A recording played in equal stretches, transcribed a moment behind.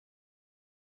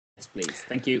Please.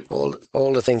 Thank you.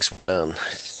 All the things done.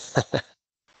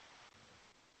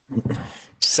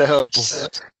 So,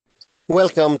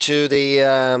 welcome to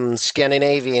the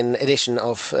Scandinavian edition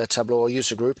of Tableau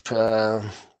User Group.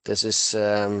 This is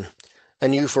a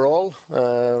new for all.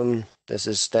 This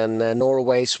is then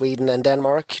Norway, Sweden, and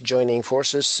Denmark joining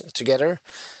forces together.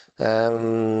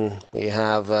 We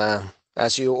have,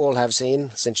 as you all have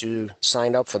seen since you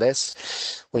signed up for this,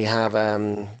 we have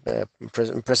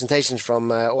presentations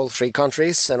from all three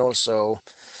countries, and also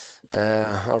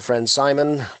our friend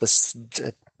Simon,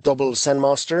 the double Zen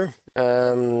master,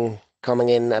 coming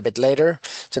in a bit later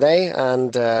today,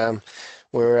 and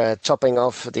we're topping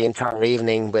off the entire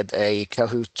evening with a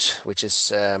Kahoot, which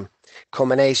is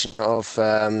combination of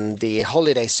the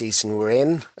holiday season we're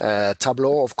in,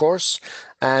 Tableau, of course,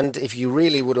 and if you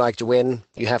really would like to win,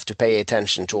 you have to pay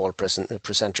attention to all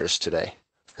presenters today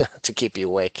to keep you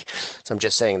awake. So I'm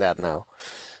just saying that now.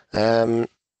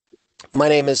 My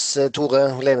name is Tore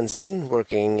Levinsen,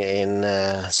 working in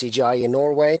CGI in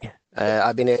Norway.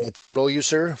 I've been a Tableau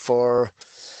user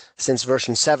since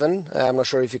version 7. I'm not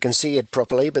sure if you can see it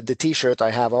properly, but the t-shirt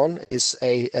I have on is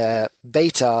a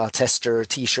beta tester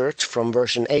t-shirt from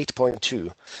version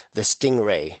 8.2, the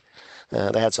Stingray.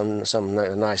 They had some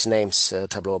nice names,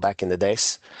 Tableau, back in the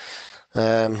days.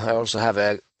 I also have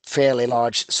a fairly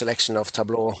large selection of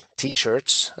Tableau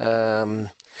t-shirts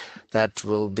that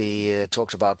will be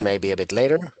talked about maybe a bit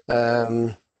later.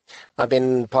 I've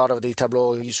been part of the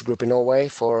Tableau user group in Norway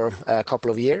for a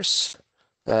couple of years.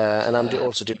 And I'm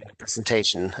also doing a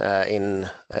presentation in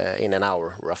an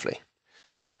hour, roughly.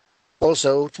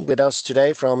 Also with us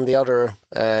today from the other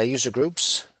user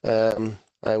groups,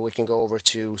 we can go over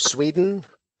to Sweden.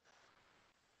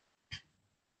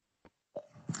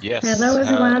 Yes. Hello,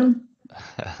 everyone.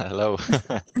 Hello.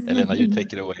 Elena, you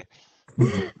take it away.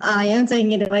 I am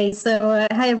taking it away. So,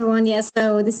 hi everyone. Yes,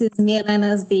 so this is me, Elena,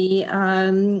 as the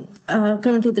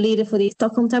currently the leader for the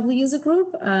Stockholm Tableau user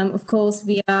group. Of course,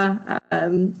 we are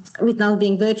with now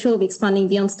being virtual, we're expanding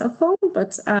beyond Stockholm.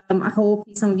 But I hope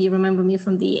some of you remember me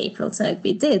from the April talk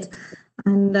we did.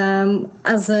 And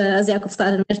as Jakob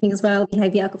started mentioning as well, we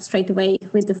have Jakob straight away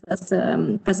with the first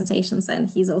presentations, and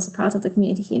he's also part of the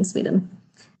community here in Sweden.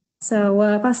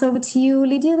 So pass over to you,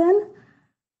 Lydia, then.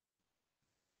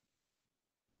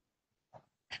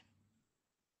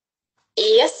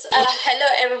 Yes, hello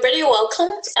everybody,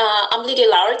 welcome. I'm Lydia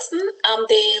Lauritsen. I'm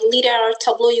the leader of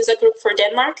Tableau user group for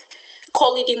Denmark,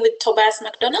 co-leading with Tobias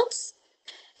McDonald's.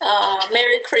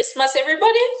 Merry Christmas,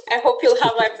 everybody. I hope you'll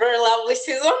have a very lovely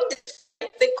season,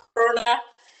 despite the corona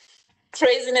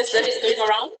craziness that is going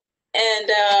around. And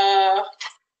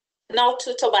now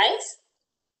to Tobias.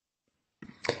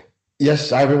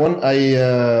 Yes, hi everyone.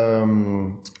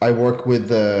 I work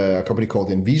with a company called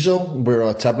Inviso. We're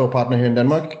a Tableau partner here in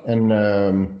Denmark, and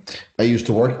I used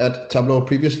to work at Tableau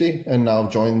previously, and now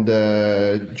joined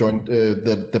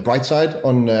the bright side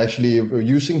on actually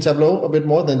using Tableau a bit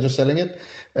more than just selling it.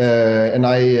 And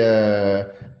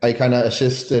I kind of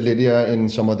assist Lydia in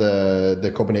some of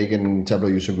the Copenhagen Tableau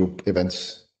user group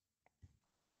events.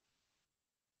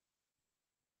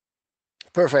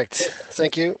 Perfect.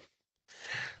 Thank you.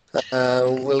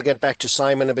 We'll get back to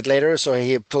Simon a bit later. So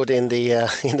he put in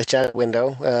the chat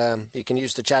window. You can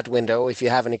use the chat window if you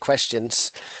have any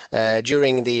questions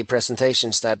during the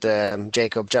presentations that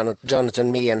Jakob,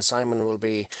 Jonathan, me, and Simon will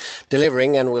be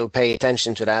delivering, and we'll pay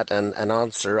attention to that and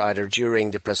answer either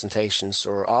during the presentations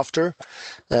or after.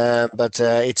 But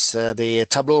it's the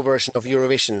Tableau version of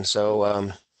Eurovision.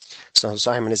 So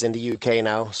Simon is in the UK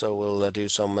now, so we'll do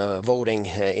some voting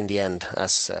in the end,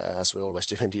 as we always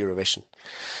do in the Eurovision.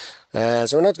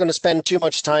 So we're not going to spend too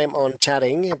much time on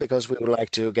chatting because we would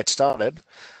like to get started.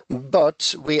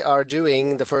 But we are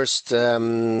doing the first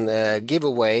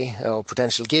giveaway or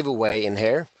potential giveaway in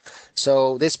here.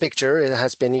 So this picture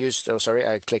has been used. Oh, sorry,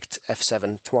 I clicked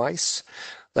F7 twice.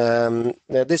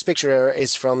 This picture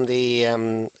is from the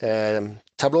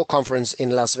Tableau conference in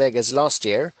Las Vegas last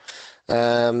year.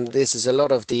 This is a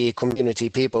lot of the community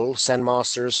people, Zen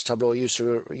masters, Tableau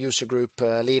user group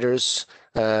leaders,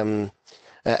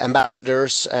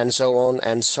 ambassadors, and so on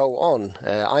and so on.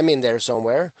 I'm in there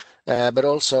somewhere, but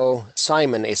also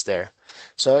Simon is there.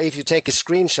 So if you take a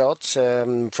screenshot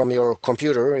from your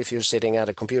computer, if you're sitting at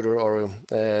a computer, or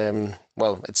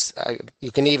well,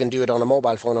 you can even do it on a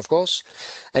mobile phone, of course.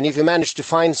 And if you manage to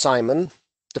find Simon,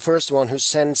 the first one who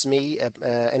sends me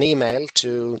an email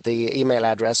to the email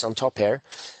address on top here,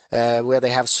 where they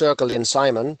have circled in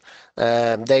Simon,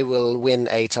 they will win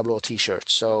a Tableau t-shirt.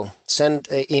 So send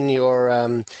in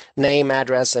your name,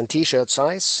 address, and t-shirt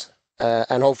size,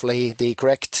 and hopefully the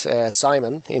correct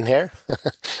Simon in here,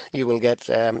 you will get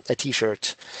a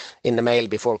t-shirt in the mail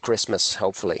before Christmas,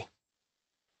 hopefully.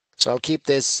 So I'll keep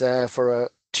this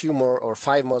for 2 more or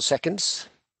 5 more seconds.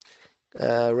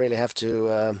 Really have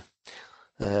to,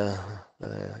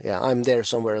 yeah, I'm there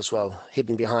somewhere as well,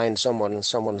 hidden behind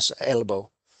someone's elbow.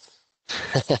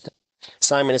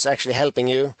 Simon is actually helping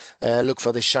you look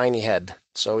for the shiny head.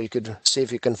 So you could see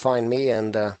if you can find me,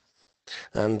 and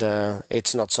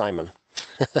it's not Simon.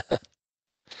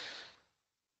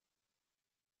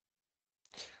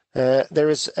 There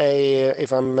is a,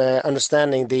 if I'm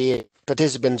understanding the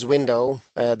participants window,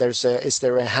 is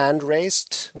there a hand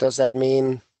raised? Does that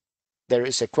mean there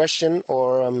is a question,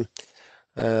 or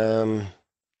and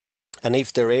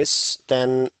if there is,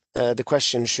 then the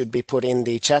question should be put in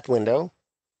the chat window,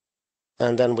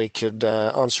 and then we could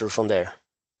answer from there.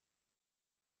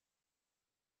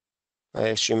 I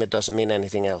assume it doesn't mean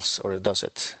anything else, or does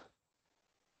it?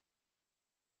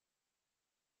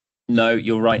 No,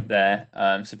 you're right there.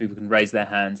 So people can raise their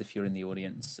hands if you're in the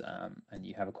audience and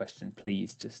you have a question.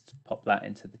 Please just pop that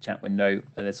into the chat window.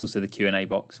 There's also the Q&A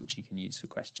box, which you can use for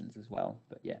questions as well.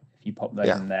 But yeah, if you pop those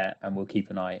in there, and we'll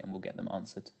keep an eye and we'll get them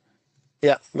answered.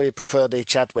 Yeah, we prefer the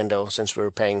chat window since we're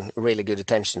paying really good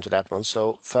attention to that one.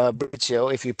 So Fabrizio,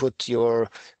 if you put your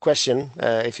question,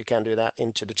 if you can do that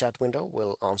into the chat window,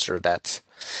 we'll answer that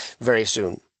very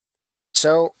soon.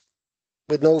 So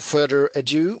with no further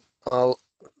ado, I'll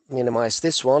minimize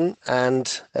this one,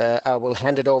 and I will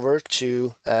hand it over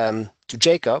to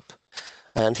Jakob,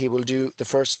 and he will do the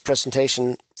first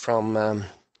presentation from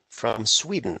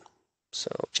Sweden. So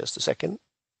just a second.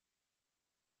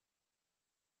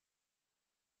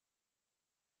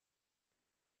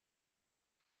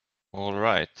 All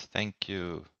right, thank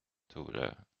you, Tore.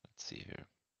 Let's see here.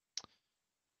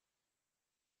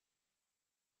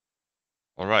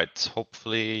 All right,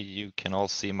 hopefully you can all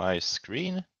see my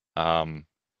screen.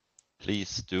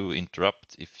 Please do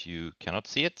interrupt if you cannot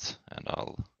see it, and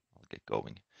I'll get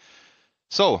going.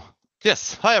 So,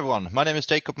 yes, hi everyone. My name is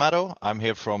Jakob Matto. I'm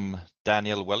here from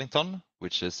Daniel Wellington,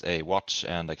 which is a watch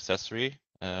and accessory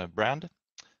brand.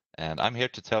 And I'm here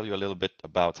to tell you a little bit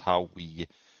about how we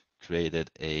created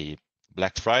a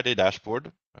Black Friday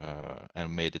dashboard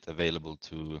and made it available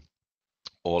to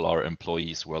all our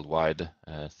employees worldwide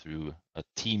through a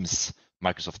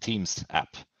Microsoft Teams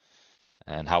app,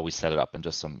 and how we set it up, and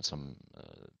just some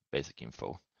basic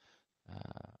info.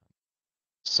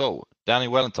 So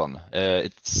Daniel Wellington,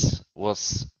 it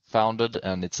was founded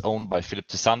and it's owned by Philip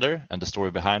Tisander, and the story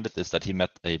behind it is that he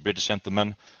met a British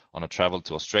gentleman on a travel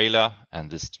to Australia, and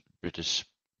this British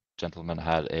gentleman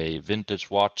had a vintage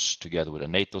watch together with a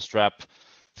NATO strap.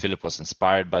 Philip was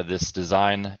inspired by this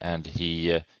design, and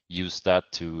he used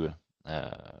that to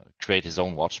create his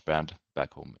own watch brand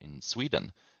back home in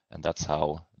Sweden, and that's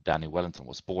how Daniel Wellington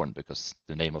was born, because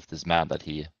the name of this man that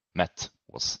he met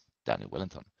was Daniel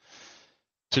Wellington.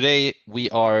 Today we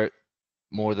are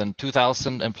more than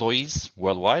 2,000 employees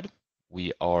worldwide.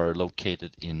 We are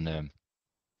located in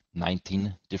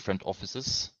 19 different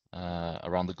offices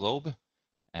around the globe,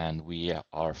 and we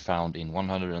are found in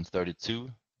 132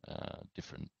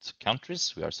 different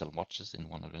countries. We are selling watches in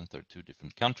 132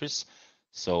 different countries.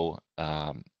 So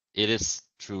it is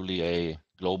truly a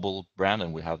global brand,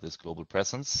 and we have this global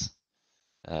presence.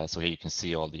 So here you can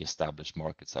see all the established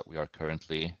markets that we are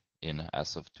currently in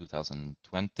as of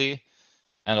 2020.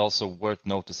 And also worth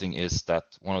noticing is that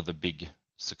one of the big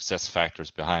success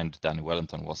factors behind Daniel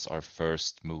Wellington was our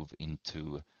first move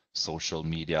into social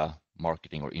media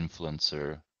marketing, or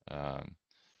influencer,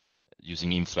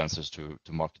 using influencers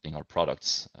to marketing our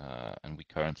products. And we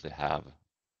currently have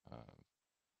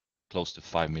close to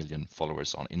 5 million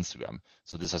followers on Instagram.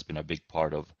 So this has been a big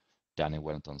part of Daniel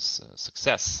Wellington's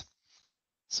success.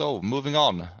 So moving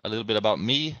on, a little bit about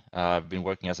me. I've been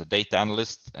working as a data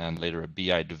analyst and later a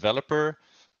BI developer.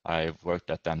 I've worked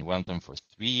at Daniel Wellington for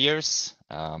 3 years.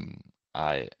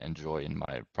 I enjoy in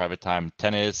my private time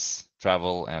tennis,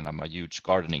 travel, and I'm a huge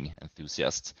gardening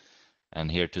enthusiast. And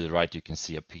here to the right, you can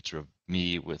see a picture of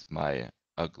me with my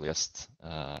ugliest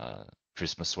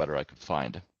Christmas sweater I could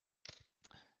find.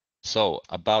 So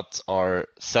about our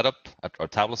setup, our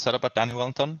Tableau setup at Daniel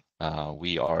Wellington,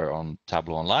 we are on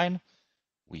Tableau Online.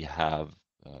 We have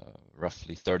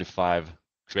roughly 35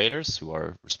 creators who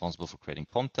are responsible for creating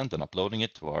content and uploading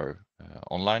it to our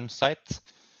online site.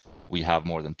 We have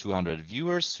more than 200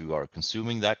 viewers who are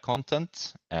consuming that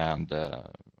content, and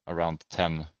around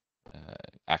 10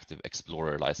 active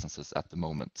Explorer licenses at the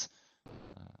moment.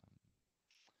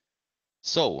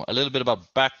 So a little bit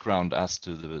about background as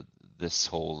to this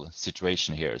whole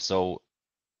situation here. So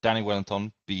Daniel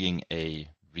Wellington, being a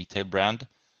retail brand,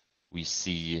 we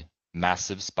see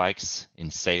massive spikes in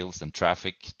sales and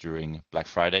traffic during Black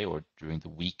Friday or during the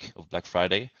week of Black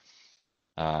Friday.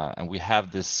 And we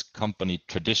have this company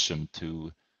tradition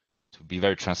to be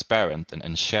very transparent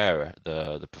and share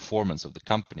the performance of the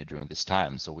company during this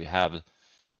time. So we have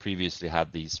previously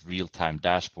had these real-time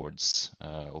dashboards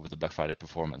over the Black Friday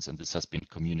performance, and this has been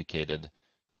communicated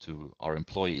to our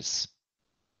employees.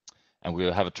 And we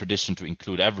have a tradition to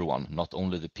include everyone, not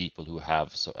only the people who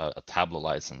have a Tableau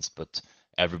license, but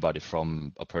everybody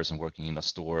from a person working in a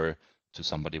store to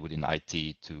somebody within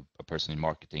IT to a person in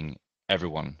marketing.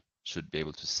 Everyone should be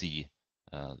able to see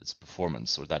this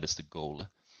performance, or that is the goal.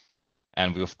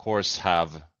 And we of course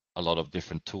have a lot of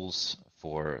different tools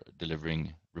for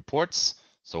delivering reports.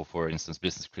 So for instance,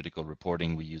 business critical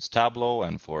reporting, we use Tableau,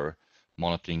 and for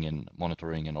monitoring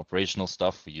and operational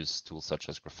stuff, we use tools such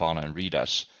as Grafana and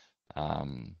Redash.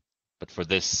 But for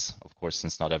this, of course,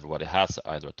 since not everybody has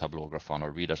either a Tableau, Grafana,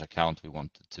 or Redash account, we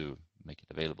wanted to make it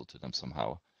available to them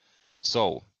somehow.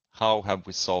 So how have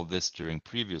we solved this during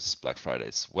previous Black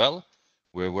Fridays? Well,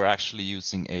 we're actually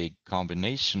using a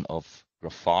combination of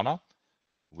Grafana,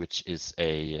 which is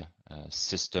a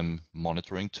system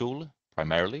monitoring tool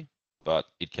primarily, but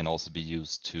it can also be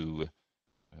used to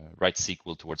write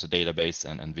SQL towards a database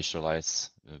and visualize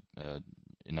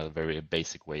in a very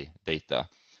basic way data.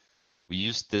 We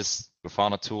used this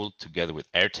Grafana tool together with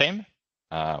Airtame,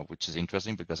 which is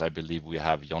interesting because I believe we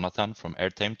have Jonathan from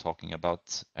Airtame talking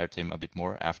about Airtame a bit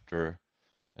more after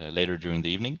later during the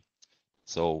evening.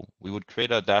 So we would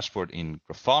create a dashboard in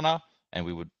Grafana, and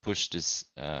we would push this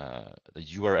the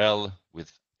URL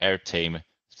with Airtame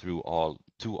through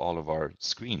to all of our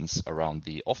screens around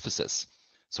the offices.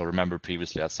 So remember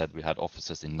previously I said we had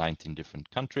offices in 19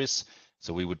 different countries.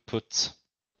 So we would put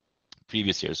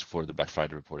previous years for the Black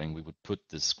Friday reporting, we would put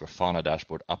this Grafana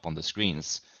dashboard up on the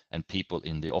screens, and people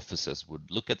in the offices would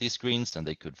look at these screens and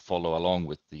they could follow along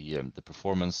with the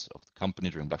performance of the company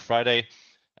during Black Friday.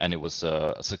 And it was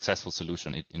a successful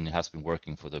solution. It has been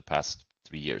working for the past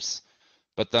 3 years.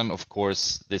 But then, of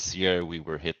course, this year we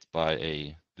were hit by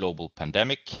a global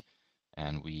pandemic,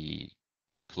 and we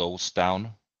closed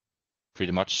down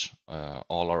pretty much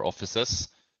all our offices.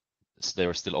 So they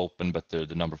are still open, but the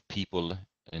number of people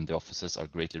in the offices are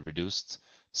greatly reduced.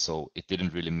 So it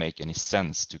didn't really make any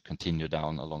sense to continue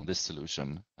down along this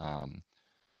solution.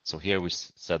 So here we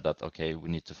said that, okay, we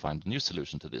need to find a new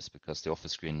solution to this because the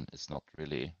office screen is not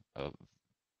really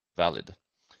valid.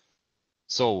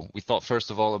 So we thought first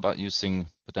of all about using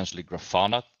potentially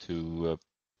Grafana to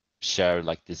share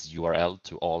like this URL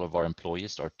to all of our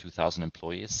employees, our 2,000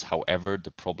 employees. However,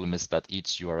 the problem is that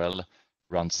each URL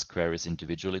runs queries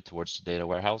individually towards the data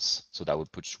warehouse. So that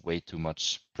would put way too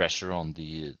much pressure on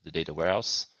the data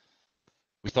warehouse.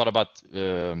 We thought about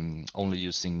only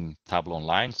using Tableau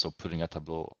Online, so putting a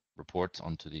Tableau report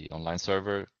onto the online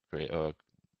server,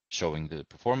 showing the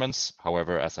performance.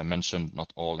 However, as I mentioned,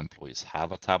 not all employees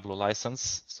have a Tableau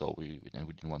license, so we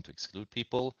didn't want to exclude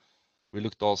people. We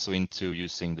looked also into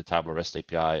using the Tableau REST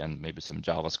API and maybe some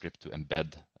JavaScript to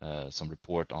embed some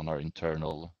report on our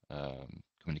internal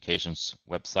communications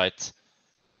website.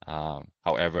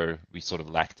 However, we sort of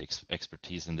lacked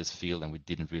expertise in this field and we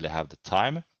didn't really have the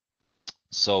time.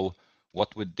 So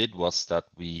what we did was that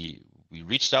we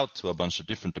reached out to a bunch of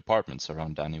different departments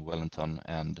around Wellington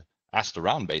and asked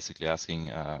around, basically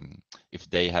asking if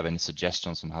they have any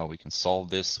suggestions on how we can solve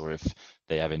this or if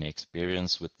they have any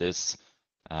experience with this.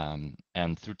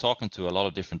 And through talking to a lot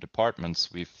of different departments,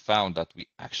 we found that we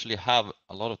actually have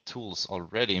a lot of tools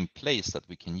already in place that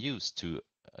we can use to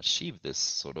achieve this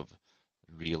sort of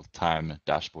real-time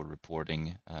dashboard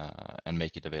reporting and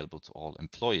make it available to all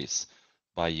employees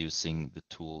by using the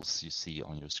tools you see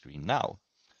on your screen now.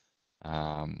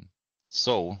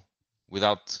 So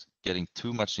without getting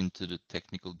too much into the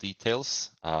technical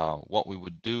details, what we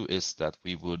would do is that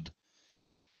we would,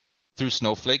 through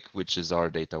Snowflake, which is our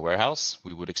data warehouse,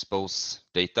 we would expose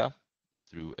data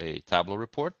through a Tableau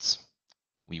report.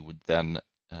 We would then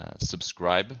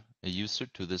subscribe a user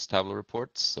to this Tableau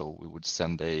report. So we would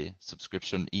send a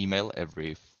subscription email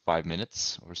every 5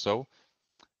 minutes or so.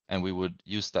 And we would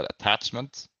use that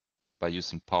attachment by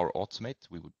using Power Automate.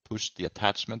 We would push the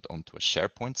attachment onto a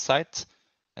SharePoint site.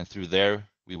 And through there,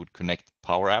 we would connect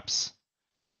Power Apps.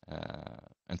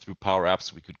 And through Power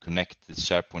Apps, we could connect this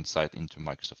SharePoint site into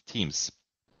Microsoft Teams.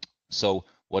 So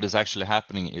what is actually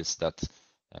happening is that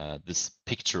this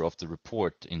picture of the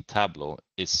report in Tableau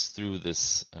is through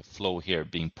this flow here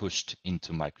being pushed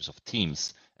into Microsoft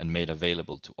Teams and made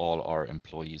available to all our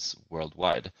employees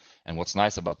worldwide. And what's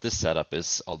nice about this setup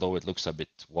is, although it looks a bit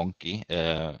wonky,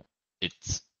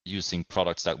 it's using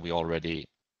products that we already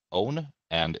own,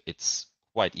 and it's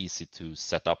quite easy to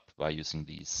set up by using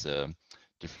these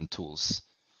different tools.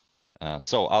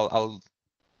 So I'll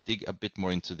dig a bit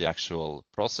more into the actual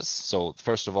process. So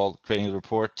first of all, creating a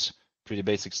report, pretty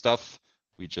basic stuff.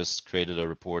 We just created a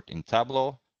report in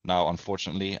Tableau. Now,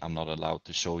 unfortunately, I'm not allowed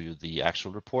to show you the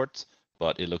actual report,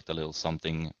 but it looked a little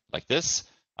something like this.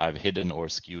 I've hidden or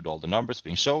skewed all the numbers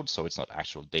being showed, so it's not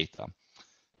actual data.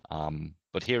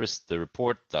 But here is the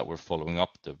report that we're following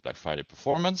up the Black Friday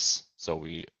performance. So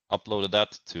we uploaded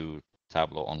that to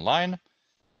Tableau Online.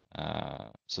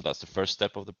 So that's the first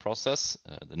step of the process.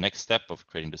 The next step of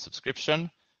creating the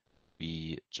subscription,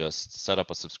 we just set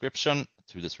up a subscription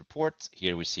through this report.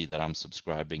 Here we see that I'm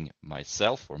subscribing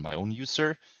myself or my own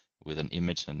user with an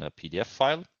image and a PDF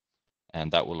file.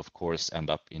 And that will, of course, end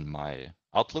up in my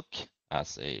Outlook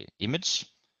as an image.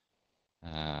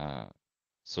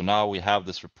 So now we have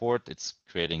this report. It's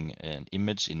creating an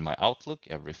image in my Outlook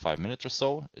every 5 minutes or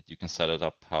so. You can set it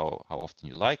up how often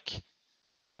you like.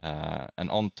 And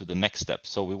on to the next step.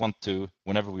 So we want to,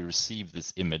 whenever we receive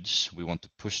this image, we want to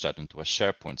push that into a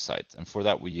SharePoint site. And for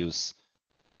that, we use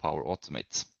Power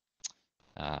Automate.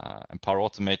 And Power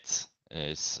Automate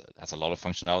has a lot of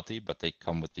functionality, but they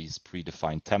come with these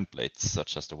predefined templates,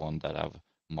 such as the one that I've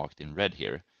marked in red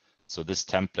here. So this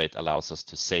template allows us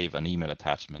to save an email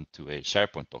attachment to a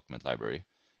SharePoint document library.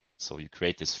 So you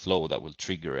create this flow that will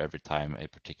trigger every time a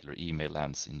particular email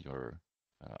lands in your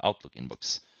Outlook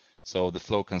inbox. So the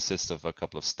flow consists of a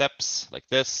couple of steps like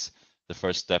this. The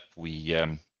first step, we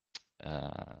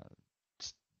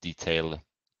detail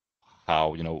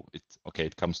how,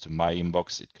 it comes to my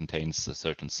inbox, it contains a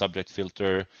certain subject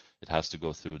filter, it has to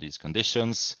go through these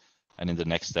conditions. And in the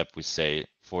next step, we say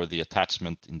for the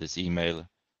attachment in this email,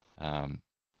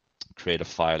 create a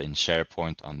file in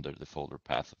SharePoint under the folder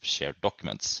path of shared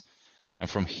documents. And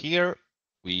from here,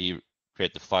 we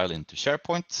create the file into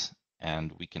SharePoint,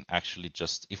 and we can actually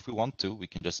just, if we want to, we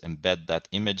can just embed that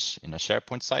image in a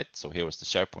SharePoint site. So here was the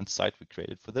SharePoint site we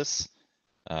created for this.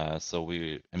 So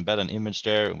we embed an image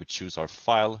there and we choose our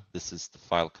file. This is the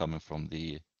file coming from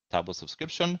the Tableau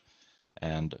subscription.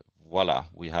 And voila,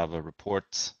 we have a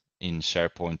report in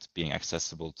SharePoint being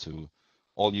accessible to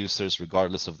all users,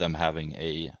 regardless of them having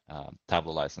a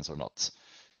Tableau license or not.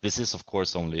 This is, of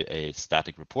course, only a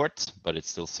static report, but it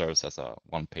still serves as a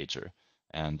one-pager.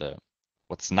 And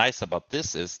what's nice about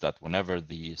this is that whenever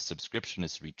the subscription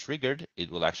is re-triggered,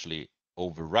 it will actually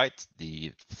overwrite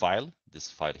the file, this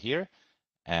file here,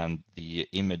 and the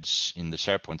image in the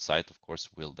SharePoint site, of course,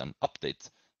 will then update,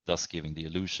 thus giving the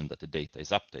illusion that the data is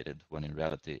updated, when in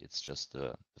reality, it's just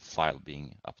the file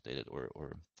being updated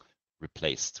or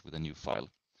replaced with a new file.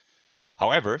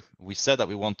 However, we said that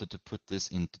we wanted to put this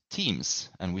into Teams,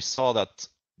 and we saw that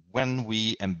when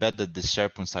we embedded the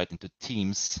SharePoint site into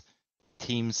Teams,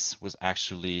 Teams was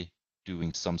actually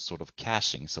doing some sort of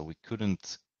caching, so we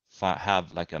couldn't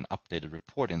have like an updated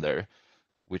report in there,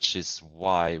 which is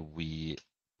why we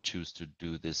choose to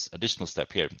do this additional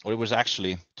step here. Or it was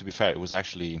actually, to be fair, it was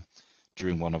actually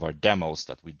during one of our demos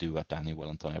that we do at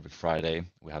Wellington every Friday.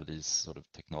 We have these sort of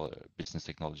business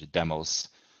technology demos,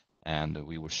 and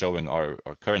we were showing our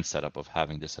current setup of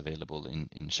having this available in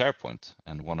SharePoint.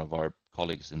 And one of our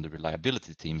colleagues in the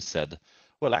reliability team said,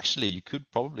 well, actually, you could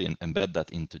probably embed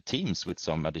that into Teams with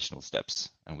some additional steps.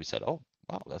 And we said, oh,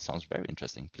 wow, that sounds very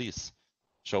interesting. Please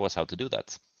show us how to do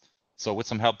that. So with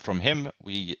some help from him,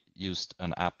 we used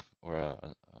an app or a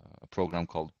program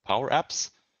called Power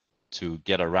Apps to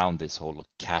get around this whole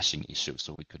caching issue.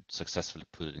 So we could successfully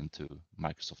put it into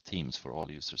Microsoft Teams for all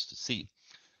users to see.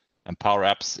 And Power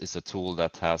Apps is a tool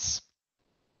that has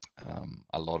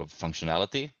a lot of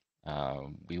functionality.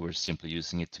 We were simply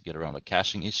using it to get around a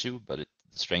caching issue, but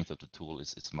the strength of the tool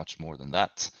is it's much more than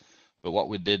that. But what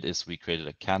we did is we created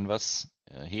a canvas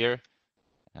here,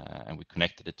 and we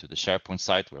connected it to the SharePoint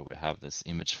site where we have this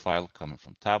image file coming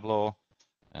from Tableau.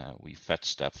 We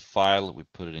fetched that file, we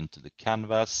put it into the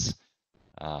canvas,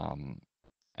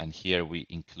 and here we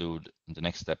include in the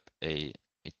next step a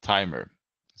timer,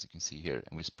 as you can see here,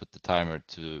 and we just put the timer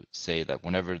to say that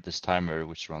whenever this timer,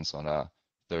 which runs on a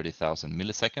 30,000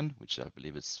 millisecond, which I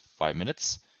believe is 5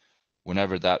 minutes,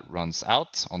 whenever that runs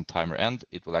out on timer end,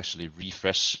 it will actually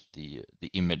refresh the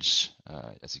image,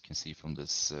 as you can see from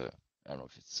this. I don't know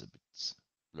if it's a bit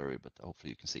blurry, but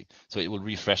hopefully you can see. So it will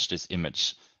refresh this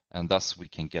image, and thus we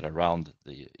can get around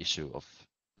the issue of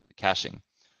caching.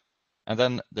 And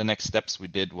then the next steps we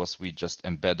did was we just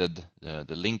embedded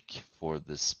the link for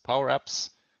this Power Apps.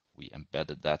 We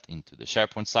embedded that into the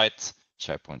SharePoint site.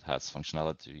 SharePoint has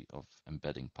functionality of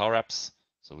embedding Power Apps,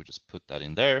 so we just put that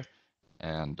in there,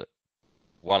 and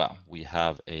voila, we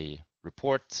have a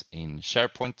report in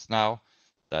SharePoint now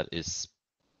that is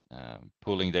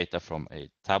pulling data from a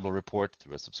Tableau report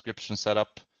through a subscription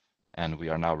setup, and we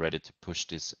are now ready to push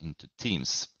this into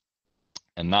Teams.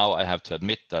 And now I have to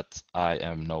admit that I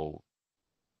am no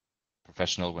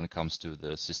professional when it comes to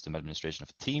the system administration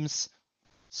of Teams,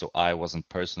 so I wasn't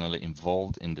personally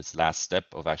involved in this last step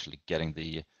of actually getting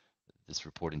this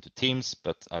report into Teams,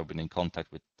 but I've been in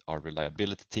contact with our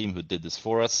reliability team who did this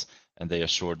for us, and they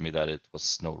assured me that it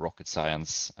was no rocket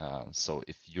science. So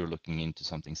if you're looking into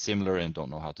something similar and don't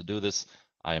know how to do this,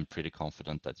 I am pretty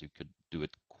confident that you could do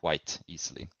it quite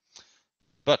easily.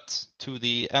 But to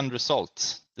the end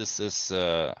result, this is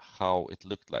how it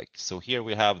looked like. So here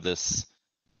we have this,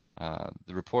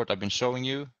 the report I've been showing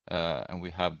you, and we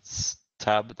have this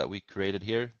tab that we created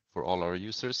here for all our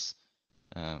users.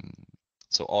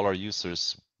 So all our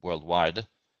users worldwide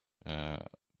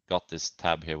got this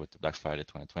tab here with the Black Friday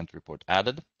 2020 report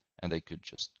added, and they could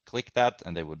just click that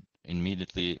and they would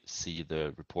immediately see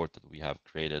the report that we have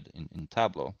created in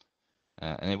Tableau.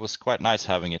 And it was quite nice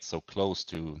having it so close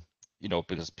to, you know,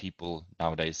 because people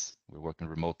nowadays, we're working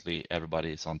remotely,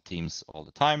 everybody is on Teams all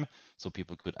the time, so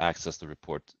people could access the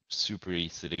report super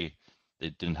easily.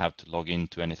 They didn't have to log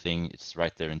into anything. It's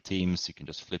right there in Teams. You can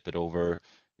just flip it over.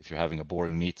 If you're having a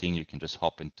boring meeting, you can just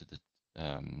hop into the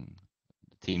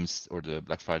Teams or the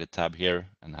Black Friday tab here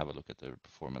and have a look at the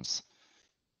performance.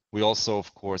 We also,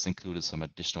 of course, included some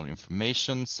additional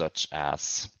information, such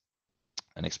as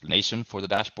an explanation for the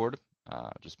dashboard,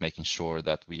 just making sure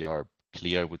that we are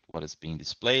clear with what is being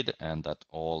displayed and that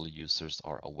all users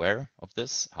are aware of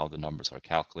this, how the numbers are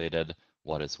calculated,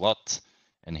 what is what.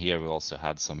 And here we also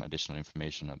had some additional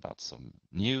information about some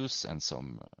news and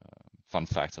some fun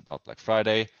facts about Black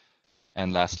Friday.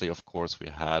 And lastly, of course, we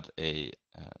had a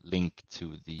link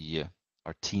to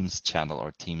our Teams channel,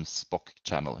 our Teams Spock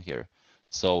channel here.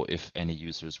 So if any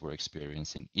users were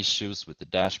experiencing issues with the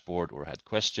dashboard or had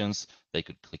questions, they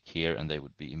could click here and they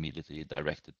would be immediately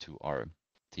directed to our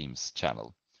Teams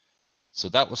channel. So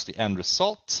that was the end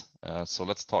result. So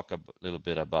let's talk a little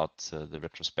bit about the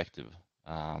retrospective.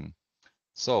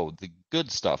 So the good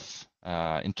stuff,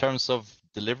 in terms of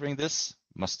delivering this,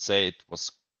 must say it was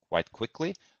quite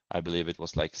quickly. I believe it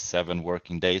was like 7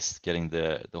 working days getting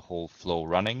the whole flow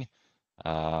running.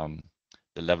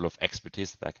 The level of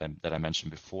expertise that I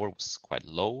mentioned before was quite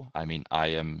low. I mean, I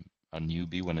am a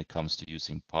newbie when it comes to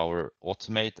using Power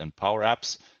Automate and Power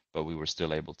Apps, but we were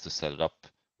still able to set it up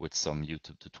with some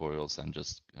YouTube tutorials and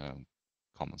just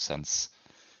common sense.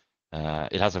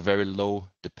 It has a very low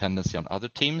dependency on other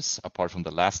teams. Apart from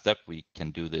the last step, we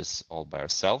can do this all by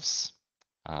ourselves.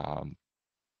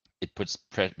 It puts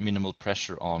minimal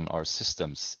pressure on our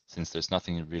systems since there's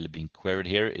nothing really being queried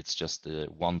here. It's just the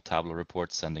one Tableau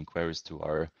report sending queries to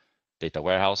our data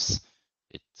warehouse.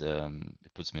 It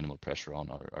puts minimal pressure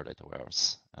on our data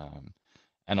warehouse.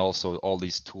 And also all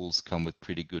these tools come with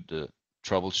pretty good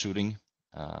troubleshooting.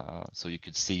 So you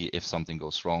could see if something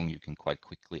goes wrong, you can quite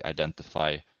quickly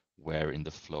identify where in the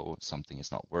flow something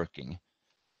is not working.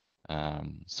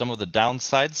 Some of the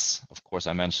downsides, of course,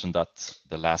 I mentioned that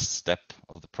the last step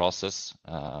of the process,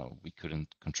 we couldn't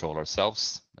control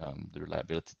ourselves. The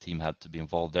reliability team had to be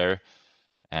involved there.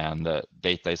 And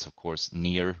data is, of course,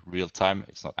 near real time.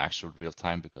 It's not actual real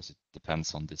time because it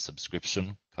depends on the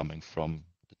subscription coming from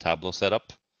the Tableau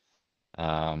setup.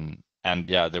 And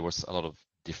yeah, there was a lot of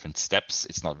different steps.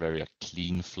 It's not very a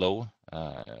clean flow.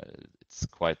 It's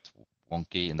quite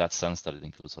wonky in that sense that it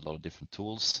includes a lot of different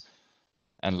tools.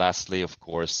 And lastly, of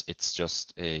course, it's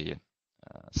just a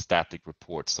static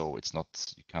report, so it's not,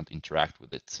 you can't interact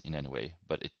with it in any way,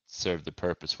 but it served the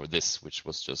purpose for this, which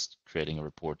was just creating a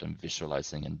report and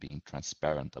visualizing and being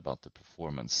transparent about the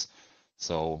performance.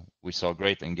 So we saw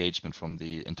great engagement from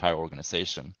the entire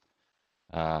organization.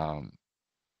 And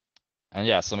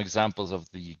yeah, some examples of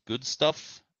the good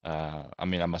stuff. I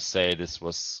mean, I must say this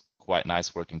was quite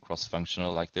nice working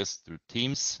cross-functional like this through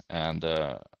Teams, and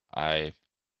I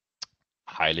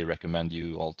highly recommend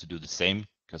you all to do the same,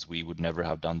 because we would never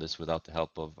have done this without the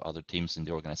help of other teams in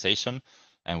the organization.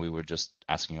 And we were just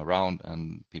asking around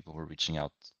and people were reaching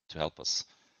out to help us.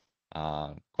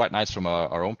 Quite nice from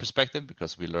our own perspective,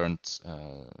 because we learned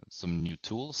some new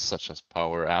tools such as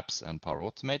Power Apps and Power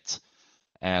Automate.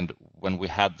 And when we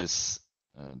had this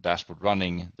dashboard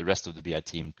running, the rest of the BI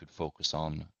team could focus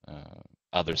on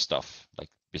other stuff like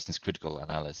business critical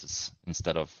analysis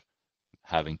instead of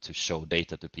having to show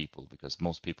data to people, because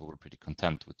most people were pretty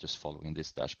content with just following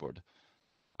this dashboard.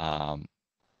 Yeah,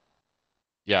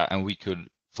 and we could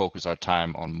focus our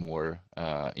time on more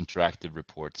interactive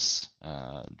reports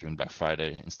during Black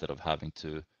Friday instead of having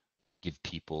to give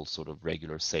people sort of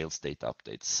regular sales data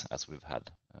updates as we've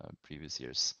had previous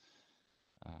years.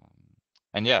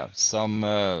 And yeah, some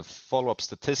follow-up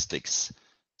statistics.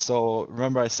 So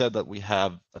remember I said that we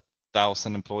have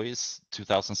 2,000 employees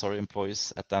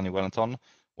at Danny Wellington.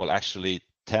 Well, actually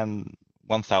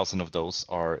 1,000 of those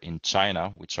are in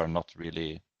China, which are not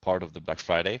really part of the Black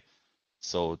Friday.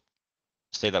 So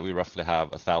say that we roughly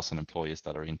have 1,000 employees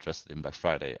that are interested in Black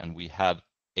Friday, and we had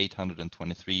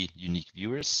 823 unique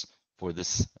viewers for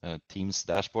this Teams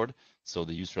dashboard. So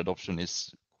the user adoption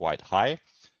is quite high,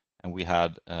 and we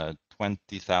had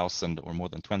 20,000 or more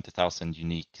than 20,000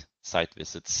 unique site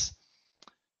visits.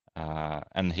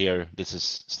 And here, this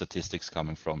is statistics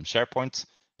coming from SharePoint.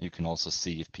 You can also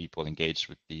see if people engage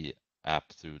with the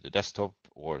app through the desktop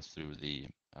or through the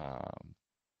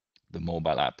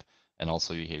mobile app. And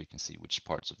also here you can see which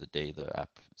parts of the day the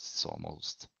app saw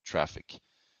most traffic.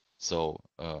 So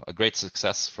a great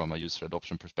success from a user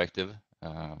adoption perspective.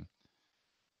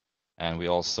 And we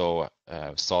also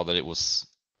saw that it was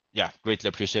greatly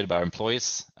appreciated by our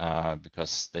employees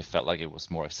because they felt like it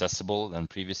was more accessible than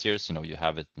previous years. You know, you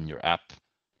have it in your app,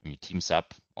 in your Teams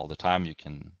app all the time. You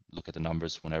can look at the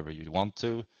numbers whenever you want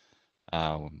to.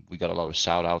 We got a lot of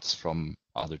shout outs from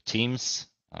other teams.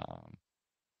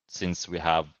 Since we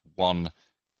have one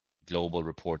global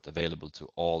report available to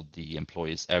all the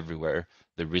employees everywhere,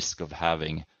 the risk of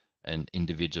having an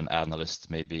individual analyst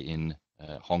maybe in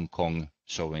Hong Kong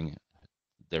showing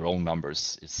their own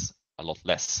numbers is a lot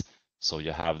less. So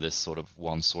you have this sort of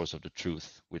one source of the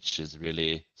truth, which is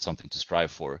really something to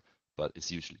strive for, but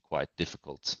it's usually quite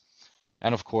difficult.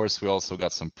 And of course, we also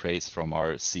got some praise from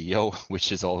our CEO,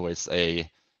 which is always a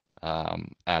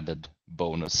added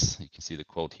bonus. You can see the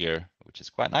quote here, which is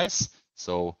quite nice.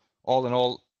 So all in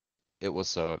all, it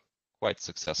was a quite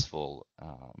successful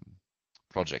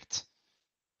project.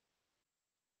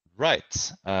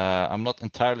 Right, I'm not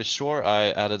entirely sure.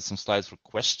 I added some slides for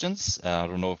questions. I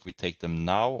don't know if we take them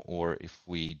now or if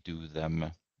we do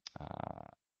them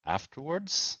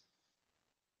afterwards.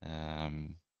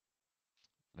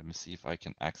 Let me see if I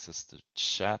can access the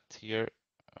chat here.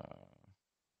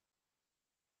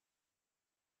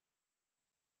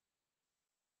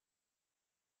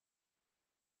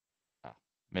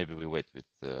 Maybe we wait with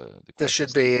the questions. There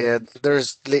should be,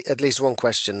 there's at least one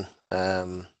question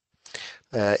in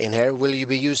here. Will you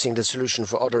be using the solution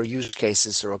for other use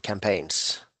cases or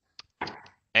campaigns?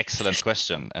 Excellent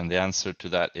question. And the answer to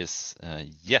that is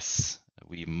yes,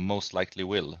 we most likely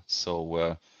will.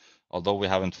 So although we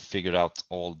haven't figured out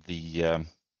all the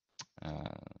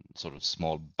sort of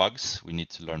small bugs, we need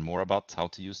to learn more about how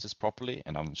to use this properly.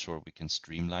 And I'm sure we can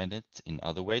streamline it in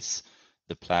other ways.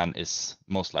 The plan is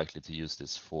most likely to use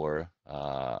this for,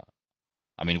 I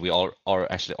mean, we are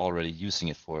actually already using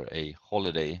it for a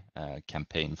holiday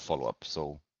campaign follow-up.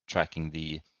 So tracking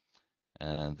the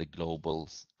global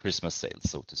Christmas sales,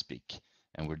 so to speak.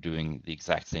 And we're doing the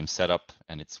exact same setup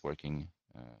and it's working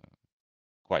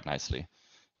quite nicely.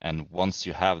 And once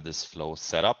you have this flow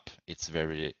set up, it's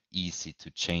very easy to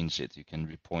change it. You can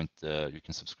you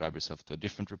can subscribe yourself to a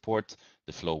different report.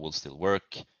 The flow will still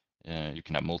work. You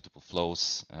can have multiple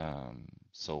flows.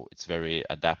 So it's very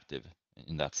adaptive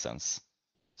in that sense.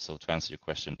 So to answer your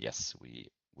question, yes,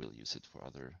 we will use it for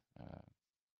other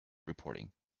reporting.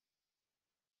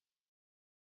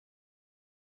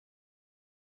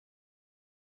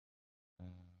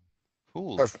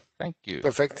 Cool. Perfect. Thank you.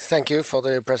 Perfect. Thank you for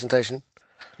the presentation.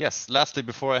 Yes. Lastly,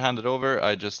 before I hand it over,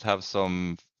 I just have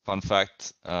some fun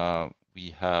fact.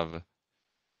 We have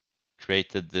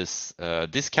created this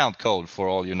discount code for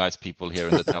all you nice people here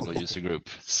in the Tableau user group.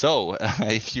 So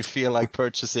if you feel like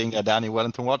purchasing a Danny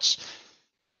Wellington watch,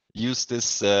 use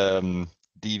this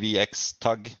DVX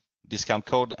TUG discount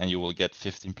code and you will get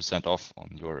 15% off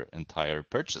on your entire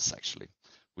purchase actually,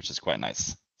 which is quite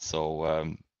nice.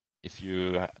 So if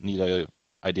you need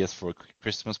ideas for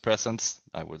Christmas presents,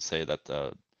 I would say that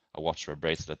a watch or a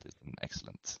bracelet is an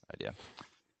excellent idea.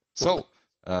 So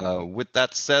with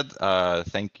that said,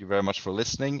 thank you very much for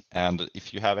listening. And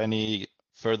if you have any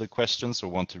further questions or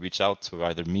want to reach out to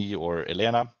either me or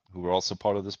Elena, who are also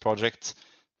part of this project,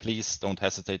 please don't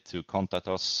hesitate to contact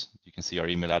us. You can see our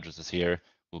email addresses here.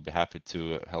 We'll be happy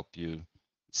to help you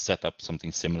set up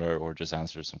something similar or just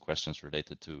answer some questions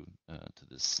related to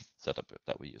this setup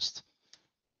that we used.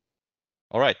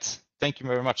 All right. Thank you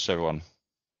very much, everyone.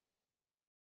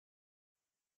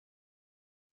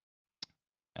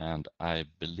 And I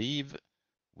believe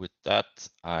with that,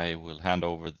 I will hand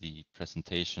over the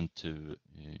presentation to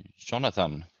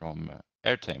Jonathan from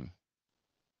Airtame.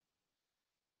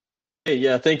 Hey,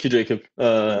 yeah, thank you, Jacob.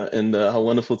 And how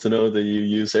wonderful to know that you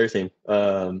use Airtame.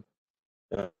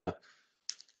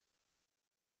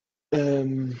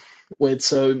 Wait,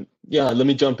 so yeah, let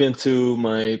me jump into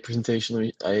my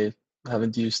presentation. I I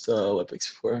haven't used WebEx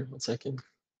before. 1 second.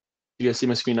 You guys see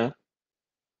my screen now?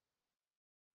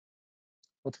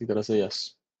 I'll take that as a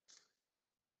yes.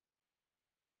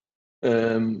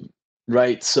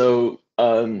 Right. So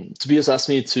Tobias asked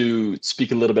me to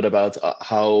speak a little bit about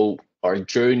how our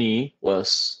journey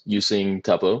was using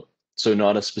Tableau. So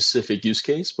not a specific use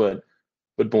case, but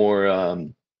more,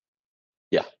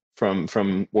 yeah,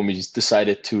 from when we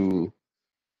decided to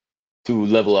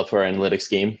level up our analytics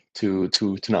game to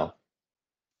now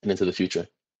and into the future.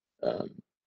 So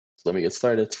let me get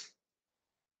started.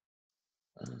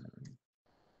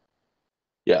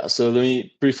 Yeah, so let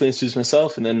me briefly introduce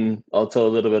myself, and then I'll tell a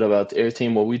little bit about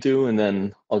Airtame, what we do, and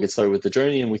then I'll get started with the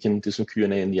journey, and we can do some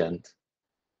Q&A in the end.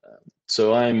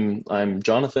 So I'm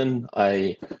Jonathan.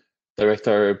 I direct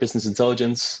our business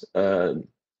intelligence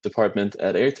department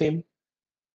at Airtame.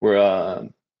 We're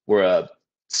a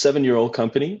 7-year-old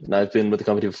company, and I've been with the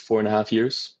company for 4.5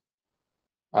 years.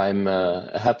 I'm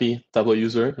a happy Tableau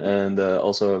user and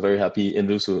also a very happy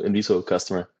Inviso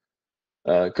customer.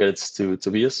 Credits to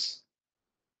Tobias.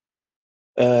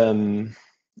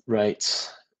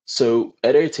 Right. So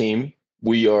at Airtame,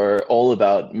 we are all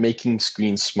about making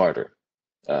screens smarter.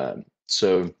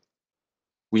 So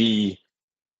we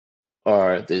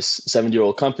are this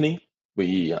 7-year-old company.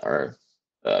 We are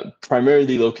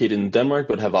primarily located in Denmark,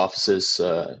 but have offices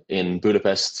in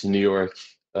Budapest, New York,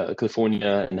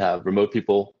 California, and have remote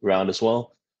people around as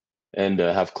well, and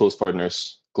have close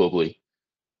partners globally.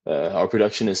 Our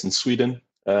production is in Sweden.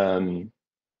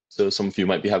 So some of you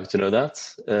might be happy to know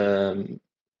that.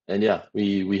 And yeah,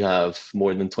 we have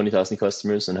more than 20,000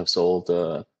 customers and have sold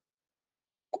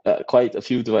quite a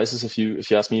few devices. If you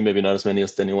ask me, maybe not as many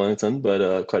as Denny Wellington,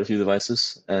 but quite a few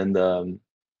devices. And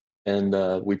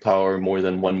we power more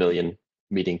than 1 million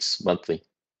meetings monthly.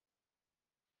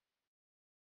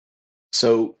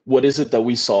 So what is it that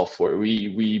we solve for?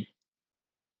 The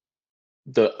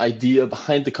idea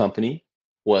behind the company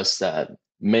was that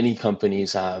many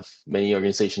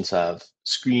organizations have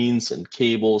screens and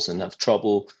cables and have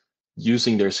trouble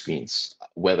using their screens,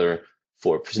 whether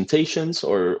for presentations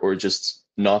or just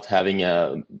not having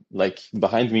like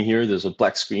behind me here, there's a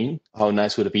black screen. How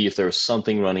nice would it be if there was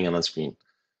something running on that screen?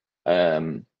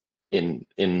 In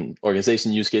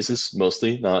organization use cases,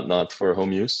 mostly, not for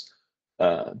home use.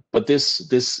 But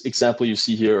this example you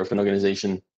see here of an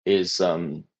organization is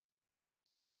a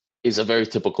very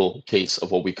typical case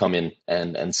of what we come in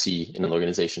and see in an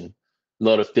organization. A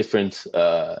lot of different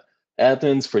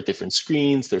admins for different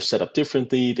screens. They're set up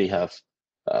differently. They have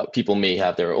people may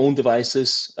have their own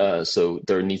devices, so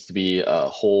there needs to be a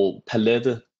whole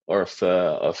palette of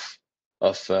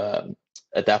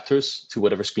adapters to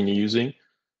whatever screen you're using.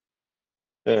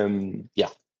 Yeah,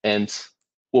 and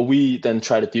what we then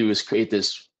try to do is create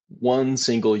this one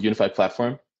single unified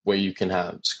platform where you can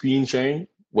have screen sharing,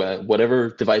 whatever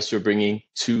device you're bringing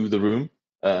to the room,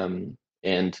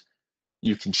 and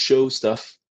you can show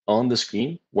stuff on the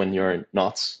screen when you're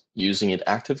not using it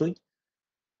actively.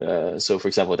 So for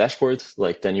example, a dashboard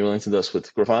like Daniel Wellington does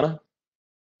with Grafana.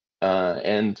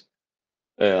 And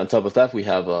on top of that, we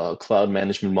have a cloud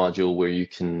management module where you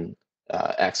can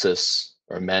access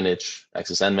and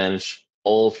manage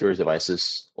all of your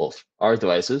devices, all of our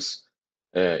devices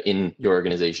in your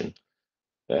organization.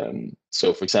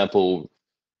 So for example,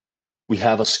 we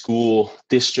have a school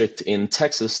district in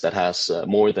Texas that has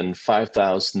more than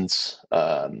 5,000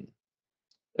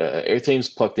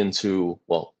 Airtames plugged into,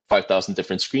 5,000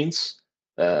 different screens,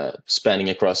 spanning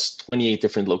across 28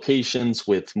 different locations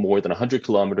with more than 100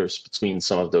 kilometers between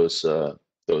some of those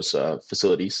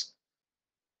facilities.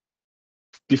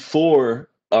 Before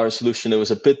our solution, it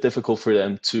was a bit difficult for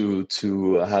them to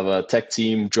have a tech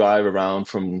team drive around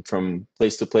from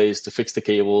place to place to fix the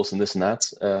cables and this and that.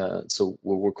 So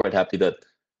we're quite happy that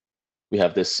we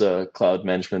have this cloud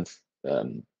management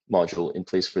module in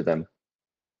place for them.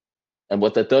 And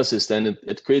what that does is then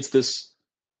it creates this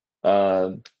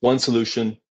one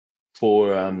solution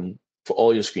for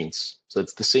all your screens. So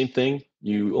it's the same thing.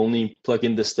 You only plug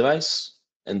in this device,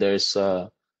 and there's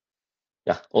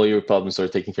all your problems are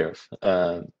taken care of,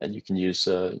 and you can use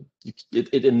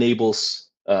it enables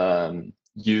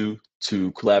you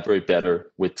to collaborate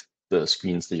better with the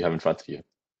screens that you have in front of you.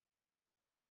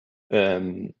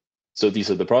 So these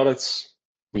are the products.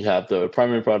 We have the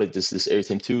primary product is this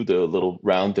Airtame 2, the little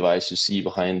round device you see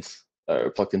behind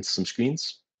plugged into some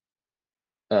screens.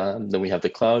 Then we have the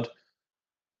cloud,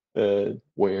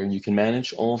 where you can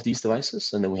manage all of these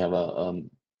devices, and then we have a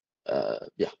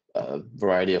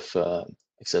variety of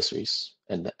accessories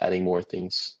and adding more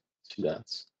things to that.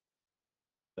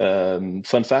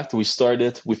 Fun fact: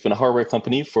 we've been a hardware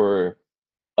company for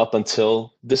up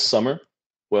until this summer,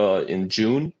 in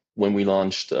June when we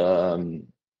launched a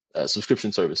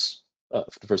subscription service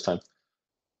for the first time.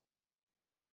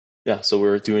 Yeah, so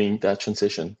we're doing that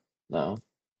transition now.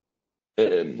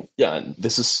 Yeah, and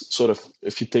this is sort of,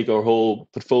 if you take our whole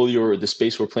portfolio or the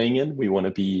space we're playing in, we want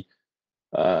to be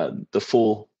the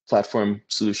full platform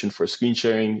solution for screen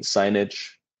sharing,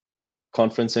 signage,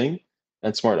 conferencing,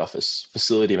 and smart office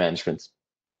facility management.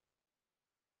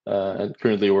 And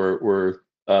currently, we're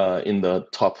in the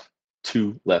top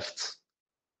 2 left,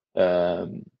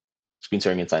 screen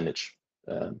sharing and signage,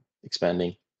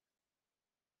 expanding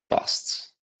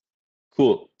fast.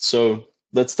 Cool. So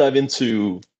let's dive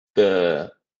into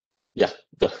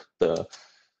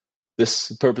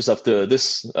this purpose of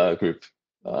this group,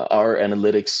 our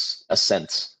analytics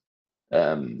ascent,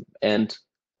 and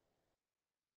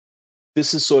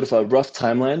this is sort of a rough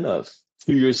timeline of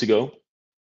 2 years ago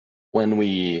when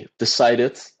we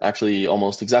decided, actually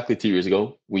almost exactly 2 years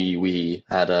ago, we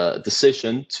had a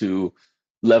decision to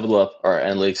level up our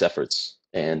analytics efforts.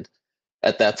 And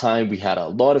at that time, we had a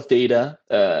lot of data,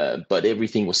 but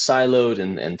everything was siloed,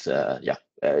 and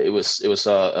it was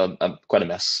quite a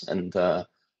mess. And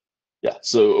yeah,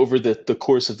 so over the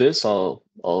course of this, I'll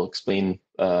explain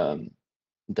the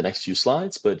next few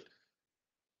slides, but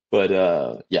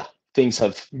yeah, things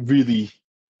have really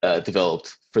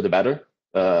developed for the better,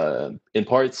 in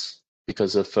parts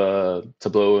because of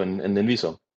Tableau and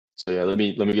Inviso. So yeah, let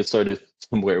me get started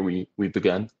from where we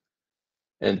began.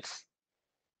 And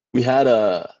we had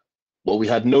we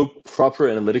had no proper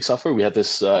analytics software. We had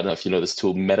this, I don't know if you know this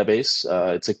tool, Metabase.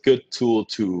 It's a good tool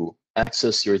to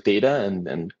access your data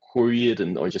and query it,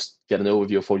 or just get an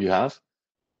overview of what you have.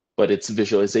 But its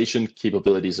visualization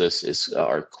capabilities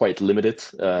are quite limited,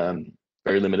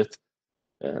 very limited.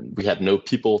 We had no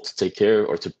people to take care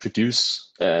or to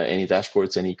produce any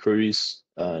dashboards, any queries,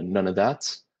 none of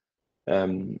that.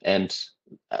 And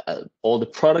all the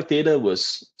product data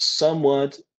was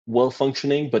somewhat well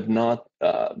functioning, but not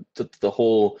the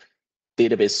whole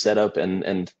database setup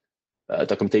and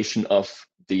documentation of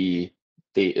the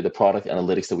product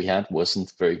analytics that we had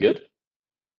wasn't very good.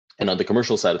 And on the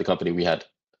commercial side of the company, we had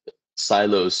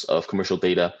silos of commercial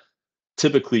data,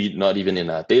 typically not even in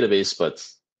a database, but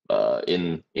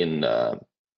in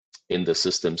the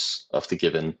systems of the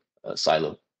given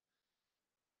silo.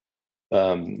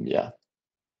 Yeah,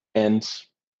 and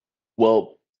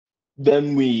well,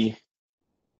 then we,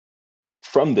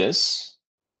 from this,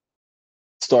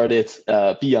 started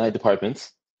a BI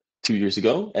department 2 years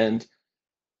ago, and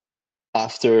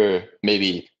after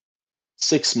maybe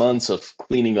 6 months of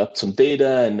cleaning up some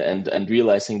data and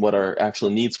realizing what our actual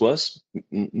needs was,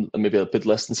 maybe a bit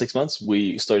less than 6 months,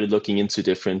 we started looking into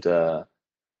different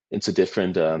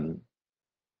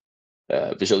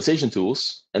visualization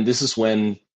tools. And this is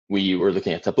when we were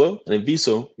looking at Tableau, and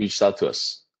Inviso reached out to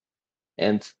us.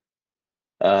 And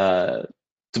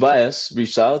Tobias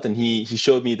reached out, and he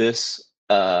showed me this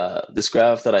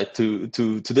graph that I to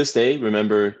this day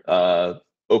remember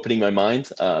opening my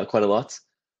mind quite a lot.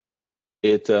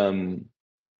 It's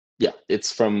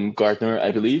from Gartner,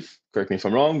 I believe. Correct me if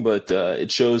I'm wrong, but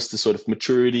it shows the sort of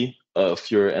maturity of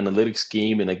your analytics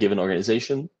game in a given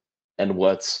organization and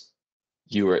what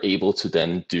you are able to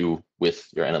then do with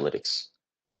your analytics.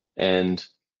 And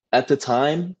at the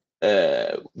time,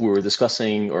 we were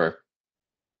discussing, or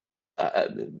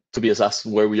Tobias asked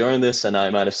where we are in this, and I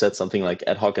might have said something like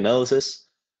ad hoc analysis.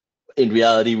 In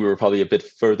reality, we were probably a bit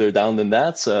further down than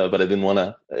that, but I didn't want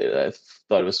to. I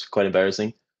thought it was quite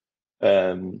embarrassing.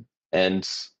 And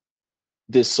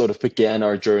this sort of began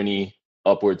our journey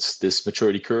upwards, this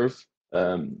maturity curve.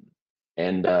 And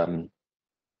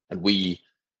we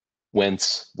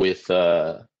went with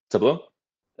Tableau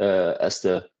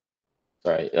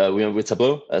we went with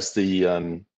Tableau as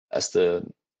the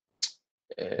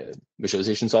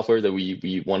visualization software that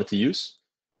we wanted to use,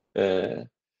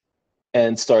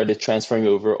 and started transferring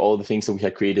over all the things that we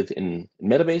had created in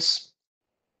Metabase,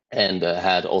 and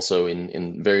had also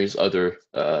in various other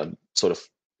sort of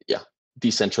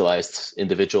decentralized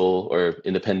individual or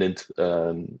independent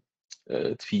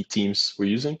teams we're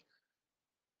using.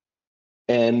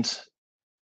 And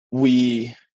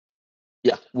we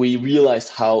realized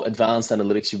how advanced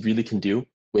analytics you really can do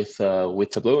with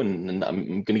Tableau, and I'm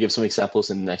going to give some examples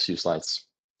in the next few slides.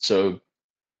 So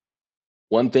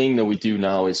one thing that we do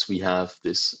now is we have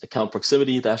this account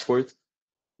proximity dashboard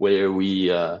where we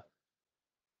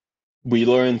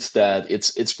learned that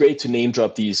it's great to name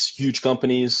drop these huge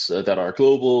companies that are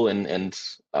global, and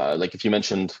like if you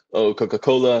mentioned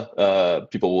Coca-Cola,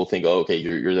 people will think, okay,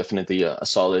 you're definitely a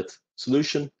solid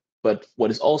solution. But what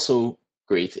is also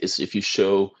great is if you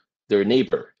show their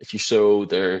neighbor, if you show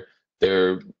their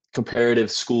comparative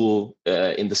school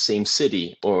in the same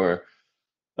city, or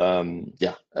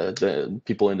the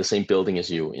people in the same building as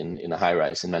you in a high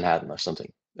rise in Manhattan or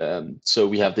something. So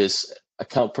we have this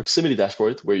account proximity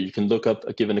dashboard where you can look up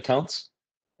a given account,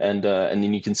 and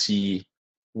then you can see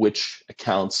which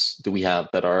accounts do we have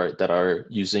that are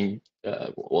using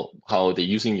how are they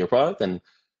using your product, and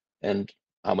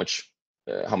how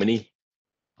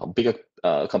big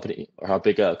a company or how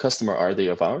big a customer are they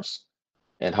of ours,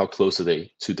 and how close are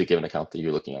they to the given account that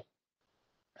you're looking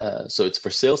at. So it's for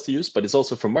sales to use, but it's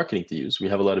also for marketing to use. We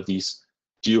have a lot of these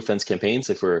geofence campaigns.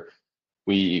 If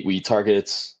we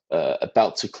target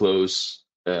about to close,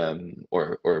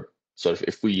 or sort of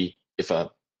if an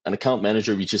account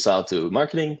manager reaches out to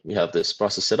marketing, we have this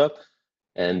process set up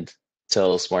and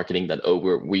tells marketing that, oh,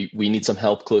 we need some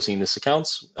help closing this account.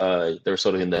 They're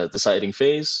sort of in the deciding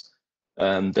phase.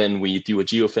 Then we do a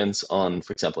geofence on,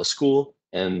 for example, a school,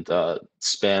 and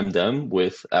spam them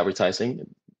with advertising.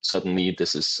 Suddenly,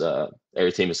 this is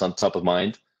Airtame is on top of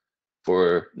mind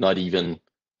for not even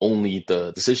only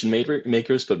the decision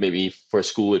makers, but maybe for a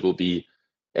school it will be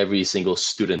every single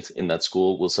student in that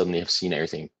school will suddenly have seen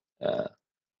Airtame.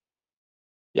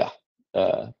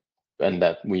 And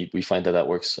that we find that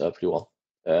works pretty well.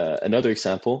 Another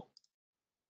example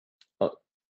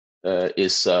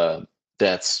is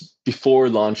that before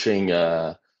launching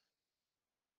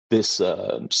this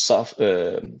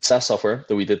SaaS software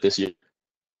that we did this year,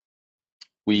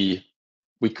 we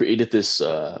created this.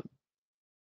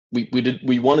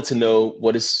 We wanted to know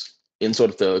what is in sort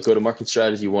of the go-to-market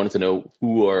strategy. We wanted to know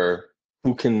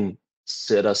who can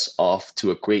set us off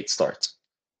to a great start.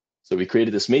 So we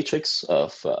created this matrix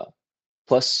of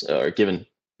plus, or given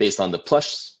based on the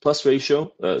plus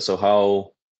ratio. So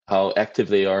how active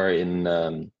they are in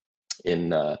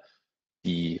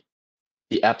the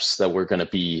apps that were going to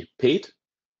be paid,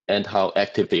 and how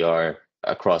active they are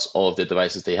across all of the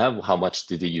devices they have. How much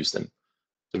do they use them?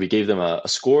 So we gave them a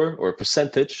score or a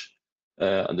percentage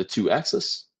on the two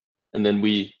axes, and then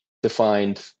we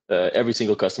defined every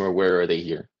single customer, where are they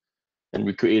here, and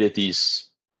we created these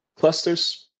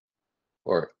clusters,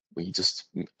 or we just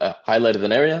highlighted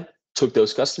an area, took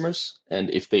those customers, and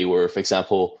if they were, for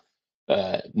example,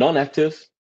 non-active,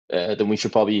 then we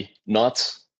should probably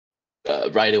not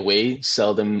right away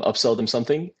upsell them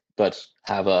something, but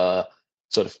have a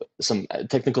sort of some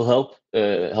technical help,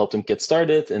 help them get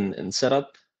started and set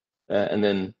up, and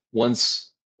then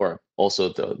once, or also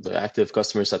the active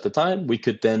customers at the time, we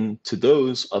could then to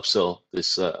those upsell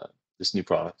this new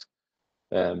product,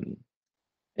 and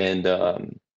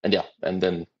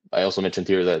then I also mentioned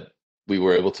here that we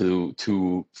were able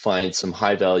to find some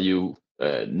high value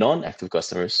non-active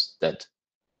customers that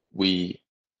we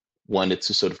wanted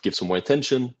to sort of give some more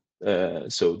attention,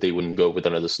 so they wouldn't go with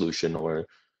another solution or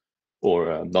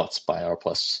not buy our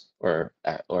plus or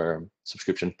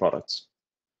subscription products.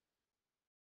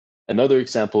 Another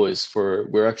example is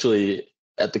we're actually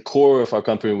at the core of our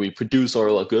company, we produce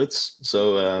our goods.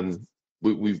 So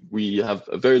we have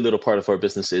a very little part of our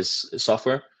business is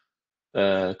software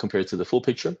compared to the full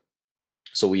picture.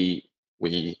 So we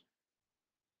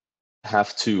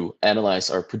have to analyze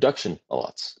our production a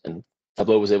lot, and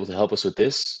Tableau was able to help us with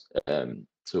this.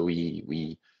 So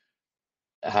we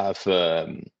have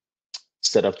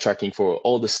set up tracking for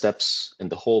all the steps in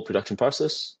the whole production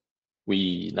process.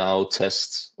 We now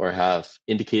test or have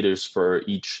indicators for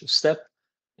each step,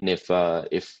 and if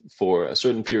for a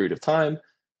certain period of time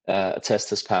a test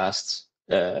has passed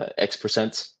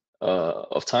X%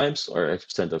 of times, or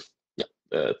X% of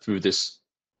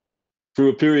through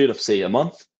a period of, say, a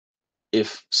month,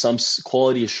 if some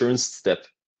quality assurance step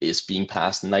is being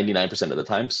passed 99% of the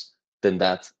times, then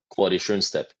that quality assurance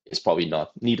step is probably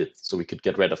not needed. So we could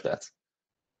get rid of that,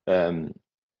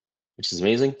 which is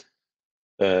amazing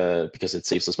because it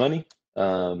saves us money.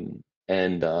 And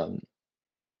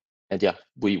yeah,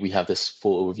 we have this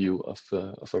full overview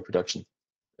of our production.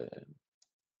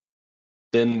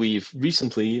 Then we've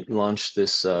recently launched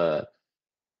this.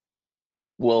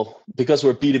 Well, because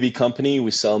we're a B2B company,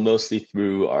 we sell mostly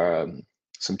through our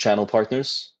some channel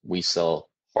partners. We sell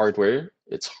hardware.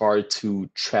 It's hard to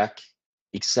track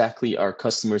exactly our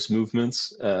customers'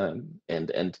 movements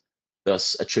and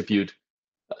thus attribute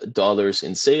dollars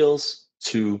in sales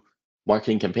to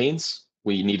marketing campaigns.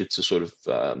 We needed to sort of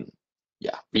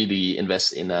really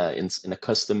invest in a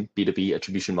custom B2B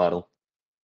attribution model,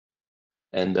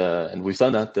 and we've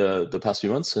done that the past few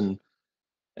months, and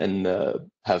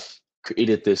have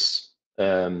created this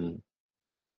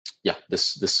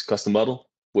this custom model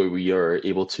where we are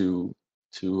able to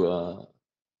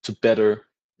better,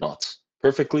 not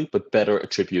perfectly, but better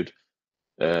attribute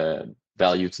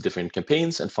value to different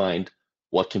campaigns and find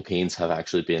what campaigns have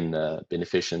actually been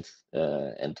efficient,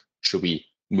 and should we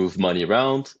move money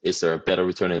around? Is there a better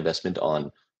return on investment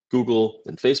on Google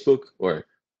than Facebook? Or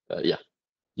yeah,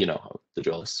 you know how the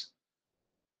drill is.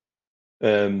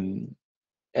 And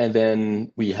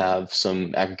then we have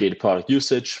some aggregated product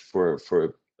usage for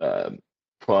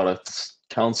product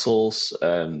councils,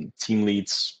 team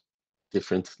leads,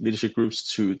 different leadership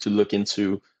groups to look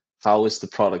into how is the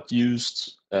product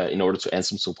used in order to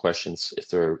answer some questions if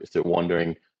they're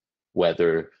wondering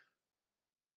whether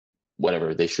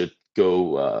they should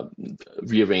go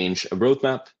rearrange a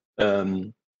roadmap,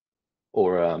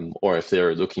 or if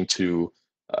they're looking to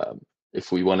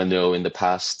if we want to know in the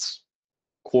past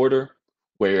quarter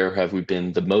where have we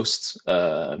been the most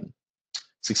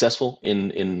successful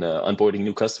in onboarding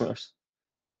new customers.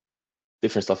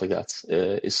 Different stuff like that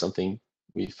is something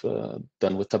we've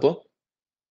done with Tableau.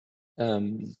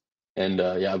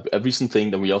 Yeah, a recent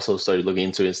thing that we also started looking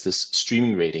into is this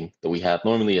streaming rating that we have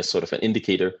normally as sort of an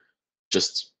indicator,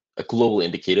 just a global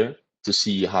indicator to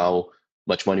see how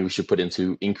much money we should put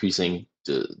into increasing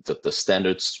the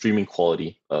standard streaming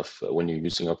quality of when you're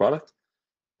using our product.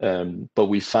 But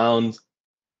we found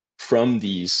from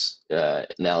these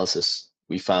analysis,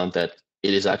 we found that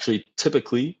it is actually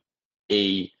typically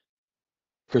a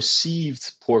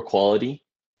perceived poor quality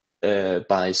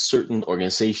by certain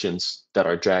organizations that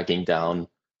are dragging down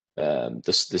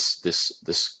this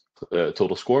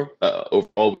total score.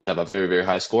 Overall, we have a very, very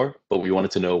high score, but we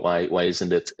wanted to know why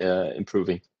isn't it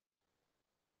improving?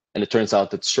 And it turns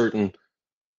out that certain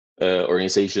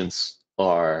organizations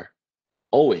are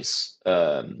always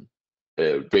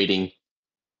rating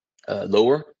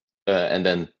lower, and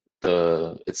then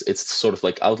it's sort of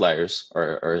like outliers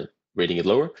are rating it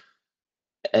lower.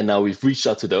 And now we've reached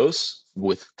out to those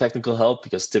with technical help,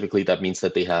 because typically that means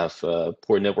that they have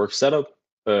poor network setup,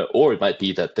 or it might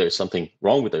be that there's something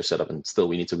wrong with their setup, and still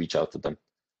we need to reach out to them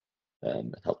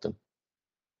and help them.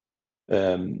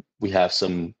 We have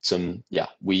some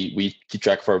we keep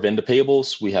track of our vendor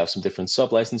payables. We have some different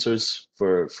sub licensors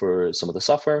for some of the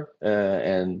software,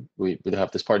 and we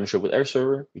have this partnership with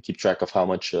AirServer. We keep track of how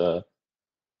much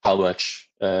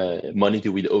money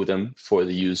do we owe them for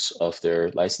the use of their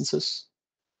licenses.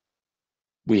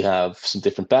 We have some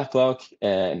different backlog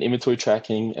and inventory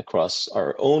tracking across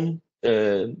our own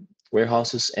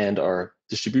warehouses and our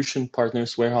distribution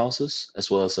partners' warehouses, as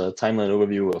well as a timeline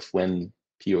overview of when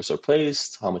POs are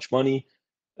placed, how much money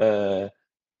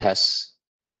has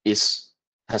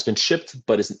been shipped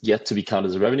but is yet to be counted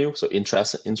as revenue, so in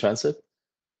transit.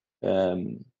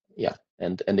 Yeah,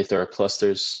 and if there are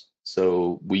clusters,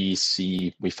 so we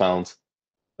found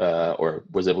or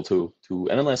was able to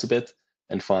analyze a bit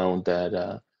and found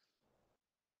that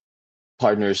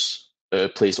partners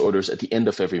place orders at the end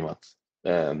of every month,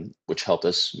 which helped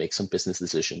us make some business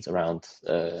decisions around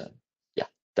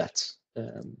that.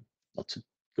 Not to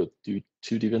go too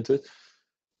deep into it.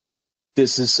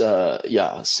 This is a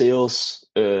sales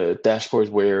dashboard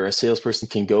where a salesperson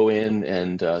can go in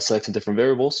and select some different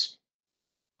variables,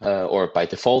 or by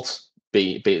default,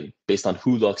 based on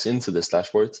who logs into this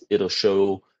dashboard, it'll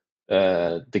show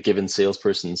the given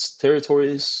salesperson's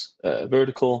territories,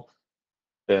 vertical,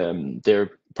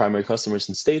 their primary customers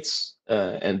and states,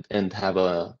 and have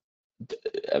a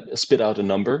spit out a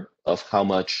number of how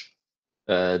much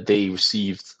they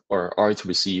received or are to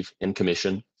receive in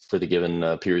commission for the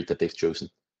given period that they've chosen.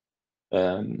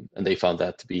 And they found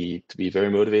that to be very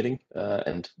motivating,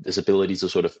 and this ability to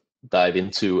sort of dive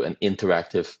into an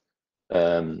interactive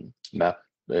map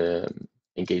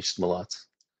engaged them a lot.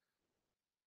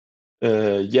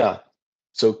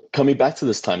 So coming back to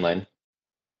this timeline,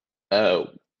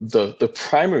 the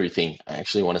primary thing I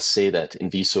actually want to say that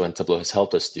Inviso and Tableau has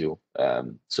helped us do.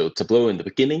 So Tableau in the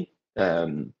beginning,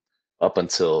 up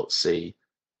until say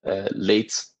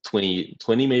late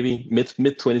 2020, maybe mid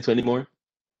 2020 more,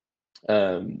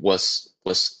 was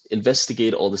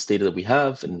investigate all this data that we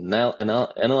have and now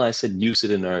analyze it, use it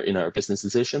in our business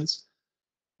decisions,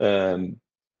 and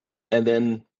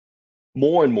then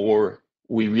more and more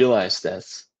we realize that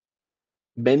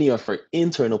many of our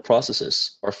internal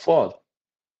processes are flawed,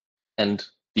 and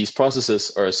these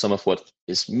processes are some of what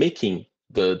is making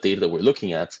the data that we're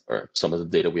looking at, or some of the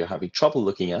data we are having trouble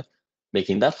looking at,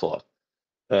 making that flawed.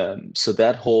 So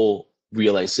that whole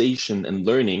realization and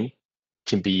learning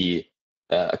can be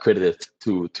accredited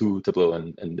to Tableau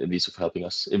and Inviso for helping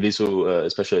us. Inviso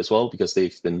especially as well, because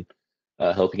they've been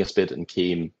helping us a bit and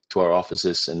came to our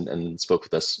offices and spoke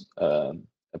with us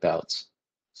about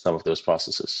some of those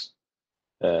processes.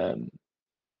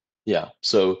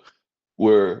 So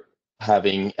we're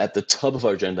having at the top of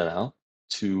our agenda now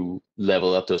to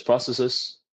level up those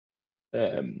processes,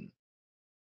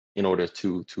 in order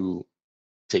to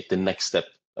take the next step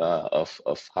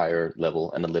of higher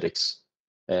level analytics,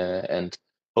 and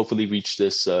hopefully reach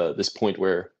this point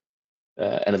where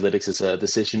analytics is a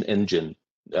decision engine,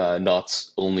 not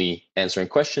only answering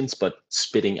questions but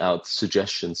spitting out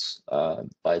suggestions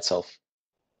by itself.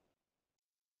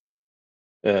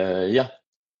 Yeah,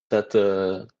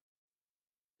 that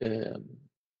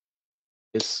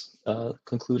is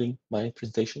concluding my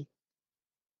presentation.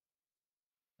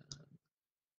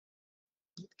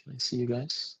 Can I see you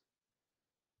guys?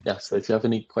 Yeah, so if you have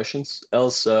any questions,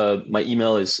 else my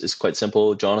email is quite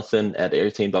simple,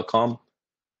 jonathan@airtame.com.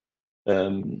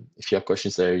 If you have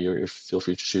questions there, you feel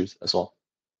free to shoot as well.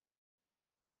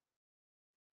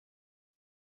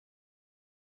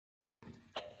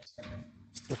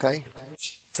 Okay,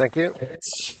 thank you.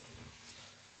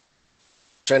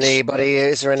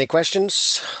 Is there any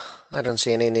questions? I don't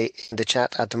see any in the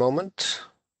chat at the moment.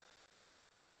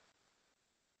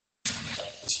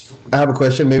 I have a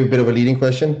question, maybe a bit of a leading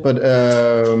question, but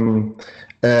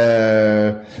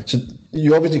so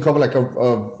you obviously cover like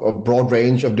a broad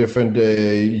range of different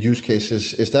use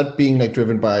cases. Is that being like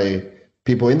driven by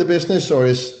people in the business, or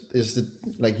is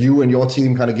it like you and your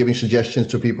team kind of giving suggestions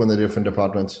to people in the different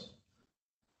departments?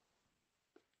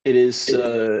 It is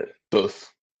both.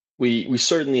 We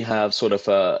certainly have sort of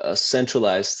a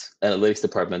centralized analytics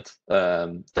department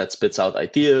that spits out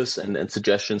ideas and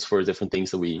suggestions for different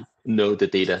things that we know the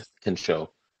data can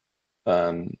show.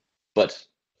 But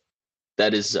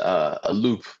that is a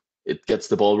loop. It gets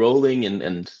the ball rolling,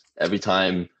 and every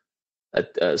time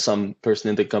some person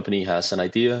in the company has an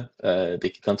idea, they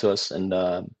can come to us, and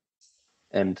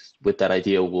with that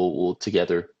idea, we'll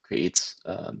together create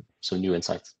some new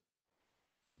insights.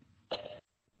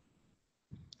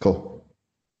 Cool.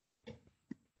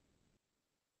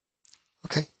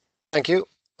 Okay, thank you,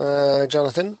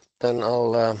 Jonathan. Then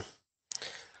I'll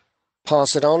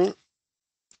pass it on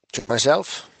to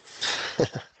myself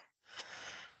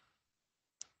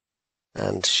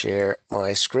and share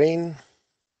my screen.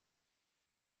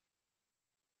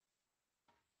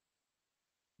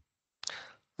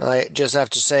 I just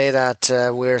have to say that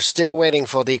we're still waiting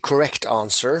for the correct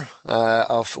answer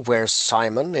of where's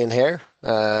Simon in here.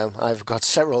 I've got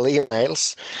several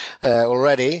emails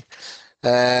already.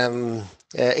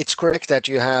 It's correct that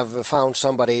you have found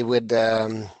somebody with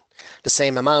the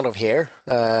same amount of hair,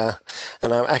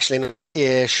 and I'm actually not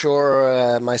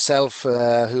sure myself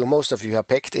who most of you have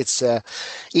picked. It's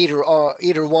either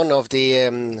one of the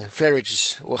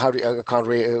Flairages, or I can't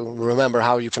remember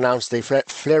how you pronounce the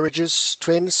Flairages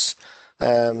twins,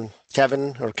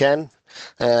 Kevin or Ken.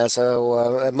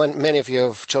 So many of you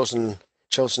have chosen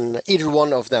either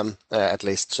one of them at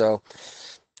least. So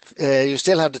you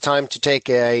still have the time to take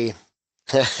a.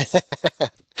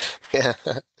 Yeah,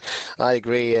 I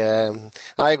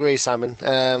agree, Simon.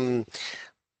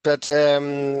 But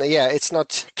yeah, it's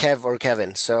not Kev or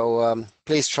Kevin. So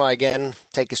please try again,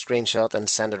 take a screenshot and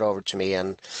send it over to me,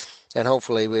 and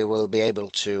hopefully we will be able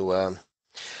to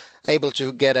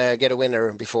get a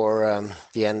winner before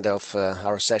the end of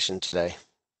our session today.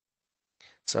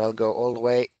 So I'll go all the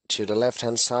way to the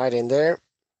left-hand side in there.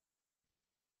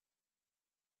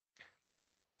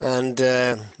 And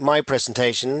my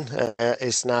presentation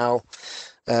is now.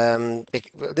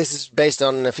 This is based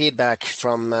on feedback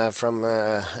from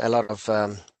a lot of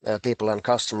people and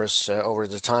customers over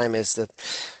the time. Is that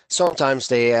sometimes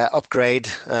they upgrade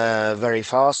very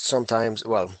fast. Sometimes,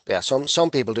 well, yeah, some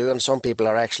people do, and some people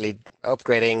are actually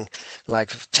upgrading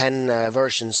like 10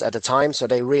 versions at a time. So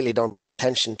they really don't pay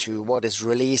attention to what is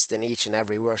released in each and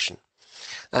every version.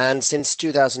 And since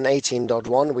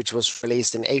 2018.1, which was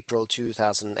released in April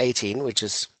 2018, which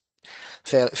is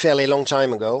fairly long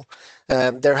time ago,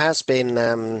 there has been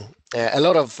a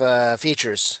lot of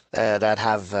features that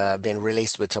have been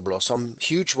released with Tableau. Some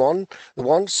huge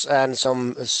ones and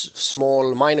some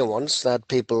small minor ones that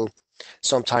people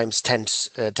sometimes tend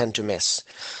to miss.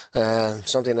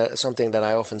 Something that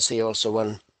I often see also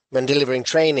when delivering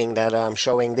training, that I'm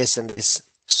showing this and this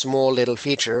small little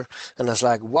feature, and it's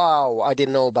like, wow, I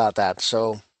didn't know about that.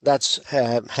 So that's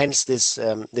hence this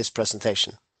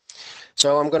presentation.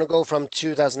 So I'm going to go from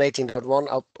 2018.1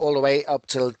 up all the way up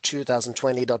till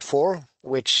 2020.4,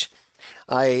 which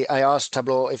I asked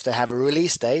Tableau if they have a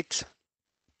release date.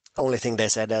 Only thing they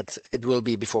said that it will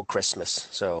be before Christmas,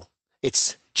 so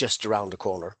it's just around the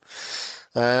corner.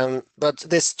 But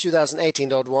this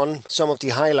 2018.1, some of the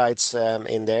highlights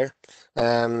in there.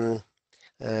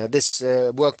 This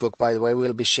workbook, by the way,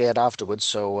 will be shared afterwards,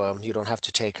 so you don't have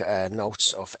to take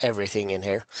notes of everything in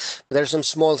here. There's some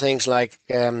small things like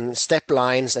step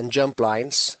lines and jump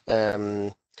lines.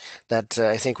 that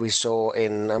I think we saw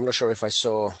in, I'm not sure if I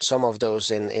saw some of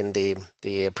those in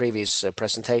the previous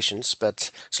presentations,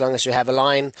 but as long as you have a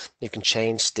line, you can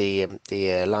change the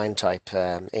line type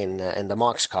in the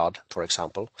marks card, for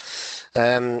example.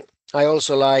 I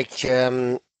also like,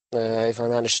 if I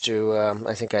manage to,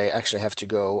 I think I actually have to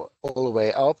go all the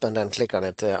way up and then click on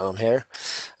it on here.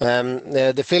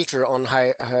 The filter on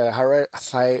hierarchy,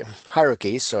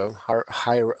 so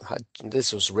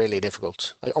this was really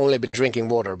difficult. I'll only be drinking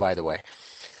water, by the way.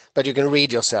 But you can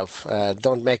read yourself.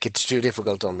 Don't make it too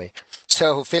difficult on me.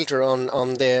 So filter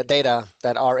on the data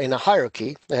that are in a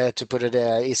hierarchy, to put it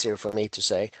easier for me to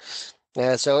say.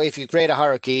 So if you create a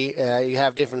hierarchy, you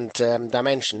have different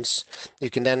dimensions. You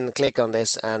can then click on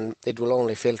this and it will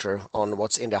only filter on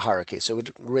what's in the hierarchy. So it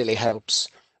really helps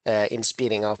in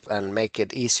speeding up and make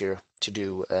it easier to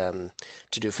do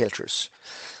filters.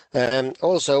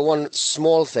 Also, one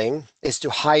small thing is to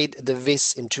hide the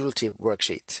Viz in Tooltip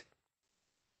worksheet.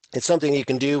 It's something you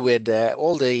can do with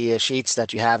all the sheets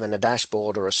that you have in a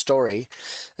dashboard or a story.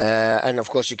 And of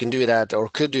course, you can do that or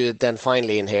could do it then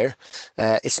finally in here.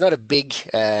 It's not a big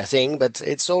thing, but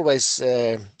it's always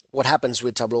what happens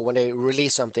with Tableau when they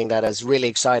release something that is really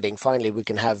exciting. Finally, we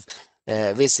can have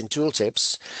Viz in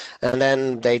tooltips, and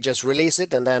then they just release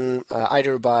it, and then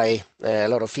either by a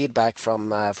lot of feedback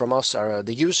from us or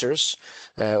the users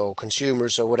or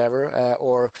consumers or whatever,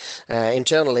 or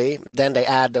internally, then they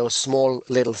add those small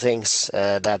little things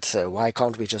that why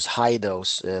can't we just hide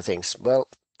those things? Well,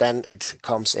 then it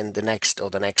comes in the next or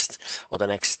the next or the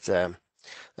next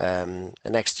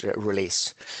next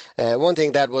release. One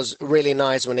thing that was really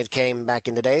nice when it came back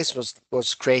in the days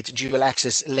was create dual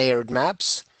axis layered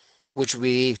maps, which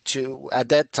we at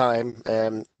that time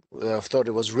thought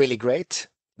it was really great.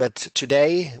 But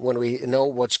today, when we know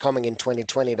what's coming in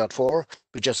 2020.4,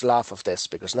 we just laugh of this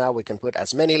because now we can put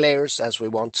as many layers as we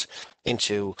want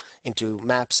into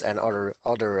maps and other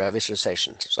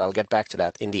visualizations. So I'll get back to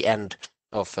that in the end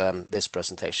of this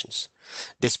presentation.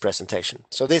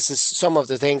 So this is some of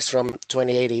the things from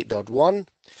 2080.1.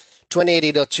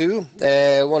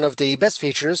 2080.2, one of the best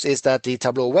features is that the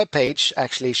Tableau web page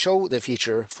actually show the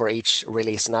feature for each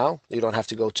release now. You don't have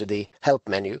to go to the help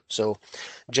menu. So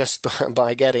just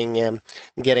by getting that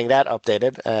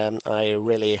updated, I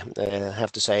really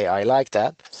have to say I like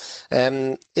that.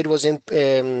 It was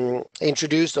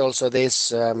introduced also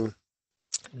this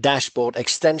dashboard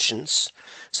extensions.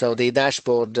 So the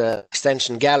dashboard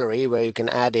extension gallery where you can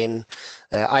add in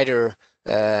either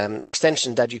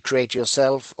extension that you create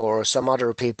yourself or some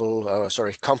other people,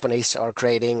 companies are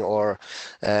creating or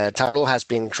Tableau has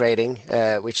been creating,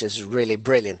 which is really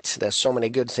brilliant. There's so many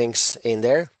good things in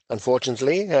there.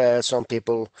 Unfortunately, some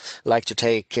people like to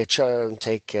take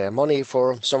money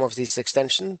for some of these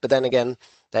extensions, but then again,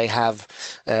 they have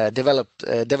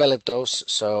developed those,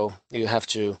 so you have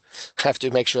to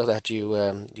make sure that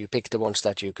you pick the ones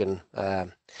that you can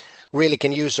really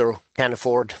can use or can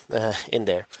afford in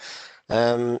there.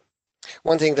 One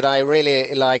thing that I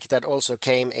really like that also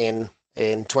came in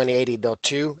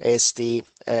 2080.2 is the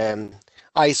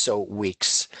ISO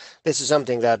weeks. This is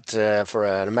something that for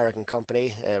an American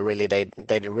company, really they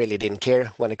really didn't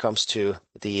care when it comes to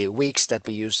the weeks that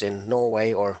we use in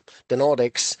Norway or the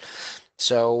Nordics.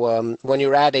 So when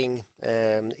you're adding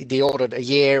the ordered a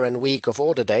year and week of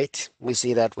order date, we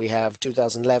see that we have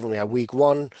 2011, we have week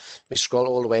 1, we scroll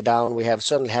all the way down, we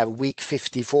suddenly have week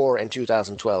 54 in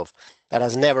 2012. That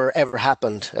has never ever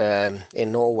happened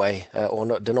in Norway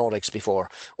or the Nordics before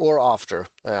or after,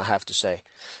 I have to say.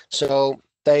 So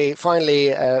they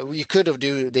finally, you could have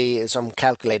do some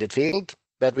calculated field,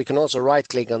 but we can also right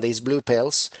click on these blue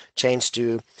pills, change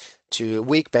to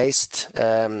week-based,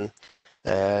 following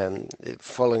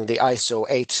the ISO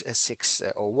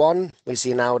 8601. We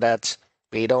see now that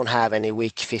we don't have any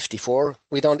week 54.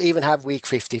 We don't even have week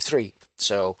 53.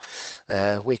 So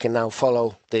we can now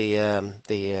follow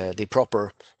the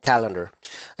proper calendar.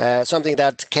 Something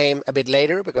that came a bit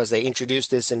later because they introduced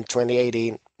this in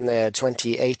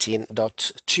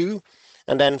 2018.2,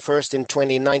 and then first in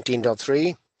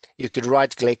 2019.3, you could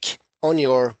right click on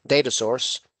your data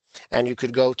source and you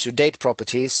could go to date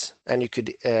properties and you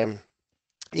could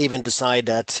even decide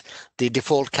that the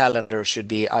default calendar should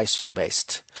be ISO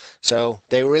based. So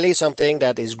they release something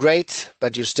that is great,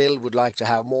 but you still would like to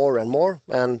have more and more,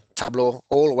 and Tableau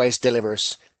always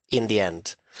delivers in the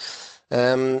end.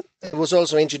 It was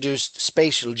also introduced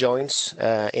spatial joins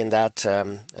in that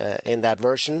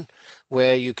version,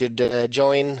 where you could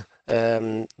join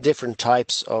different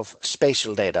types of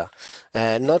spatial data,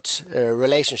 not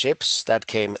relationships that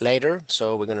came later.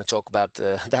 So we're going to talk about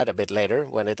that a bit later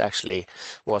when it actually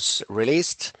was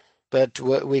released. But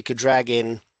we could drag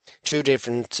in two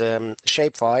different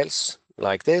shape files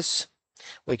like this.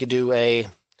 We could do a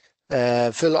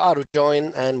full auto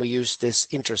join, and we use this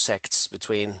intersects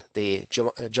between the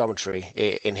geometry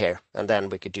in here, and then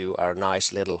we could do our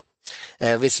nice little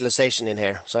visualization in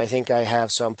here. So I think I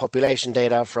have some population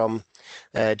data from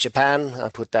Japan. I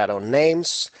put that on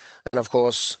names, and of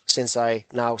course, since I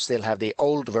now still have the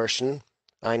old version,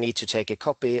 I need to take a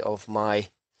copy of my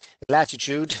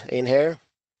latitude in here,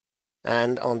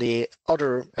 and on the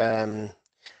other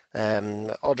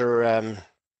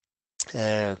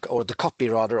or the copy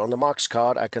rather on the marks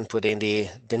card, I can put in the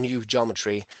new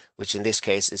geometry, which in this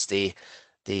case is the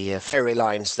ferry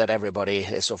lines that everybody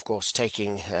is of course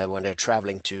taking when they're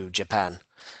traveling to Japan.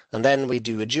 And then we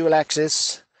do a dual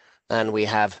axis, and we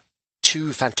have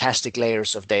two fantastic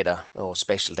layers of data or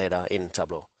spatial data in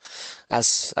Tableau.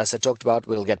 As I talked about,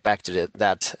 we'll get back to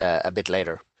that a bit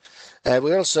later.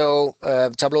 We also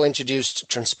Tableau introduced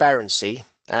transparency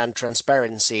in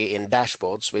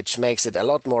dashboards, which makes it a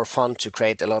lot more fun to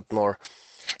create a lot more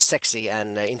sexy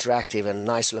and interactive and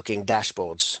nice looking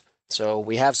dashboards. So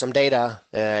we have some data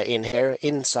in here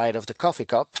inside of the coffee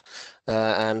cup,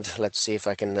 and let's see if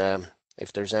I can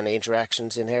if there's any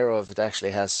interactions in here, or if it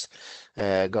actually has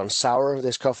gone sour,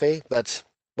 this coffee. But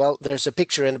well, there's a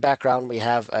picture in the background. We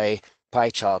have a pie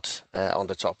chart on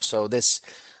the top. So this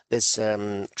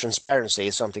transparency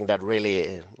is something that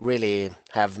really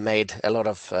have made a lot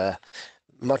of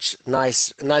much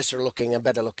nicer looking and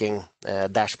better looking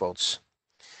dashboards.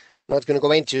 Not going to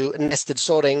go into nested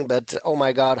sorting, but oh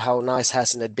my god, how nice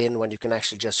hasn't it been when you can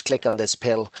actually just click on this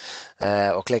pill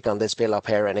or click on this pill up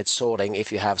here, and it's sorting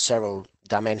if you have several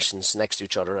dimensions next to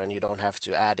each other, and you don't have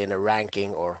to add in a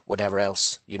ranking or whatever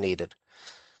else you needed.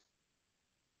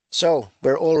 So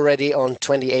we're already on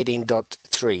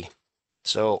 2018.3.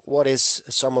 So what is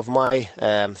some of my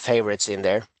favorites in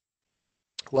there?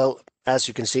 Well, as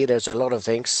you can see, there's a lot of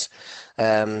things.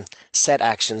 Set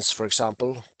actions, for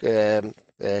example,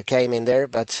 came in there,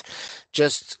 but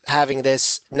just having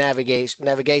this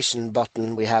navigation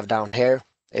button we have down here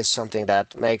is something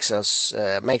that makes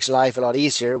life a lot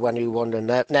easier when you want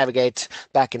to navigate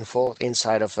back and forth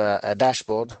inside of a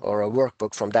dashboard or a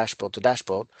workbook from dashboard to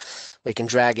dashboard. We can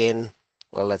drag in,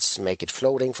 well, let's make it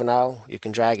floating for now. You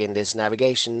can drag in this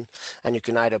navigation, and you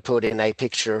can either put in a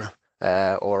picture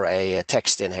or a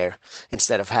text in here,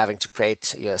 instead of having to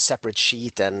create a separate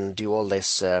sheet and do all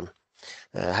this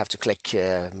have to click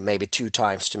maybe 2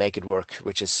 times to make it work,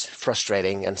 which is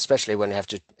frustrating, and especially when you have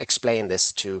to explain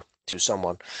this to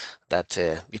someone that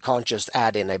you can't just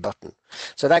add in a button.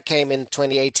 So that came in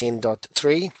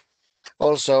 2018.3.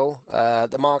 Also,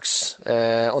 the marks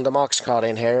on the marks card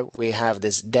in here, we have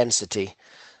this density,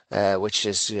 which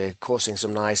is causing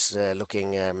some nice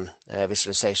looking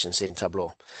visualizations in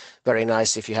Tableau. Very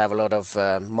nice if you have a lot of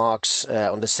marks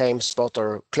on the same spot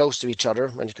or close to each other,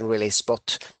 and you can really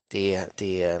spot the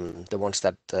ones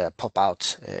that pop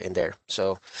out in there.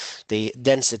 So the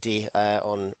density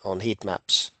on heat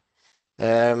maps.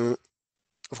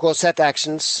 Of course, set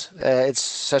actions. It's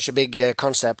such a big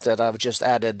concept that I've just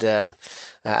added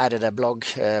a blog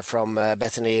from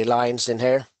Bethany Lyons in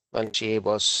here when she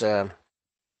was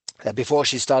before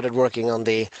she started working on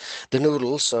the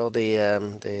noodles, so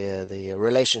the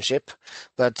relationship,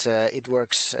 but it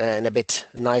works in a bit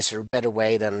nicer, better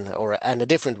way and a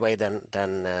different way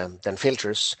than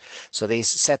filters. So these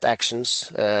set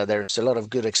actions, there's a lot of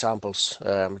good examples.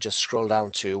 Just scroll down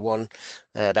to one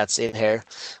that's in here,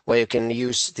 where you can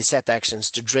use the set actions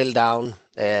to drill down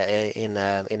in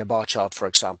a bar chart, for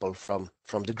example, from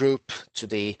the group to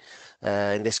the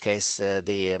in this case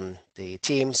the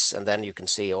teams, and then you can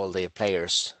see all the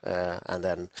players, and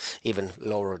then even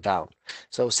lower down.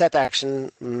 So set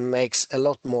action makes a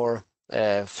lot more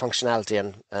functionality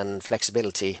and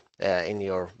flexibility in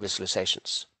your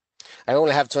visualizations. I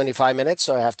only have 25 minutes,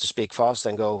 so I have to speak fast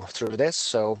and go through this.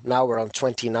 So now we're on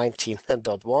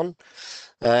 2019.1.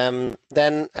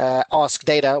 Then Ask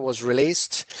Data was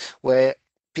released, where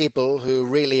people who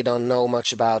really don't know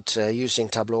much about using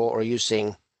Tableau or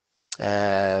using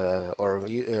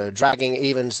dragging,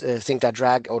 even think that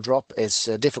drag or drop is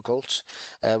difficult,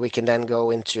 we can then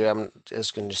go into, I'm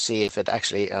just going to see if it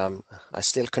actually I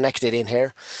still connected in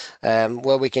here,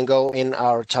 where we can go in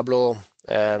our Tableau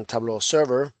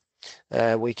server.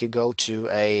 We could go to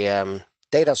a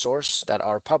data source that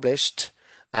are published,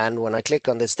 and when I click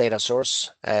on this data source,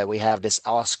 we have this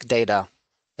Ask Data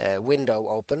window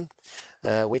open,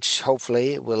 which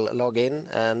hopefully will log in,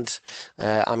 and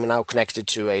I'm now connected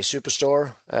to a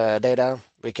Superstore data.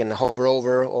 We can hover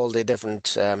over all the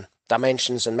different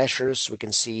dimensions and measures. We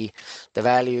can see the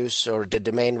values or the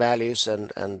domain values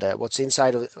and what's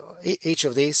inside of each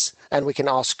of these, and we can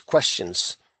ask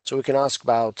questions. So we can ask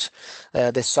about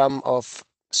the sum of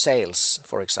sales,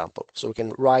 for example. So we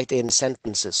can write in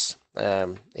sentences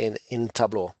in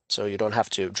Tableau, so you don't have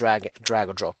to drag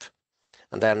or drop,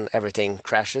 and then everything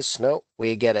crashes. No,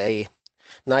 we get a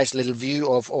nice little view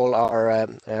of all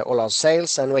our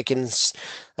sales, and we can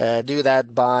do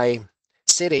that by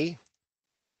city.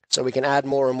 So we can add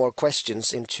more and more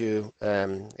questions into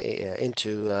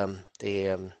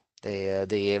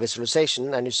the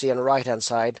visualization, and you see on the right hand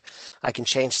side I can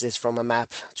change this from a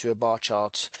map to a bar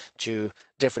chart to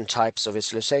different types of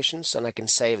visualizations, and I can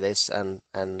save this and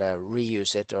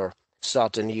reuse it or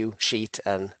start a new sheet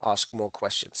and ask more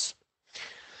questions.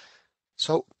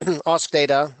 So ask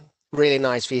data, really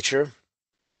nice feature.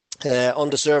 On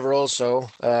the server also,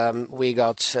 we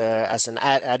got as an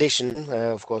addition,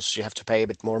 of course you have to pay a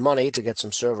bit more money to get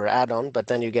some server add-on, but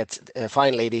then you get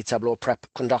finally the Tableau Prep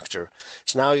Conductor.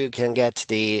 So now you can get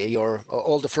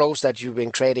all the flows that you've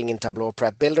been creating in Tableau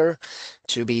Prep Builder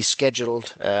to be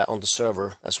scheduled on the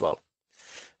server as well.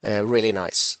 Really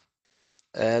nice.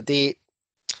 The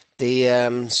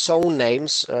zone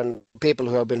names and people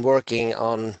who have been working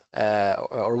on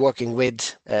or working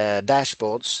with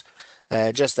dashboards,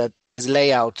 just that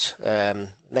layout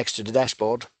next to the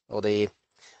dashboard, or the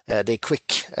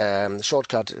quick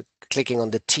shortcut clicking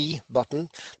on the T button,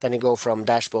 then you go from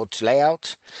dashboard to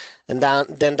layout, and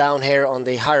then down here on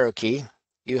the hierarchy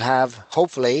you have,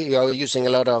 hopefully you're using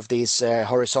a lot of these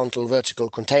horizontal vertical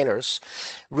containers.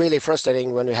 Really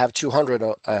frustrating when you have 200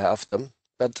 of them,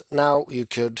 but now you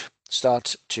could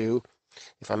start to,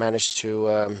 if I manage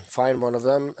to find one of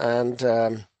them,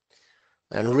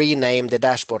 and rename the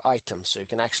dashboard item, so you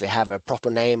can actually have a proper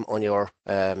name on your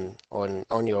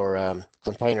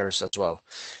containers as well.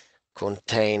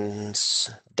 Contains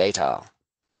data.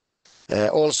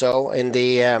 Also in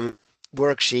the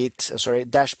worksheet,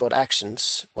 dashboard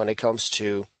actions, when it comes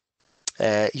to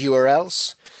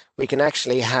URLs, we can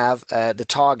actually have the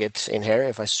target in here.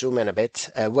 If I zoom in a bit,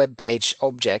 a web page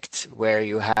object where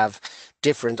you have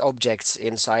different objects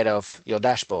inside of your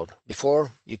dashboard.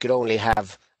 Before you could only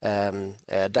have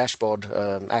a dashboard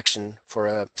action for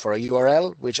a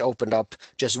URL, which opened up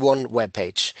just one web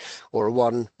page or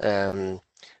one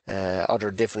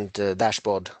other different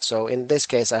dashboard. So in this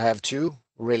case I have two,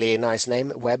 really nice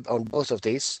name, web, on both of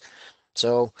these.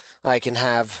 So I can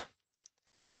have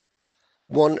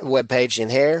one web page in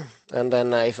here, and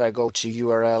then if I go to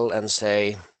URL and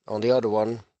say on the other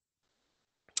one,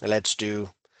 let's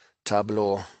do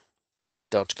tableau.com.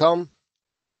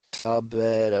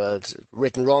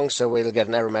 Written wrong, so we'll get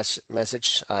an error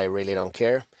message. I really don't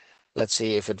care. Let's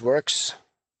see if it works.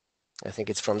 I think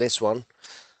it's from this one.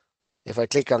 If I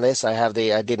click on this, I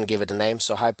didn't give it a name,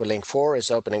 so hyperlink 4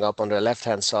 is opening up on the right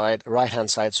hand side,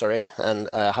 and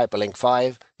hyperlink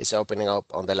 5 is opening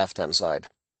up on the left hand side.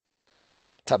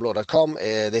 Tableau.com,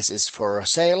 this is for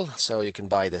sale, so you can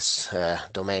buy this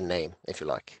domain name if you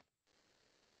like.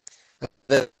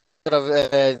 The sort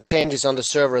of changes on the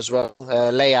server as well.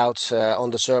 Layout on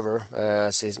the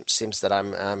server seems that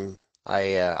I'm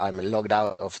logged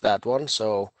out of that one,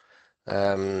 so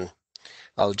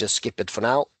I'll just skip it for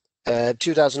now.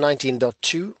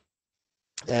 2019.2.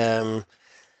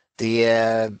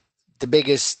 The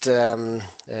biggest one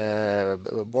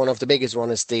of the biggest one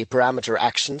is the parameter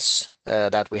actions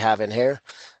that we have in here.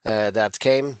 That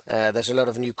came. There's a lot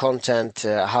of new content,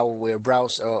 how we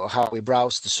browse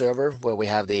the server, where we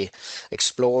have the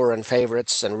explore and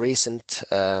favorites and recent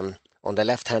on the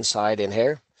left hand side in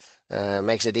here.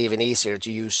 Makes it even easier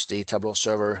to use the Tableau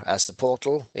server as the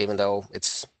portal, even though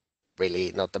it's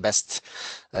really not the best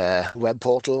web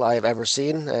portal I've ever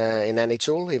seen in any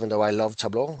tool, even though I love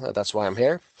Tableau. That's why I'm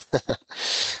here.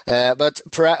 But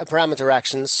parameter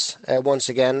actions, once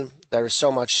again, there is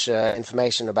so much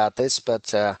information about this,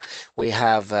 but we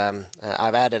have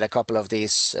I've added a couple of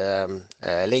these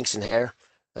links in here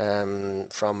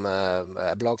from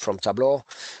a blog from Tableau,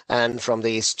 and from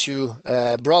these two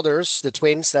brothers, the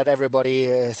twins that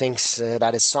everybody thinks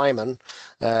that is Simon.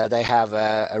 They have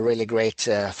a really great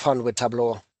fun with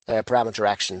Tableau parameter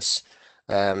actions.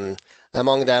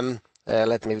 Among them,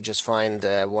 let me just find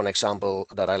one example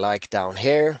that I like down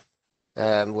here,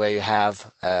 where you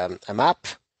have a map,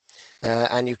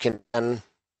 and you can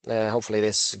hopefully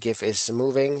this GIF is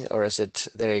moving, or is it?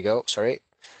 There you go. Sorry.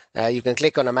 You can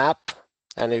click on a map,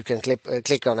 and you can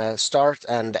click on a start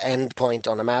and end point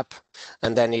on a map,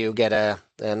 and then you get a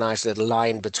nice little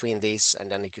line between these, and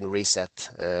then you can reset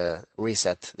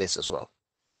this as well.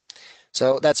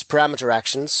 So that's parameter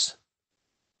actions.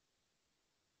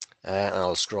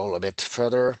 I'll scroll a bit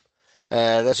further.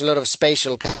 There's a lot of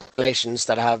spatial calculations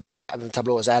that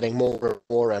Tableau is adding more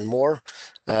and more.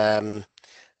 Not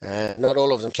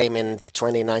all of them came in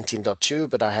 2019.2,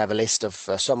 but I have a list of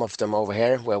some of them over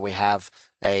here where we have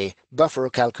a buffer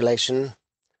calculation,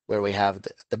 where we have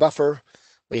the buffer,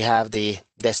 we have the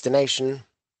destination,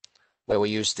 where we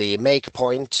use the make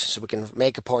point, so we can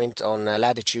make a point on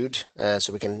latitude,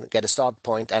 so we can get a start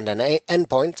point and an end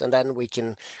point, and then we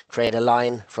can create a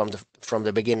line from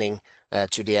the beginning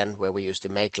to the end, where we use the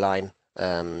make line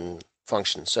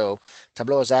function. So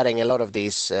Tableau is adding a lot of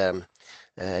these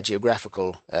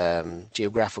geographical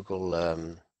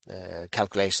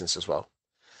calculations as well.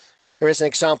 Here is an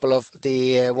example of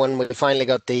the when we finally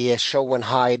got the show and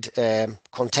hide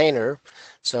container.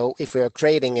 So if we are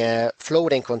creating a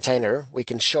floating container, we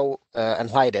can show and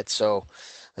hide it. So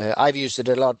I've used it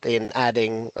a lot in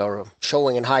adding or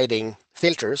showing and hiding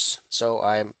filters. So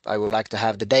I would like to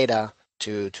have the data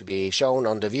to be shown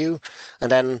on the view,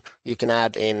 and then you can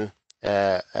add in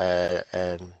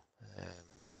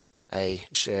a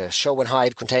show and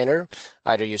hide container,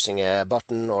 either using a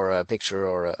button or a picture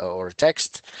or a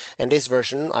text. In this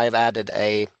version, I've added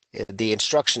the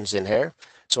instructions in here.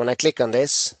 So when I click on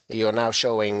this, you're now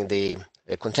showing the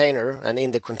container, and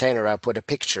in the container I put a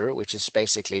picture, which is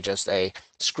basically just a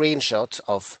screenshot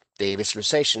of the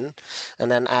visualization, and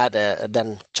then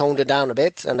then toned it down a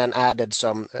bit, and then added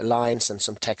some lines and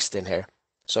some text in here.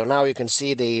 So now you can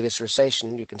see the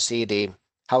visualization, you can see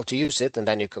how to use it, and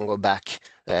then you can go back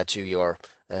to your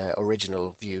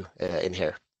original view in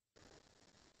here.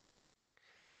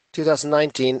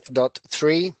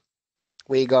 2019.3,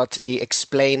 we got the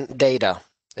explain data.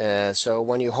 So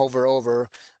when you hover over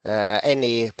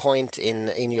any point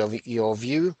in your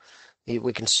view,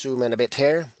 we can zoom in a bit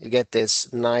here. You get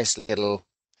this nice little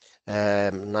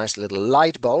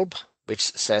light bulb which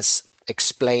says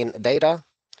explain data.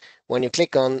 When you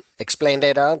click on explain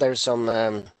data, there's some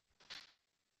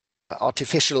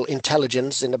artificial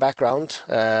intelligence in the background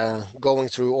going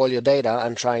through all your data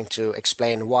and trying to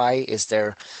explain why is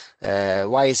there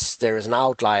an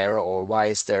outlier, or why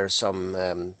is there some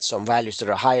values that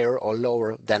are higher or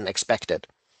lower than expected.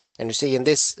 And you see in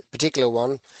this particular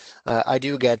one, I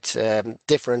do get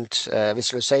different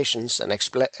visualizations and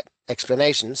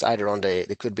explanations, either on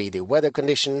it could be the weather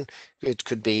condition, it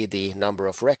could be the number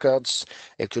of records,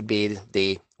 it could be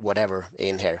the whatever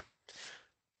in here.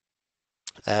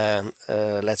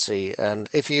 Let's see, and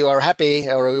if you are happy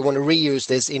or you want to reuse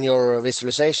this in your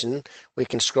visualization, we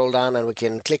can scroll down and we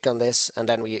can click on this, and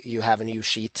then you have a new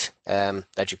sheet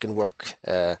that you can work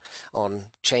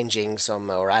on changing some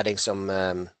or adding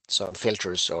some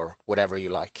filters or whatever you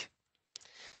like.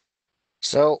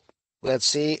 So let's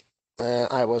see,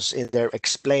 I was in there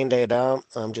explain data.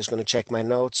 I'm just going to check my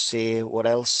notes, see what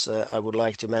else I would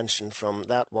like to mention from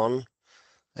that one.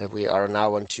 We are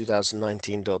now on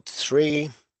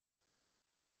 2019.3.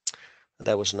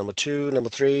 That was number 2. Number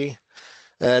 3,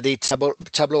 the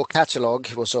Tableau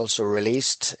catalog was also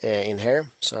released in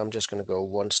here. So I'm just going to go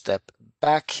one step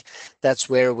back. That's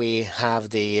where we have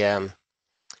the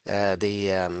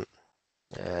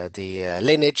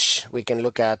lineage we can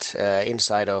look at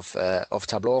inside of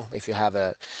Tableau. If you have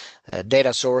a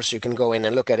data source, you can go in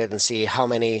and look at it and see how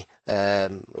many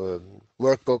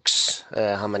workbooks,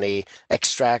 how many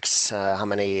extracts, how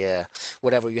many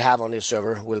whatever you have on your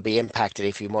server will be impacted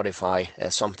if you modify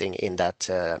something in that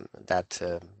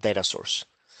data source.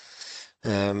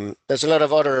 There's a lot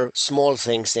of other small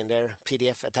things in there,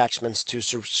 PDF attachments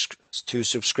to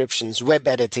subscriptions, web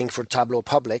editing for Tableau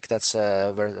Public. That's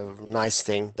a very nice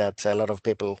thing that a lot of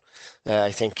people,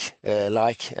 I think,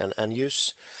 like and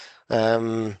use.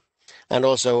 And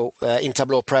also in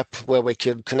Tableau Prep, where we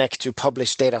could connect to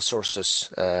published data sources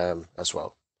as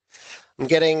well. I'm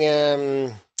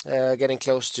getting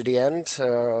close to the end,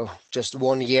 just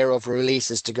 1 year of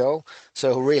releases to go.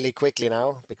 So really quickly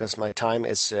now, because my time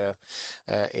is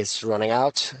running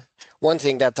out. One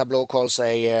thing that Tableau calls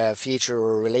a feature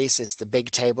or release is the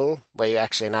big table, where you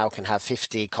actually now can have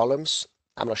 50 columns.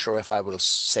 I'm not sure if I will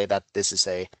say that this is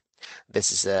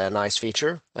a nice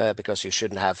feature because you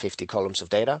shouldn't have 50 columns of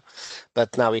data,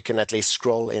 but now you can at least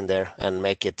scroll in there and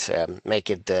make it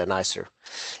nicer.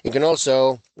 You can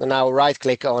also now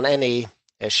right-click on any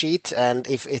sheet, and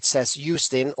if it says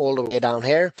used in all the way down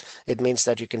here, it means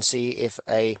that you can see if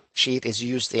a sheet is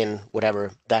used in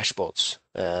whatever dashboards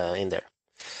in there.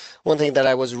 One thing that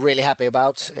I was really happy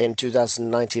about in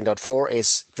 2019.4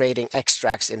 is creating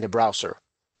extracts in the browser.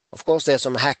 Of course, there's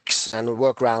some hacks and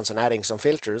workarounds and adding some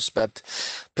filters, but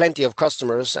plenty of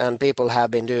customers and people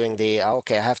have been doing the,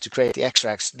 okay, I have to create the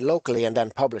extracts locally and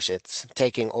then publish it,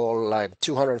 taking all like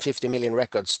 250 million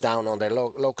records down on their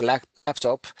local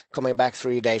laptop, coming back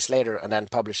 3 days later and then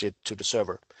publish it to the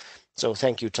server. So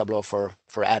thank you, Tableau, for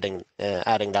adding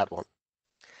that one.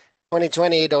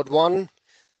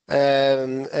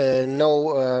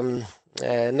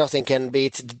 2020.1, nothing can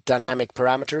beat dynamic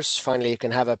parameters. Finally, you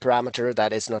can have a parameter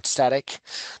that is not static.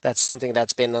 That's something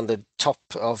that's been on the top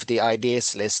of the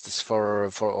ideas lists for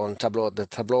on Tableau, the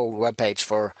Tableau webpage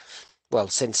for, well,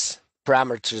 since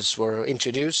parameters were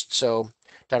introduced. So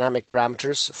dynamic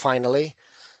parameters, finally.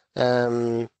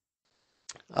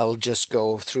 I'll just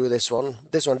go through this one.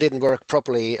 This one didn't work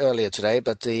properly earlier today,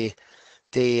 but this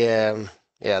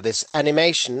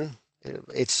animation,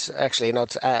 it's actually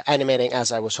not animating as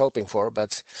I was hoping for,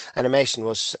 but animation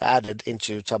was added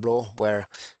into Tableau where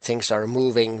things are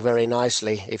moving very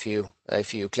nicely if you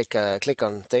click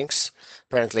on things.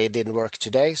 Apparently it didn't work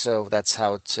today, so that's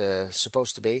how it's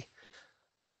supposed to be.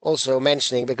 Also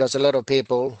mentioning, because a lot of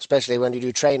people, especially when you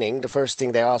do training, the first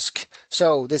thing they ask,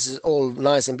 so this is all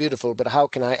nice and beautiful, but how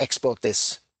can I export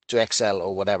this to Excel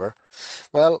or whatever?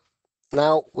 Well,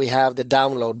 now we have the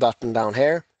download button down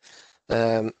here,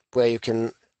 where you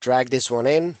can drag this one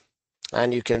in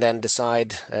and you can then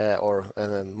decide or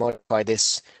modify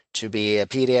this to be a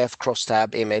PDF,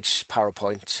 crosstab, image,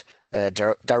 PowerPoint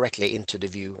directly into the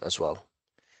view as well.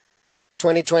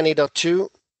 2020.2,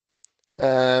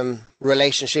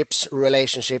 relationships.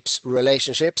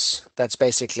 That's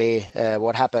basically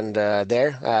what happened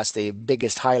there as the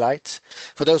biggest highlight.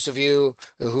 For those of you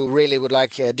who really would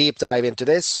like a deep dive into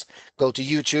this, go to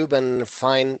YouTube and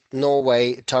find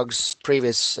Norway Tug's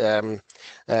previous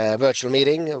virtual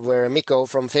meeting where Mikko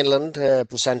from Finland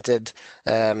presented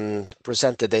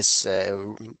this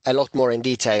a lot more in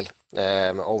detail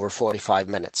over 45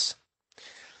 minutes.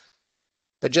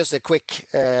 But just a quick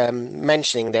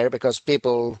mentioning there, because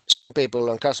people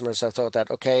and customers have thought that,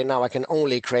 okay, now I can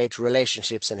only create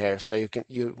relationships in here. So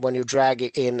when you drag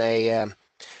in a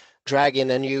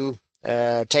new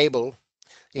table,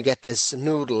 you get this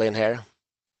noodle in here.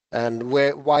 And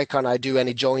why can't I do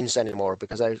any joins anymore?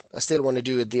 Because I still want to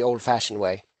do it the old-fashioned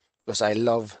way, because I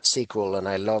love SQL and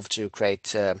I love to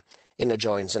create inner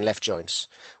joins and left joins.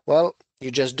 Well,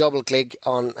 you just double-click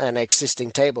on an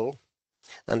existing table,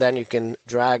 and then you can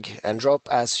drag and drop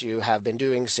as you have been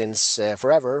doing since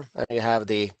forever, and you have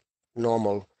the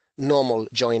normal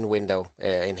join window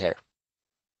in here.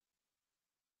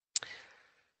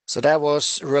 So that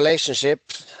was relationship.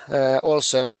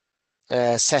 Also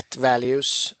set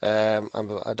values. I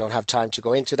don't have time to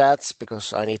go into that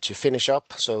because I need to finish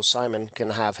up, so Simon can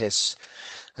have his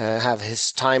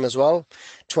time as well.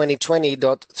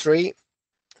 2020.3.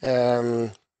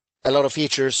 A lot of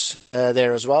features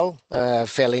there as well,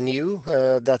 fairly new.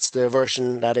 That's the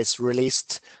version that is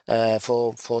released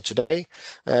for today.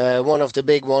 One of the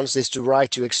big ones is to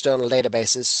write to external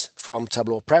databases from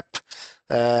Tableau Prep.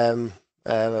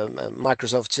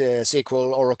 Microsoft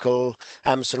SQL, Oracle,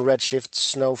 Amazon Redshift,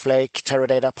 Snowflake,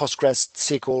 Teradata,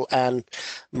 PostgreSQL, and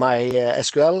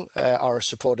MySQL are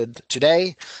supported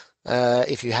today.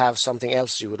 If you have something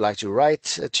else you would like to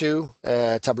write to,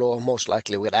 Tableau most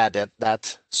likely will add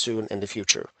that soon in the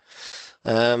future.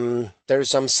 There is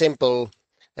some simple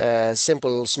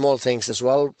small things as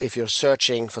well. If you're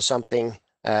searching for something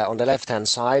on the left-hand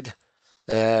side,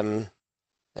 you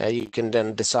can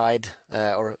then decide,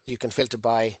 or you can filter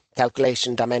by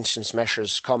calculation, dimensions,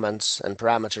 measures, comments, and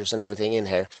parameters and everything in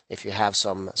here if you have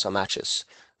some matches.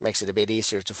 Makes it a bit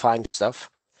easier to find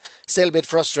stuff. Still a bit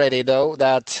frustrated though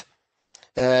that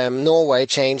Norway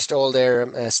changed all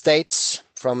their states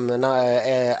from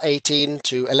 18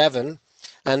 to 11,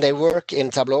 and they work in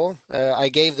Tableau. I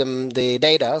gave them the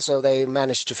data, so they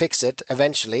managed to fix it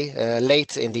eventually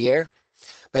late in the year.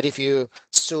 But if you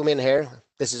zoom in here,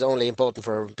 this is only important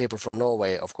for people from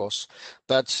Norway, of course.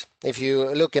 But if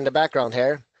you look in the background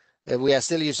here, we are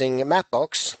still using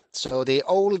Mapbox. So the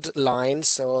old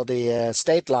lines or the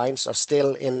state lines are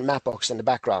still in Mapbox in the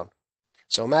background.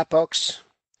 So Mapbox,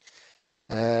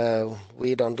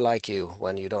 we don't like you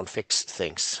when you don't fix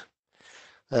things.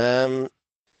 There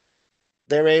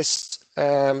is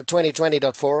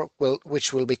 2020.4,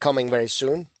 which will be coming very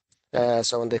soon.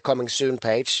 So on the coming soon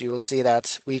page, you will see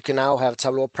that we can now have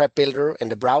Tableau Prep Builder in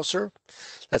the browser.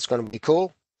 That's going to be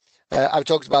cool. I've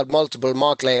talked about multiple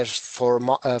mark layers for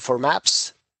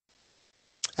maps.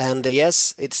 And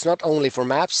yes, it's not only for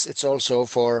maps, it's also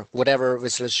for whatever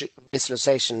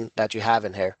visualization that you have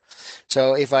in here.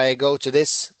 So if I go to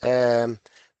this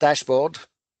dashboard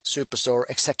Superstore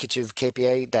executive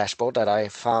KPI dashboard that I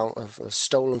found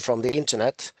stolen from the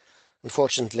internet.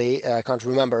 Unfortunately, I can't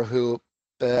remember who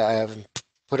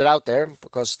put it out there,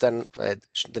 because then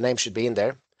the name should be in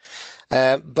there.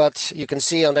 But you can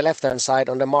see on the left-hand side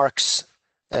on the marks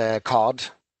card,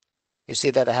 you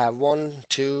see that I have 1,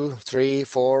 2, 3,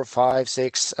 4, 5,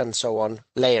 6, and so on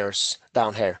layers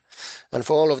down here. And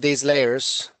for all of these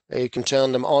layers, you can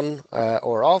turn them on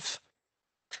or off.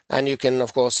 And you can,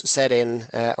 of course, set in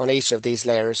on each of these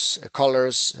layers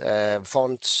colors,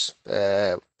 fonts,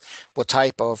 what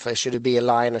type of, should it be a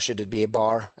line or should it be a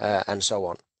bar, and so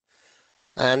on.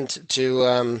 And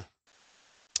to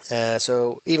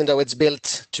so even though it's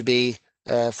built to be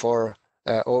or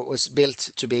was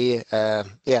built to be,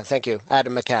 yeah, thank you,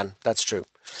 Adam McCann, that's true.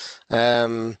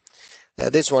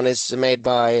 This one is made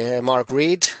by Mark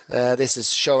Reed. This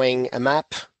is showing a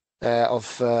map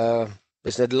of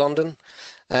isn't it London?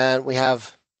 And we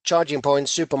have charging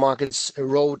points, supermarkets,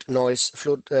 road noise,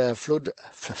 flood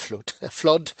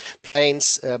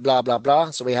plains, blah blah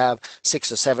blah. So we have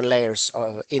 6 or 7 layers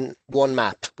in one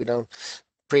map.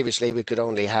 Previously we could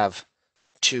only have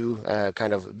 2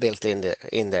 kind of built in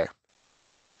there.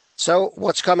 So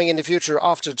what's coming in the future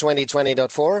after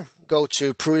 2020.4? Go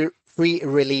to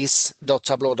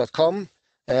pre-release.tableau.com,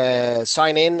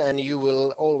 sign in, and you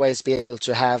will always be able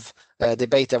to have the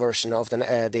beta version of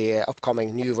the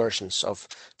upcoming new versions of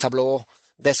Tableau,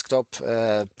 desktop,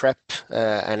 prep,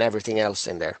 and everything else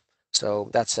in there. So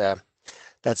that's a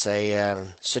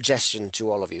suggestion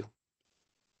to all of you.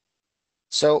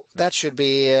 So that should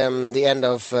be the end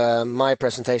of my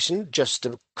presentation. Just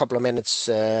a couple of minutes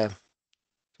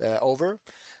over.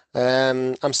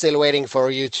 I'm still waiting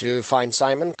for you to find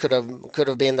Simon. Could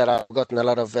have been that I've gotten a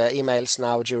lot of emails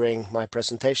now during my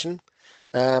presentation.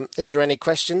 Is there any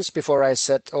questions before I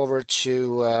set over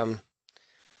to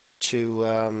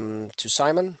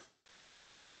Simon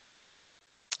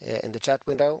in the chat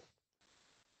window?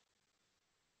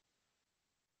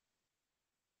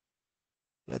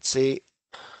 Let's see.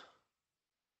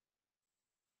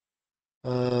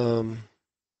 You're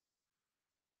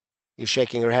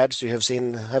shaking your head. So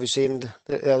have you seen?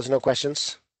 There's no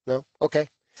questions. No. Okay.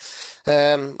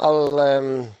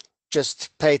 I'll just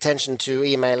pay attention to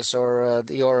emails or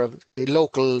the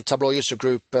local Tableau user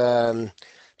group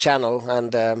channel,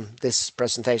 and this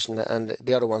presentation and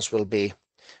the other ones will be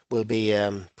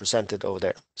presented over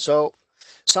there. So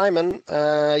Simon,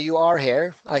 you are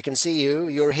here. I can see you.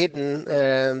 You're hidden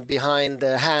behind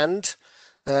the hand.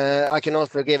 I can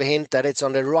also give a hint that it's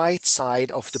on the right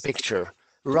side of the picture.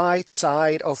 Right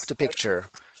side of the picture.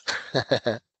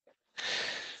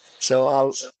 So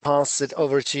I'll pass it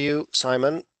over to you,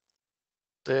 Simon.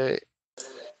 There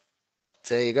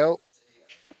you go.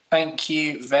 Thank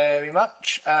you very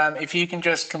much. If you can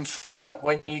just confirm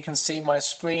when you can see my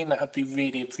screen, that would be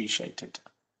really appreciated.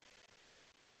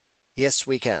 Yes,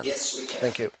 we can. Yes, we can.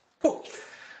 Thank you. Cool.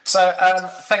 So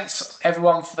thanks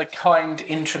everyone for the kind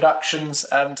introductions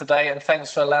today, and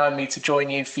thanks for allowing me to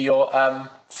join you for your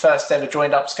first ever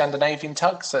Joined Up Scandinavian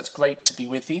Tug. So it's great to be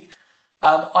with you.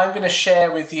 I'm going to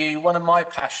share with you one of my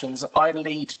passions. I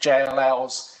lead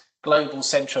JLL's Global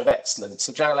Centre of Excellence.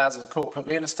 So JLL is a corporate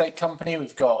real estate company.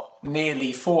 We've got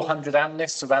nearly 400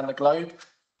 analysts around the globe.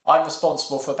 I'm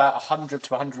responsible for about 100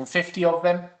 to 150 of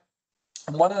them.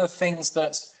 And one of the things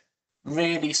that's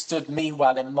really stood me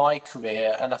well in my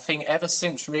career, and I think ever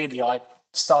since really I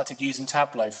started using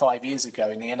Tableau 5 years ago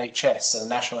in the NHS, the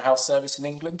National Health Service in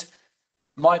England,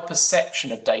 my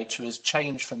perception of data has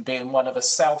changed from being one of a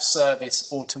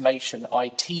self-service automation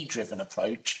IT-driven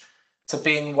approach to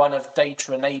being one of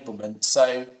data enablement.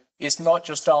 So it's not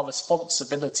just our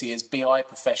responsibility as BI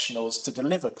professionals to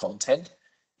deliver content,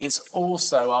 it's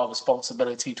also our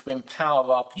responsibility to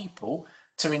empower our people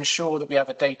to ensure that we have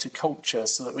a data culture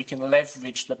so that we can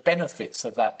leverage the benefits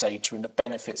of that data and the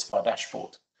benefits of our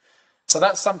dashboard. So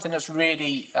that's something that's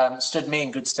really stood me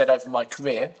in good stead over my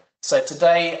career. So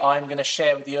today I'm going to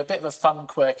share with you a bit of a fun,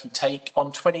 quirky take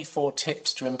on 24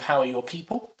 tips to empower your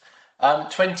people.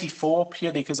 24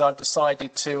 purely because I've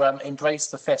decided to embrace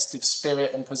the festive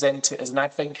spirit and present it as an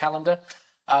advent calendar.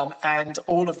 And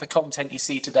all of the content you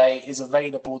see today is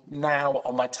available now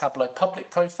on my Tableau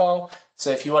public profile. So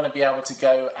if you want to be able to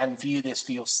go and view this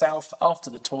for yourself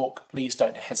after the talk, please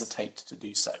don't hesitate to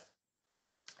do so.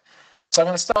 So I'm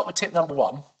going to start with tip number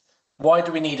 1. Why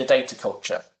do we need a data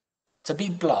culture? To be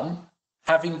blunt,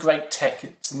 having great tech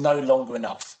is no longer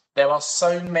enough. There are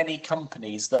so many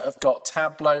companies that have got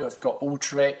Tableau, have got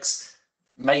Alteryx,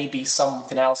 maybe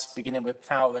something else beginning with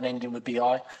Power and ending with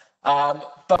BI.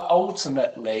 But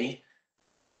ultimately,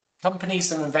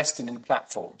 companies are investing in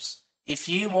platforms. If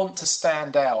you want to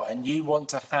stand out and you want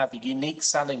to have a unique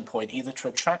selling point, either to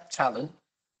attract talent,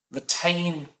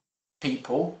 retain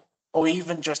people, or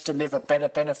even just deliver better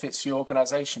benefits for your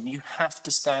organization, you have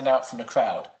to stand out from the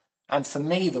crowd. And for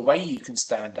me, the way you can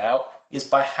stand out is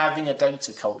by having a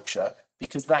data culture,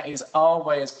 because that is our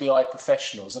way as BI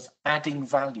professionals of adding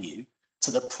value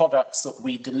to the products that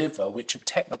we deliver, which are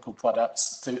technical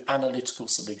products through analytical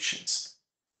solutions.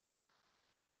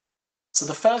 So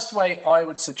the first way I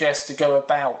would suggest to go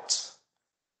about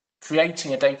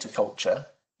creating a data culture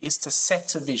is to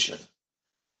set a vision.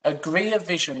 Agree a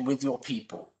vision with your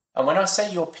people. And when I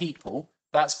say your people,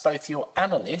 that's both your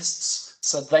analysts,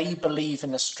 so they believe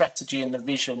in the strategy and the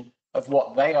vision of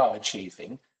what they are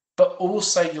achieving, but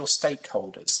also your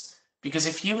stakeholders. Because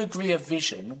if you agree a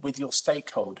vision with your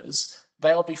stakeholders,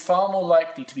 they'll be far more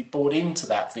likely to be bought into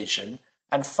that vision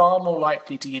and far more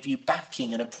likely to give you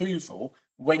backing and approval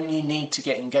when you need to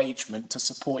get engagement to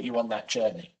support you on that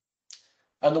journey.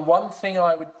 And the one thing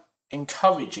I would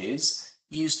encourage is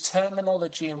use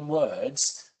terminology and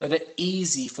words that are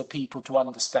easy for people to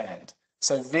understand.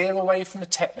 So veer away from the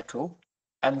technical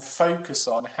and focus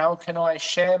on how can I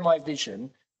share my vision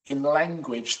in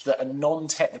language that a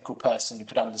non-technical person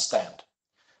could understand.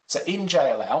 So in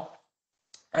JLL,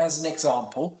 as an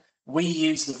example, we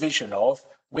use the vision of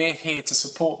we're here to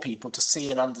support people to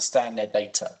see and understand their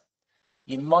data.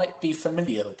 You might be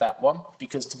familiar with that one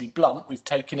because, to be blunt, we've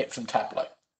taken it from Tableau.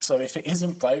 So if it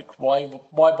isn't broke, why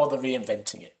bother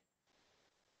reinventing it?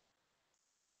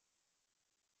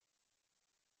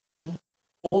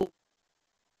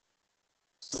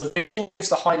 So the vision is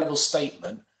the high-level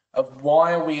statement of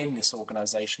why are we in this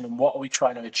organization and what are we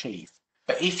trying to achieve.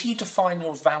 But if you define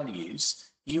your values,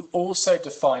 you also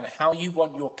define how you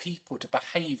want your people to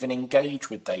behave and engage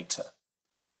with data.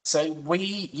 So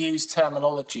we use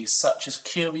terminologies such as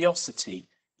curiosity,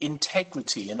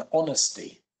 integrity, and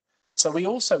honesty. So we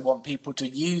also want people to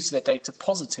use their data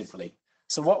positively.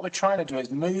 So what we're trying to do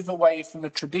is move away from the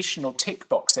traditional tick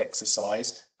box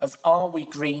exercise of are we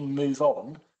green, move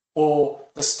on, or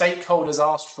the stakeholders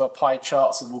ask for a pie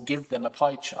chart, so we'll give them a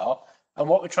pie chart. And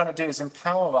what we're trying to do is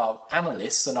empower our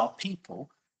analysts and our people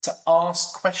to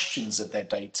ask questions of their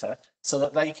data so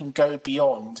that they can go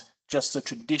beyond just the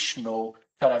traditional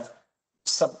kind of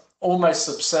almost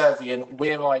subservient,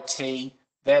 we're IT,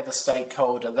 they're the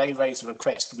stakeholder, they raise a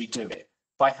request, we do it.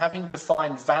 By having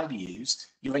defined values,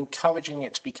 you're encouraging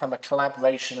it to become a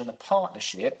collaboration and a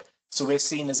partnership, so we're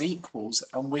seen as equals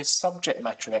and we're subject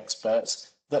matter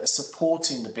experts that are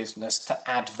supporting the business to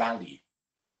add value.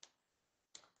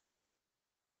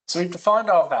 So we've defined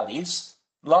our values.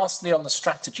 Lastly, on the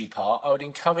strategy part, I would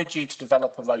encourage you to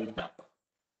develop a roadmap.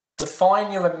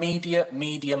 Define your immediate,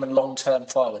 medium, and long-term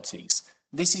priorities.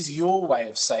 This is your way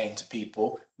of saying to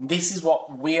people, this is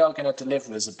what we are going to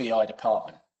deliver as a BI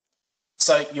department.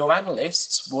 So your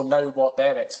analysts will know what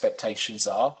their expectations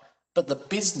are, but the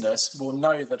business will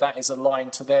know that that is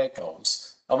aligned to their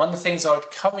goals. And one of the things I would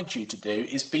encourage you to do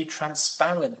is be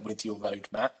transparent with your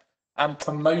roadmap and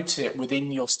promote it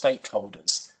within your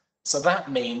stakeholders. So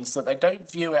that means that they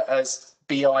don't view it as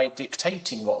BI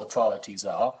dictating what the priorities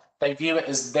are. They view it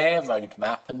as their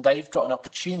roadmap and they've got an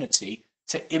opportunity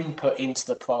to input into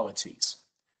the priorities.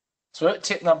 So at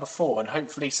tip number 4, and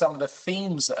hopefully some of the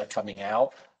themes that are coming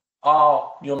out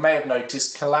are, you may have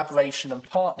noticed, collaboration and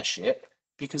partnership,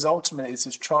 because ultimately this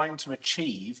is trying to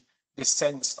achieve this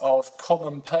sense of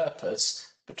common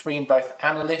purpose between both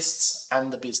analysts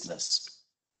and the business.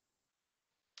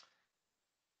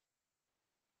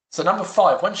 So number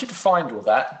 5, once you've defined all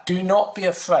that, do not be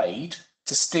afraid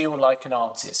to steal like an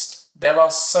artist. There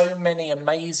are so many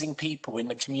amazing people in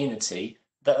the community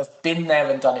that have been there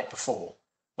and done it before.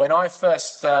 When I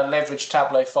first leveraged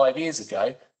Tableau 5 years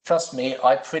ago, trust me,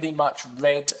 I pretty much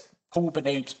read Paul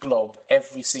Benoob's blog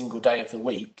every single day of the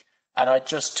week, and I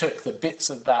just took the bits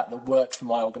of that worked for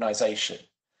my organization.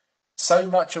 So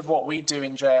much of what we do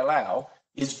in JLL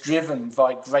is driven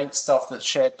by great stuff that's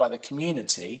shared by the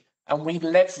community, and we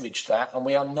leverage that and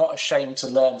we are not ashamed to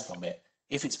learn from it.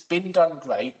 If it's been done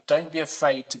great, don't be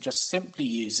afraid to just simply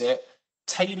use it,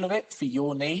 tailor it for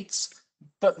your needs,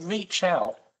 but reach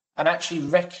out and actually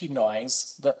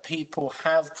recognize that people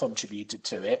have contributed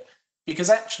to it. Because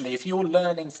actually, if you're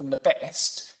learning from the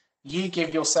best, you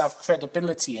give yourself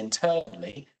credibility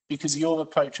internally because your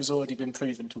approach has already been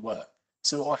proven to work.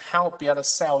 So it will help be able to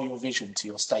sell your vision to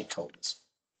your stakeholders.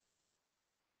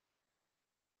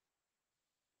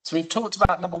 So we've talked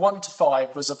about number 1 to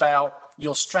 5 was about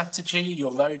your strategy,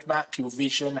 your roadmap, your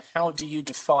vision. How do you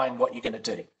define what you're going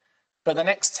to do? But the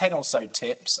next 10 or so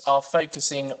tips are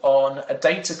focusing on a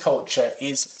data culture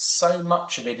is so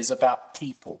much of it is about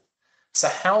people. So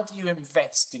how do you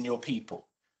invest in your people?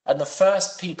 And the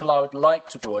first people I would like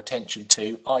to draw attention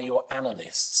to are your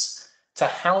analysts. So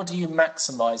how do you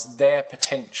maximize their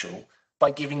potential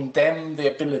by giving them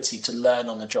the ability to learn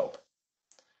on the job?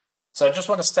 So I just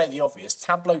want to state the obvious.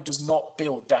 Tableau does not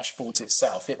build dashboards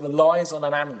itself. It relies on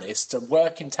an analyst to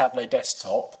work in Tableau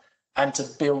desktop and to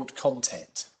build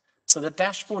content. So the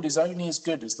dashboard is only as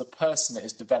good as the person that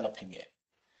is developing it.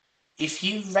 If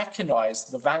you recognize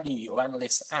the value your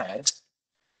analysts add,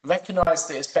 recognize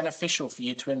that it's beneficial for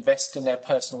you to invest in their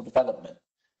personal development.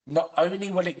 Not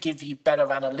only will it give you better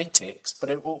analytics, but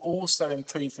it will also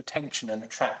improve retention and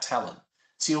attract talent.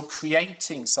 So you're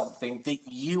creating something that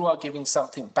you are giving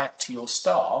something back to your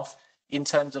staff in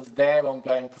terms of their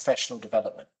ongoing professional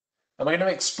development. And we're going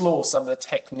to explore some of the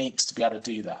techniques to be able to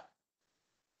do that.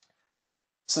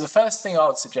 So the first thing I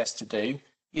would suggest to do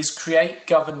is create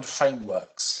governed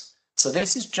frameworks. So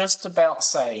this is just about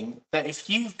saying that if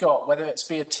you've got, whether it's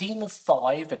be a team of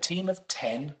 5, a team of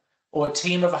 10, or a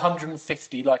team of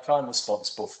 150 like I'm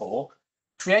responsible for,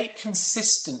 create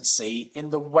consistency in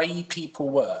the way people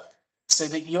work so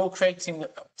that you're creating a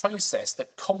process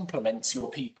that complements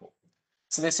your people.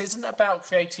 So this isn't about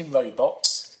creating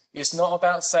robots. It's not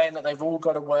about saying that they've all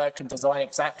got to work and design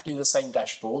exactly the same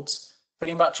dashboards.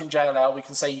 Pretty much in JLL, we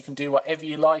can say you can do whatever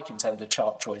you like in terms of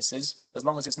chart choices, as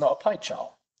long as it's not a pie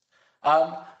chart.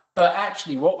 But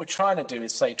actually what we're trying to do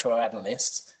is say to our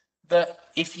analysts that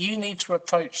if you need to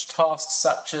approach tasks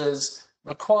such as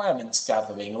requirements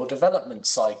gathering or development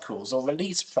cycles or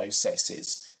release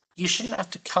processes, you shouldn't have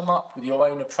to come up with your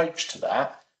own approach to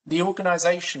that. The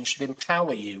organization should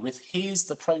empower you with, here's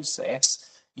the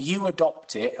process, you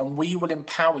adopt it, and we will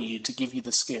empower you to give you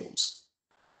the skills.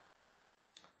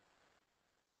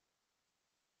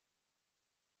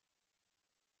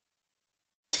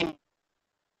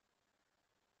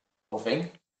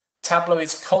 Tableau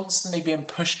is constantly being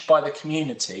pushed by the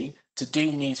community to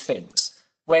do new things.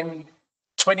 When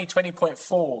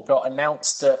 2020.4 got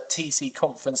announced at TC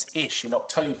Conference-ish in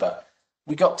October,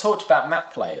 we got talked about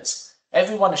map players.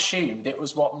 Everyone assumed it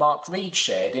was what Mark Reed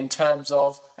shared in terms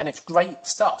of, and it's great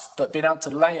stuff, but being able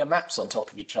to layer maps on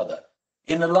top of each other.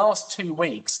 In the last 2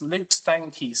 weeks, Luke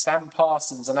Stanky, Sam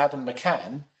Parsons, and Adam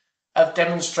McCann have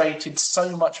demonstrated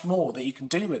so much more that you can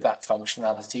do with that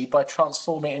functionality by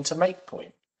transforming it into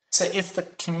MakePoint. So if the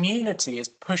community is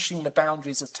pushing the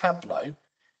boundaries of Tableau,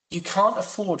 you can't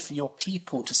afford for your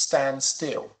people to stand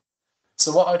still.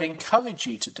 So what I'd encourage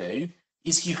you to do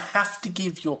is you have to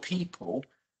give your people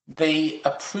the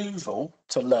approval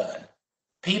to learn.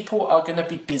 People are going to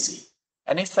be busy.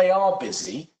 And if they are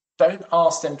busy, don't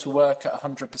ask them to work at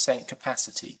 100%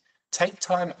 capacity. Take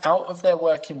time out of their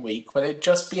working week, whether it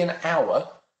just be an hour,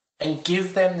 and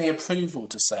give them the approval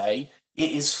to say,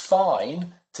 it is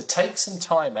fine to take some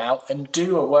time out and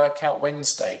do a workout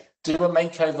Wednesday, do a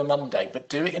makeover Monday, but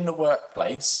do it in the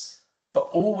workplace. But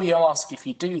all we ask if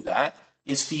you do that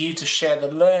is for you to share the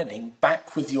learning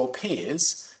back with your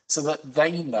peers so that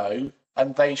they know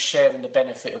and they share in the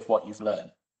benefit of what you've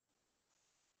learned.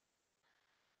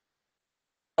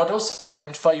 I'd also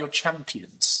identify your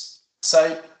champions.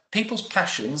 So people's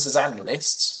passions as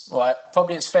analysts, right,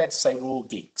 probably it's fair to say we're all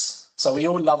geeks. So we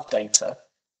all love data,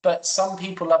 but some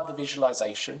people love the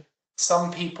visualization.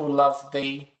 Some people love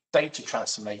the data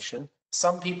transformation.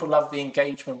 Some people love the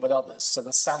engagement with others. So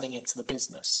they're selling it to the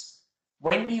business.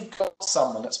 When you've got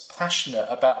someone that's passionate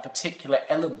about a particular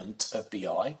element of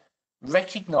BI,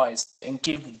 recognize and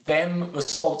give them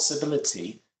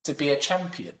responsibility to be a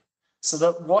champion so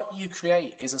that what you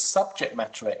create is a subject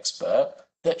matter expert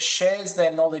that shares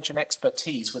their knowledge and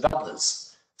expertise with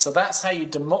others. So that's how you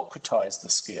democratize the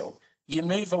skill. You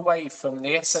move away from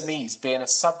the SMEs being a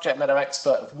subject matter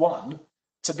expert of one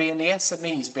to being the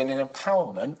SMEs being an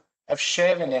empowerment of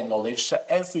sharing their knowledge so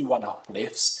everyone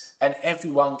uplifts and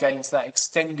everyone gains that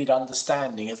extended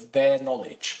understanding of their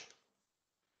knowledge.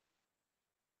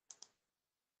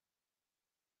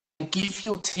 Give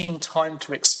your team time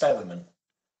to experiment.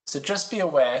 So just be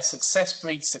aware, success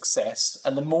breeds success,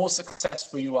 and the more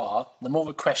successful you are, the more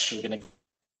requests you're going to get.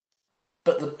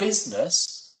 But the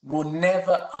business will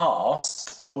never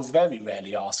ask, or very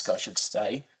rarely ask, I should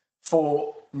say,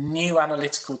 for new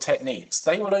analytical techniques.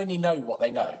 They will only know what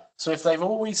they know. So if they've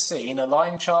always seen a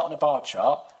line chart and a bar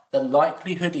chart, the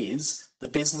likelihood is the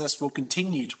business will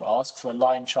continue to ask for a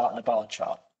line chart and a bar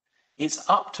chart. It's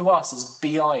up to us as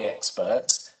BI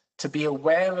experts to be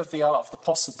aware of the art of the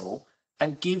possible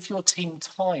and give your team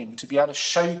time to be able to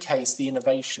showcase the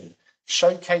innovation,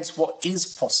 showcase what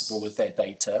is possible with their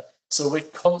data, so we're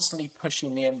constantly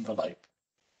pushing the envelope.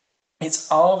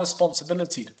 It's our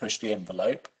responsibility to push the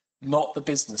envelope, not the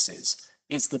business's.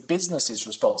 It's the business's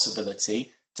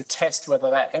responsibility to test whether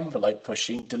that envelope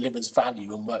pushing delivers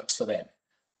value and works for them.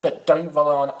 But don't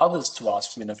rely on others to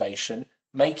ask for innovation.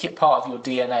 Make it part of your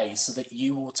DNA so that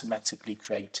you automatically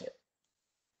create it.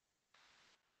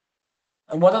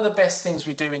 And one of the best things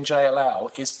we do in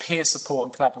JLL is peer support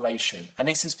and collaboration. And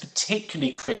this is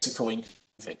particularly critical in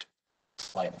COVID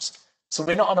times. So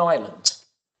we're not an island.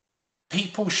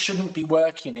 People shouldn't be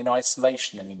working in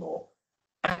isolation anymore.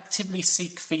 Actively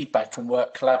seek feedback and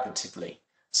work collaboratively.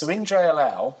 So in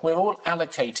JLL, we're all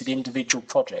allocated individual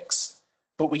projects,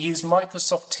 but we use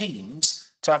Microsoft Teams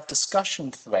to have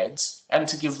discussion threads and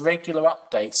to give regular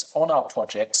updates on our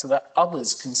projects so that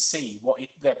others can see what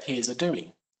their peers are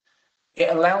doing. It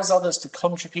allows others to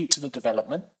contribute to the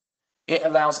development. It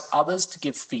allows others to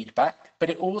give feedback, but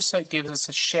it also gives us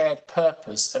a shared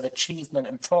purpose of achievement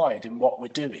and pride in what we're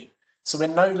doing. So we're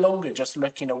no longer just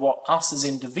looking at what us as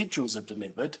individuals have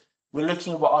delivered, we're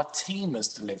looking at what our team has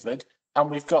delivered, and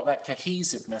we've got that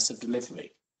cohesiveness of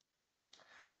delivery.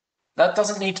 That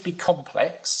doesn't need to be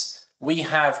complex. We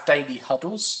have daily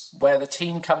huddles where the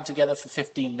team come together for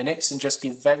 15 minutes and just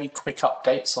give very quick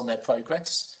updates on their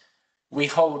progress. We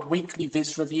hold weekly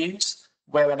Viz reviews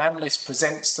where an analyst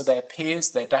presents to their peers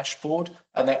their dashboard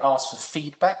and they ask for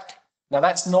feedback. Now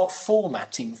that's not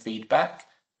formatting feedback.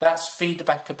 That's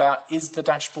feedback about, is the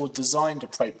dashboard designed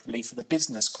appropriately for the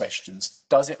business questions?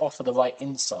 Does it offer the right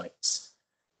insights?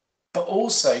 But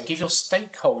also give your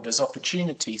stakeholders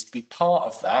opportunities to be part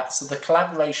of that. So the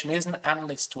collaboration isn't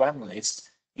analyst to analyst,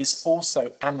 it's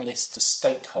also analyst to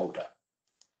stakeholder.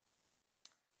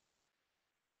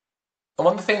 And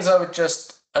one of the things I would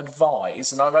just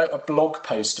advise, and I wrote a blog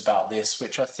post about this,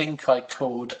 which I think I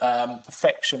called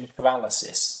perfection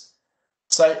paralysis.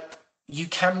 So you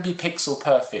can be pixel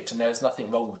perfect and there's nothing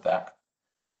wrong with that.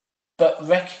 But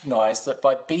recognize that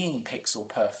by being pixel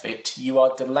perfect, you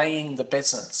are delaying the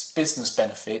business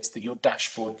benefits that your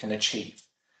dashboard can achieve.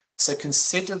 So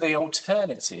consider the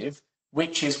alternative,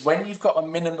 which is when you've got a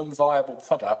minimum viable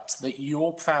product that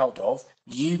you're proud of,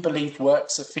 you believe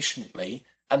works efficiently,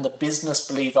 and the business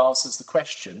believe answers the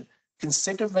question,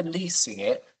 consider releasing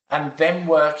it and then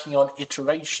working on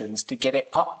iterations to get it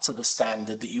up to the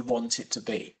standard that you want it to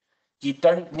be. You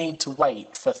don't need to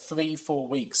wait for 3-4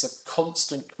 weeks of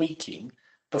constant tweaking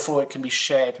before it can be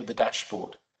shared with the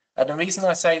dashboard. And the reason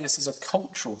I say this is a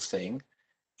cultural thing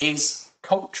is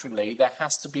culturally there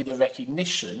has to be the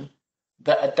recognition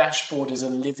that a dashboard is a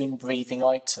living, breathing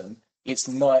item. It's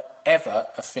not ever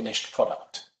a finished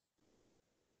product.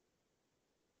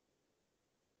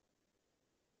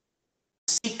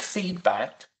 Seek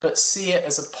feedback, but see it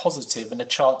as a positive and a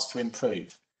chance to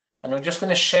improve. And I'm just going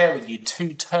to share with you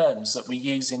 2 terms that we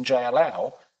use in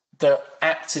JLL that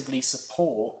actively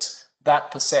support that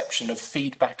perception of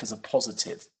feedback as a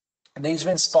positive. And these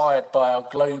are inspired by our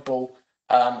global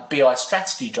BI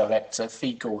strategy director,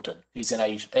 Fee Gordon, who's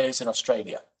in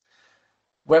Australia.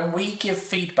 When we give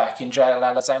feedback in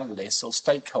JLL as analysts or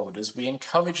stakeholders, we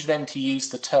encourage them to use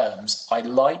the terms I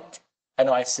like and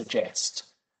I suggest.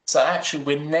 So actually,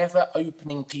 we're never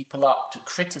opening people up to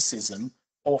criticism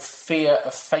or fear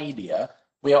of failure.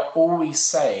 We are always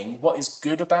saying what is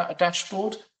good about a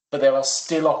dashboard, but there are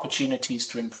still opportunities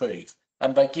to improve.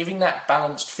 And by giving that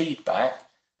balanced feedback,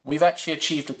 we've actually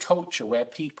achieved a culture where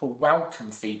people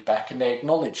welcome feedback and they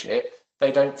acknowledge it.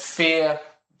 They don't fear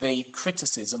the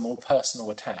criticism or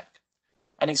personal attack.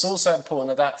 And it's also important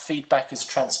that that feedback is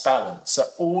transparent. So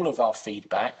all of our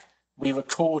feedback, we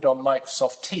record on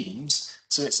Microsoft Teams,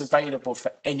 so it's available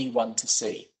for anyone to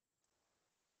see.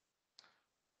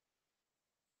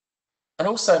 And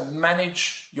also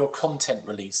manage your content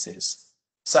releases.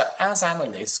 So as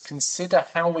analysts, consider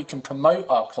how we can promote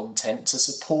our content to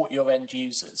support your end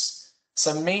users.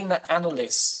 So mean that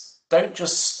analysts don't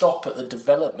just stop at the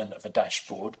development of a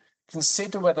dashboard.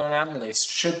 Consider whether an analyst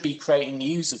should be creating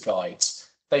user guides.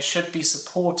 They should be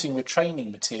supporting with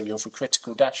training material for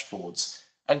critical dashboards,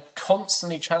 and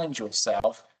constantly challenge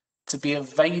yourself to be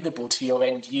available to your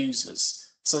end users.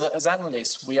 So that as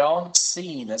analysts, we aren't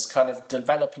seen as kind of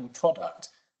developing product.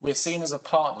 We're seen as a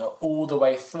partner all the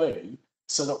way through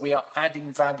so that we are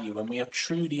adding value and we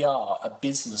truly are a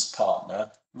business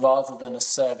partner rather than a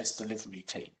service delivery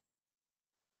team.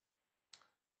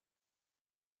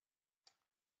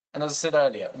 And as I said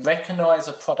earlier, recognize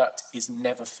a product is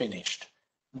never finished.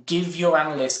 Give your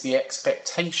analysts the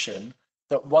expectation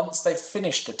that once they've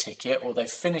finished a ticket or they've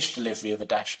finished delivery of a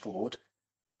dashboard,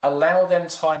 allow them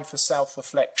time for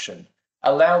self-reflection.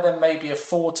 Allow them maybe a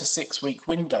 4 to 6 week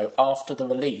window after the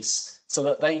release so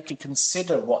that they can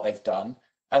consider what they've done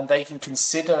and they can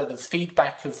consider the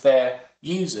feedback of their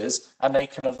users and they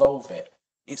can evolve it.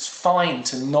 It's fine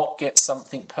to not get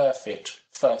something perfect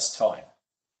first time.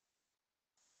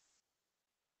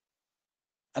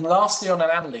 And lastly, on an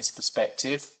analyst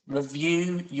perspective,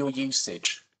 review your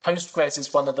usage. Postgres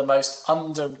is one of the most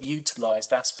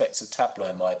underutilized aspects of Tableau,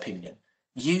 in my opinion.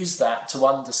 Use that to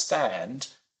understand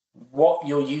what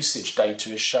your usage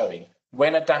data is showing.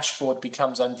 When a dashboard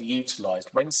becomes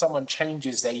underutilized, when someone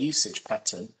changes their usage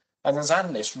pattern, and as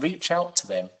analysts, reach out to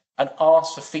them and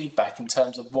ask for feedback in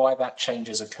terms of why that change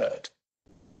has occurred.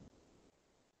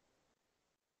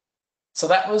 So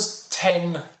that was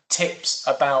 10 tips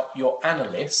about your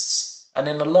analysts. And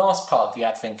in the last part of the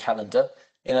Advent calendar,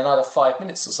 in another 5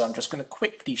 minutes or so, I'm just going to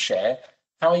quickly share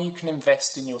how you can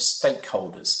invest in your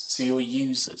stakeholders, so your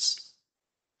users.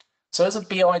 So as a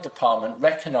BI department,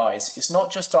 recognise it's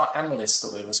not just our analysts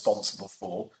that we're responsible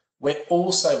for, we're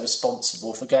also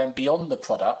responsible for going beyond the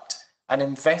product and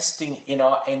investing in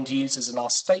our end users and our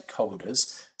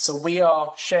stakeholders. So we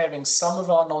are sharing some of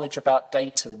our knowledge about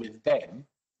data with them,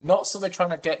 not so we're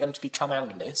trying to get them to become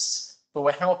analysts, but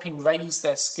we're helping raise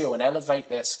their skill and elevate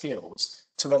their skills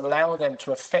to allow them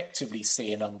to effectively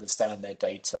see and understand their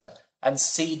data and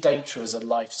see data as a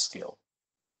life skill.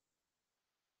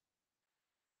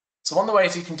 So one of the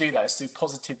ways you can do that is through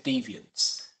positive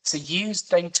deviance. So use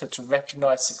data to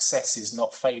recognise successes,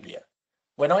 not failure.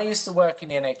 When I used to work in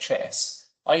the NHS,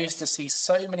 I used to see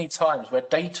so many times where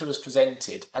data was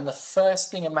presented and the first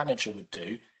thing a manager would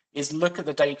do is look at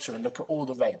the data and look at all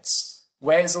the reds.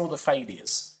 Where's all the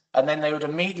failures? And then they would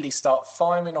immediately start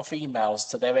firing off emails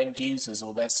to their end users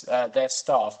or their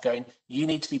staff going, you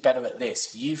need to be better at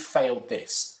this, you've failed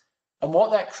this. And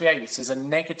what that creates is a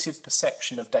negative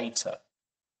perception of data.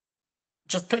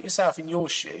 Just put yourself in your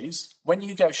shoes. When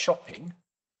you go shopping,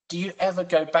 do you ever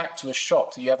go back to a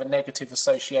shop that you have a negative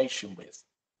association with?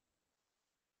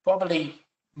 Probably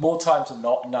more times than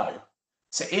not, no.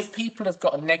 So if people have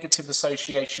got a negative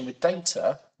association with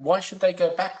data, why should they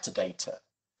go back to data?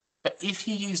 But if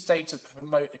you use data to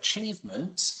promote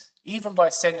achievements, even by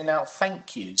sending out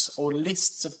thank yous or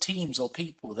lists of teams or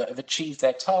people that have achieved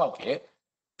their target,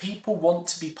 people want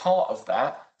to be part of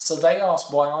that. So they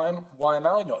ask, why am I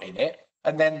not in it?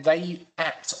 And then they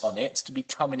act on it to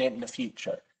become in it in the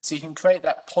future. So you can create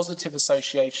that positive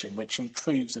association, which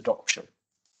improves adoption.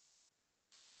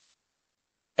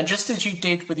 And just as you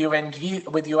did with your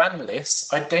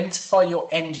analysts, identify your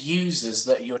end users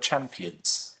that are your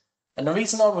champions. And the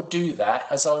reason I would do that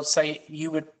is I would say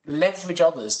you would leverage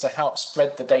others to help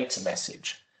spread the data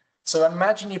message. So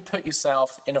imagine you put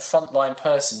yourself in a frontline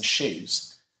person's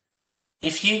shoes.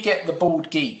 If you get the bald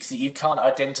geek that you can't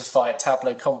identify at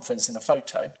Tableau conference in a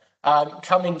photo,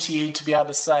 coming to you to be able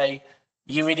to say,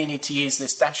 you really need to use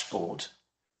this dashboard,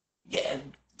 yeah,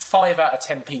 5 out of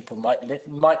 10 people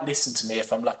might listen to me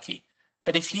if I'm lucky.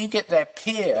 But if you get their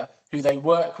peer who they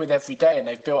work with every day and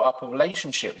they've built up a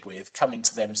relationship with coming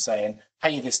to them saying,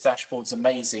 hey, this dashboard's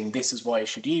amazing, this is why you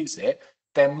should use it,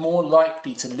 they're more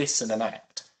likely to listen and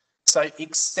act. So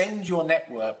extend your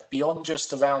network beyond just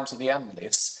the rounds of the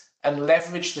analysts and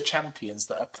leverage the champions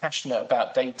that are passionate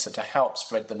about data to help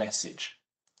spread the message.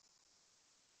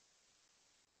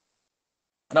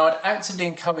 And I would actively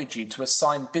encourage you to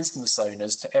assign business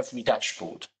owners to every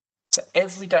dashboard. So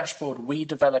every dashboard we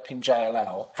develop in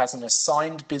JLL has an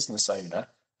assigned business owner,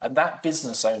 and that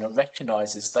business owner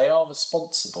recognises they are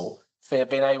responsible for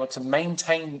being able to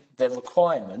maintain their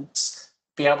requirements,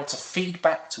 be able to feed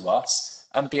back to us,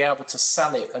 and be able to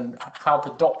sell it and help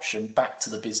adoption back to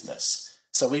the business.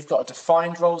 So we've got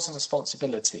defined roles and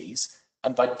responsibilities,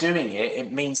 and by doing it,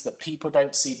 it means that people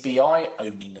don't see BI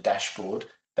owning the dashboard,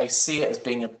 they see it as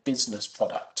being a business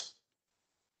product.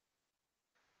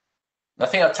 I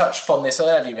think I touched upon this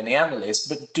earlier in the analyst,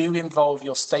 but do involve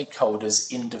your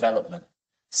stakeholders in development.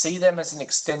 See them as an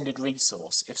extended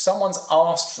resource. If someone's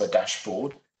asked for a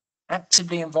dashboard,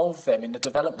 actively involve them in the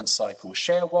development cycle.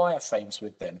 Share wireframes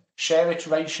with them. Share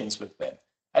iterations with them.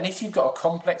 And if you've got a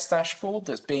complex dashboard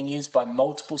that's being used by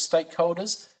multiple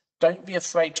stakeholders, don't be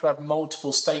afraid to have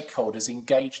multiple stakeholders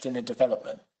engaged in the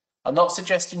development. I'm not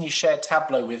suggesting you share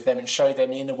Tableau with them and show them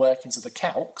the inner workings of the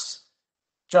calcs.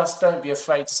 Just don't be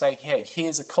afraid to say, hey,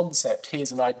 here's a concept,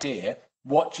 here's an idea.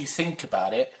 What do you think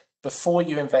about it before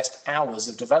you invest hours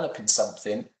of developing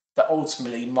something that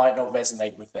ultimately might not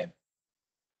resonate with them?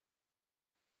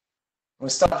 We're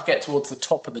starting to get towards the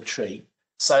top of the tree.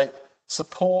 So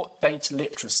support data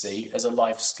literacy as a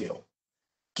life skill.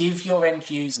 Give your end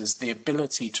users the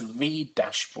ability to read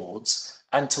dashboards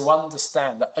and to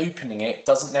understand that opening it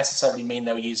doesn't necessarily mean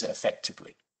they'll use it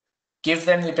effectively. Give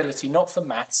them the ability, not for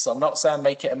maths, I'm not saying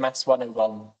make it a maths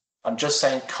 101, I'm just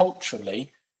saying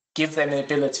culturally, give them the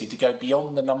ability to go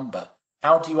beyond the number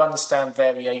How do you understand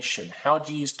variation? How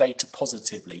do you use data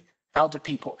positively? How do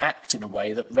people act in a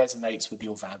way that resonates with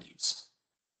your values?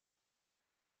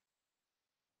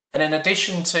 And in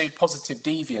addition to positive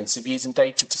deviance of using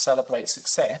data to celebrate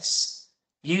success,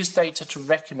 use data to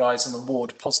recognize and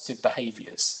reward positive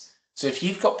behaviors. So if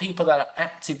you've got people that are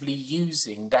actively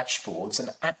using dashboards and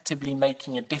actively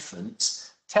making a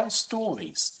difference, tell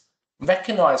stories,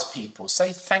 recognize people,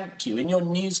 say thank you in your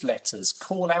newsletters,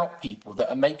 call out people that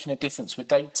are making a difference with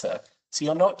data. So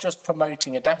you're not just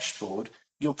promoting a dashboard,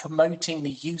 you're promoting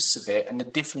the use of it and the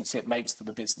difference it makes to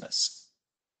the business.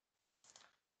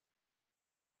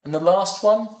 And the last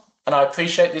one, and I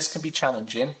appreciate this can be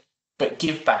challenging, but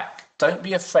give back. Don't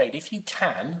be afraid, if you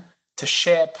can, to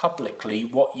share publicly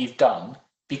what you've done,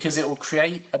 because it will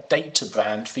create a data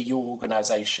brand for your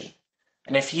organization.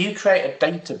 And if you create a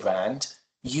data brand,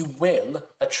 you will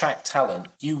attract talent.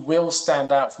 You will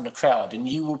stand out from the crowd and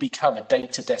you will become a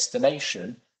data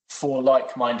destination for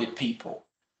like-minded people.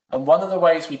 And one of the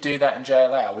ways we do that in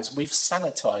JLL is we've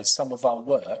sanitized some of our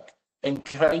work and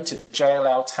created a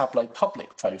JLL Tableau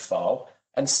public profile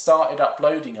and started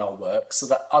uploading our work so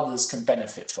that others can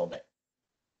benefit from it.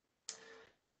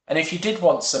 And if you did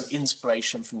want some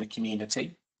inspiration from the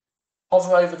community,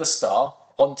 hover over the star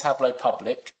on Tableau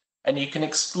Public and you can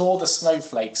explore the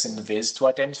snowflakes in the viz to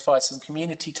identify some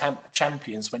community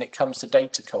champions when it comes to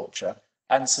data culture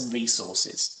and some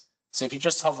resources. So if you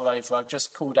just hover over, I've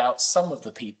just called out some of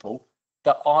the people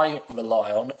that I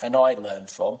rely on and I learn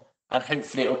from, and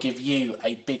hopefully it will give you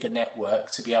a bigger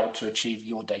network to be able to achieve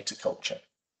your data culture.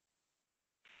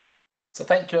 So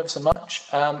thank you ever so much.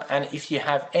 And if you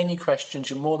have any questions,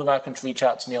 you're more than welcome to reach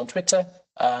out to me on Twitter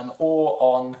or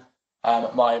on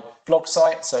my blog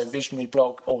site, so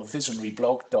visionaryblog or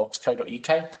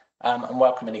visionaryblog.co.uk, and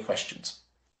welcome any questions.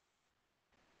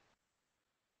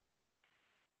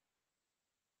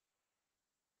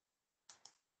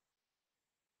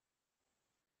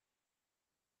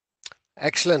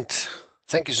 Excellent.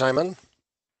 Thank you, Simon.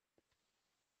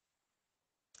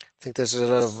 I think there's a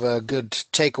lot of good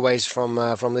takeaways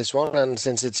from this one, and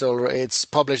since it's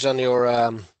published on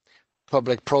your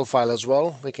public profile as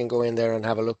well, we can go in there and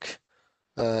have a look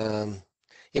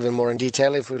even more in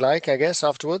detail if we like, I guess,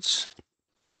 afterwards.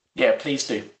 Yeah, please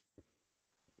do.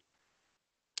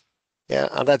 Yeah,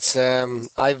 and that's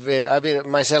I've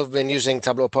been using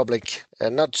Tableau Public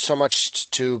not so much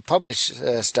to publish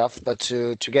stuff, but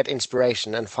to get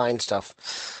inspiration and find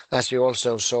stuff, as you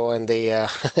also saw in the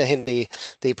in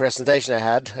the presentation I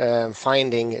had,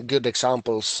 finding good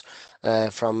examples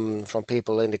from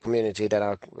people in the community that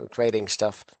are creating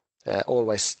stuff.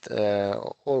 Always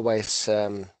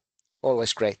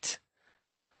great.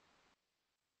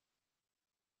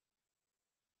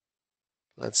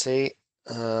 Let's see.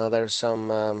 There's some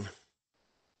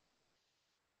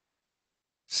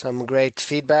great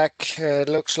feedback. It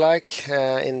looks like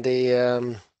in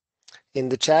the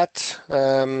chat.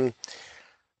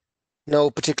 No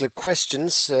particular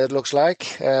questions. It looks like.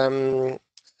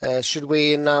 Should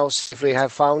we now see if we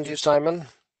have found you, Simon?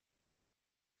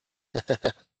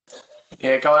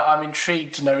 Yeah, go on. I'm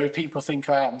intrigued to know who people think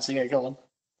I am. So yeah, go on.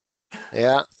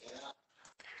 Yeah.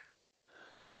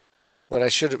 What I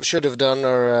should have done,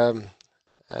 or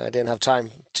I didn't have time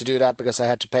to do that because I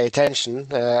had to pay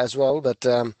attention as well. But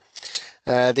the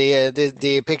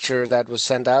picture that was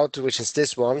sent out, which is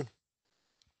this one,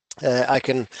 I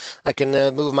can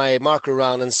move my marker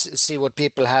around and see what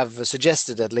people have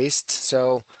suggested at least.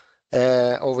 So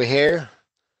over here,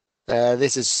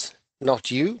 this is not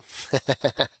you.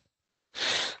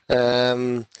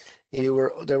 There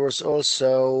was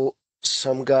also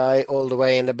some guy all the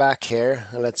way in the back here.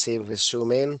 Let's see if we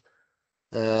zoom in.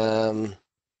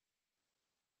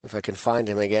 If I can find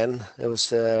him again. It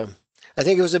was I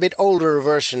think it was a bit older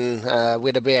version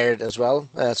with a beard as well,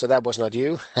 so that was not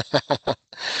you.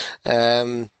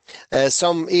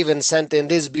 Some even sent in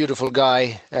this beautiful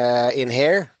guy in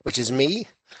here, which is me.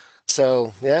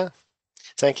 So yeah,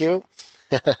 thank you.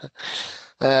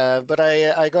 But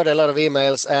I got a lot of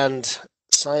emails, and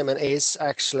Simon is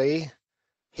actually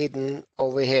hidden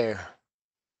over here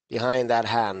behind that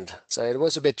hand. So it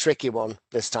was a bit tricky one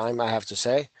this time, I have to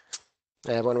say.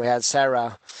 When we had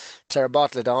Sarah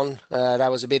Bartlett on,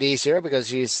 that was a bit easier because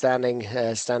she's standing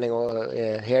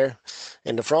here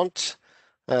in the front.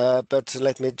 But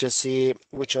let me just see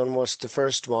which one was the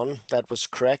first one that was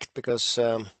correct, because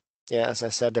yeah, as I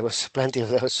said, there was plenty of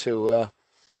those who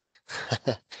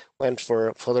went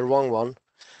for the wrong one.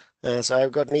 So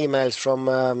I've gotten emails from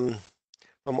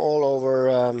all over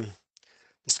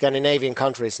the Scandinavian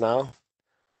countries now.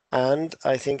 And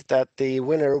I think that the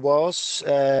winner was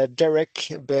Derek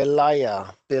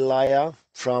Belaya.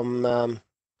 from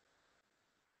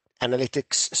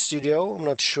Analytics Studio. I'm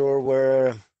not sure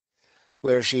where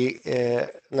she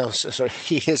sorry,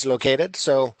 he is located.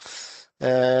 So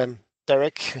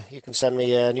Derek, you can send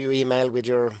me a new email with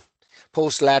your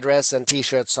postal address and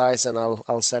t-shirt size, and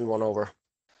I'll send one over.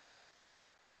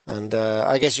 And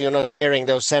I guess you're not wearing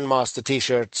those Zenmaster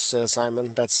t-shirts,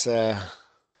 Simon. That's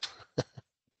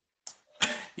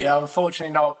Yeah,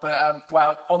 unfortunately not. But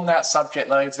well, on that subject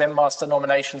though, Zenmaster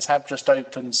nominations have just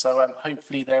opened, so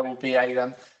hopefully there will be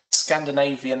a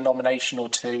Scandinavian nomination or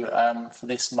two for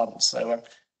this month. So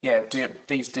yeah,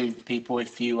 please do, people,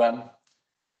 if you want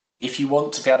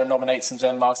to be able to nominate some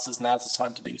Zenmasters, now's the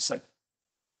time to do so.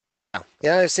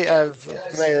 yeah, I see. I've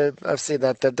seen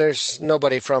that there's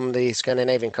nobody from the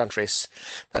Scandinavian countries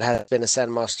that has been a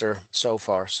Zenmaster so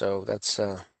far. So that's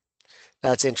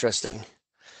interesting.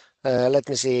 Let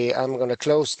me see. I'm going to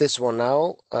close this one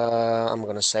now. I'm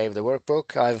going to save the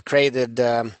workbook. I've created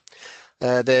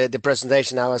the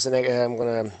presentation now as I'm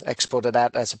going to export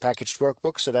that as a packaged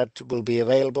workbook, so that will be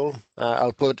available.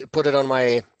 I'll put it on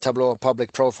my Tableau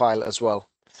public profile as well,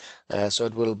 so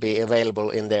it will be available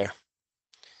in there.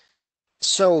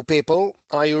 So, people,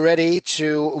 are you ready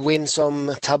to win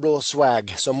some Tableau swag,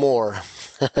 some more?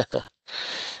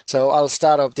 So I'll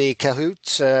start up the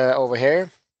Kahoot over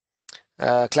here.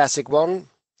 Classic one.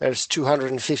 There's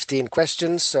 215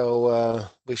 questions, so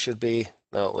we should be.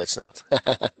 No, it's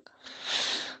not.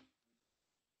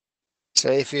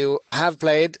 So if you have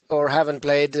played or haven't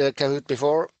played Kahoot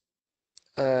before,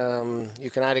 you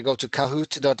can either go to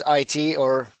kahoot.it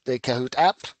or the Kahoot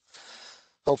app.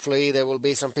 Hopefully there will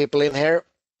be some people in here.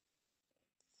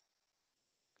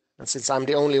 And since I'm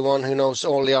the only one who knows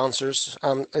all the answers,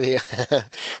 I'm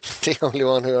the only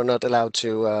one who are not allowed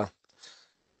to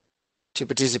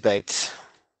participate.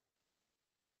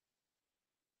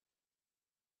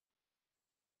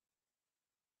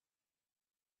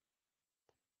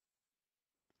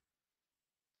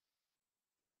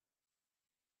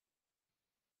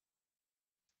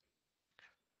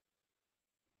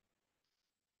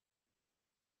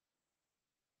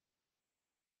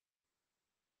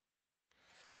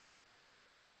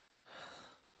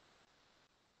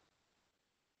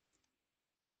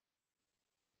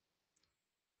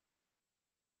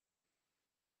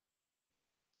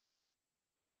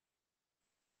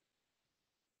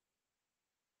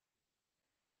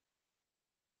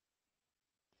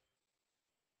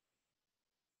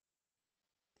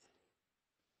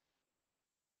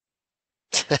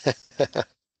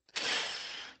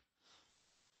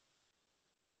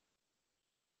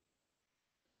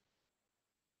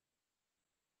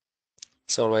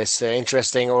 It's always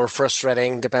interesting or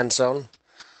frustrating, depends on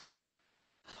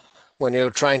when you're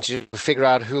trying to figure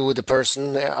out who the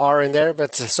person are in there,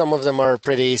 but some of them are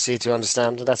pretty easy to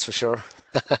understand, that's for sure.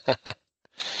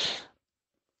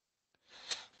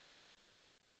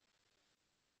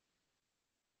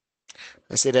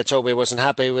 I see that Toby wasn't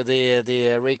happy with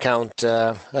the recount.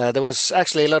 There was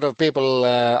actually a lot of people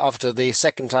after the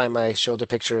second time I showed the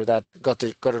picture that got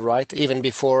it right, even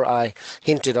before I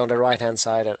hinted on the right-hand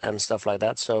side and stuff like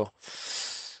that. So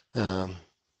let's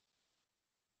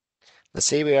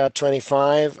see, we are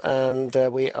 25, and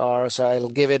we are. So I'll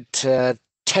give it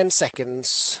 10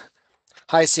 seconds.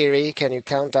 Hi Siri, can you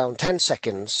count down 10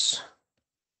 seconds?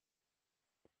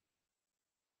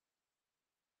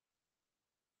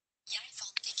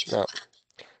 No.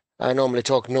 I normally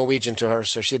talk Norwegian to her,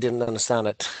 so she didn't understand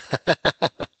it.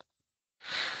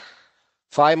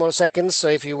 5 more seconds, so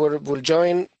if you will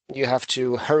join, you have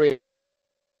to hurry.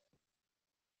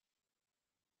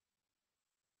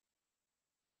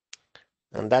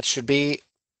 And that should be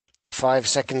 5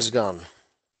 seconds gone.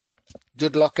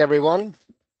 Good luck, everyone.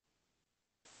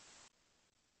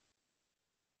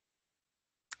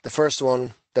 The first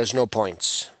one, there's no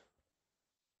points.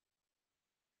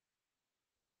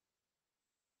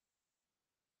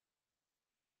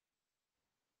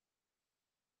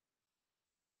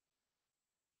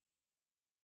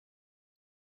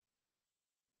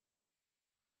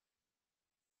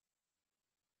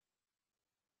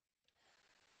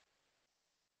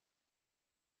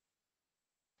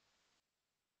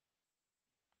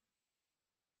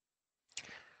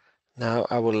 Now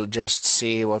I will just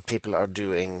see what people are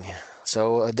doing.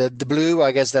 So the blue,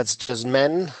 I guess that's just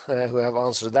men who have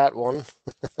answered that one.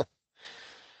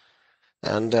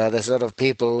 And there's a lot of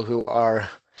people who are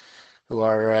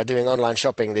doing online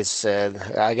shopping this,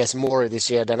 I guess, more this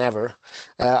year than ever.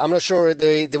 I'm not sure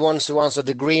the ones who answered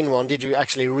the green one, did you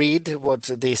actually read what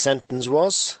the sentence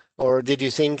was? Or did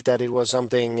you think that it was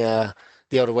something the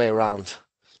other way around?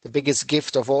 The biggest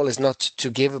gift of all is not to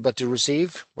give, but to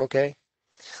receive. Okay.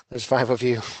 There's 5 of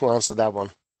you who answered that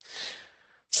one.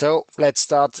 So let's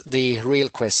start the real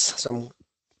quiz. Some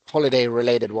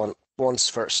holiday-related ones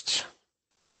first.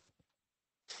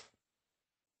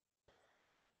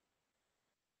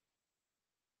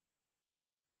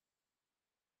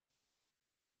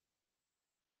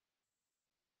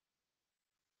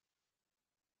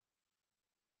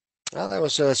 Well, there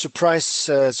was a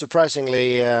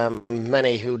surprisingly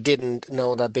many who didn't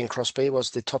know that Bing Crosby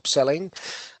was the top selling.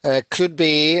 Could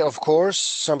be, of course,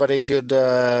 somebody could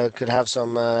have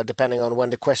some, depending on when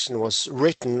the question was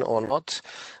written or not.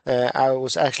 I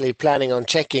was actually planning on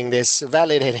checking this,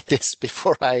 validating this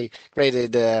before I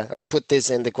put this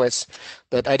in the quiz,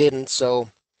 but I didn't. So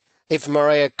if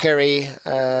Mariah Carey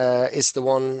is the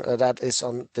one that is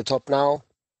on the top now,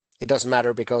 it doesn't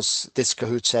matter because this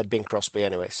Kahoot said Bing Crosby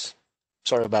anyways.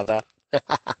 Sorry about that.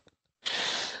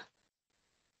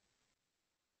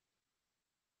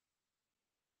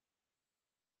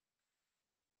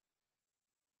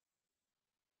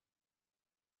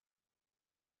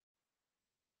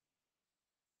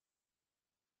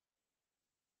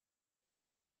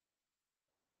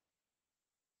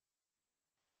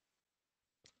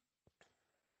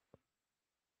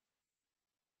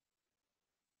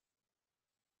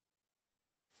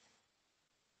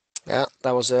 Yeah,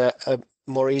 that was a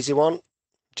more easy one.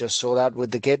 Just saw that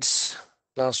with the kids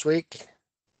last week.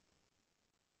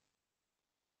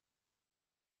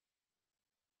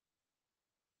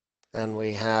 And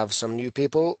we have some new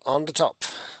people on the top,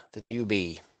 the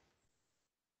newbie.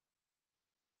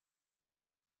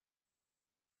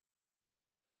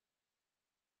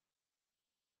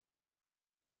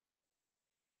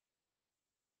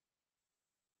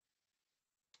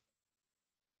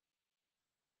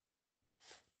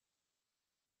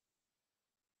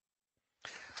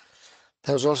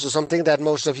 There was also something that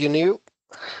most of you knew.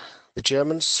 The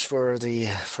Germans were the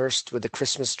first with the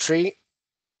Christmas tree.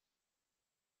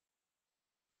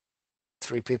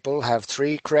 3 people have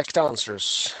 3 correct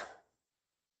answers.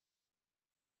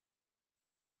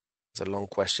 It's a long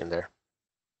question there.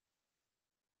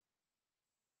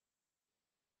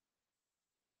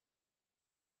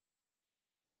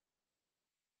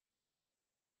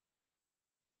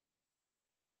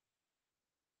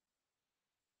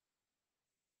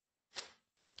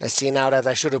 I see now that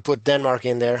I should have put Denmark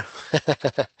in there.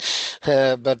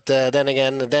 But then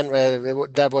again,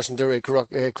 that wasn't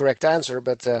the correct answer.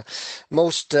 But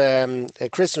most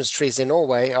Christmas trees in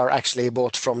Norway are actually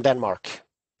bought from Denmark.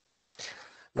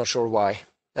 Not sure why.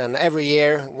 And every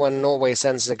year when Norway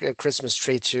sends a Christmas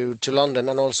tree to London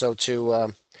and also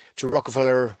to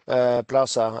Rockefeller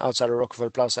Plaza, outside of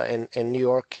Rockefeller Plaza in New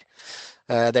York,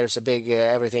 there's a big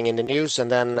everything in the news,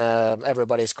 and then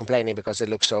everybody's complaining because it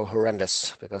looks so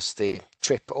horrendous because the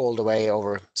trip all the way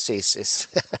overseas is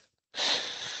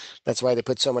that's why they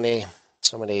put so many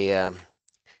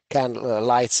candle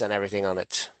lights and everything on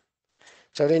it.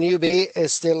 So the newbie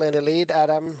is still in the lead,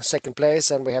 Adam, second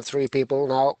place, and we have 3 people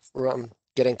now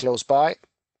getting close by.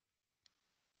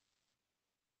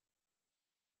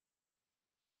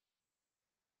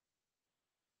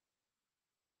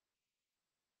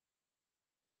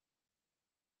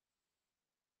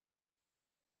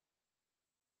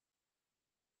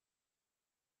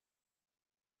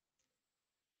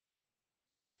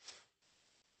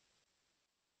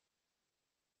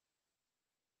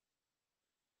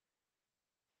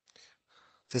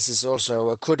 This is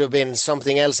also could have been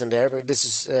something else in there, but this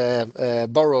is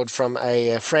borrowed from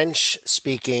a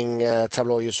French-speaking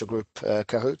Tableau user group,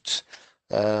 Kahoot.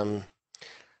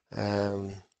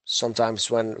 Sometimes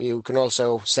when you can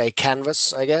also say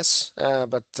canvas, I guess,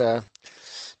 but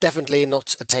definitely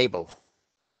not a table.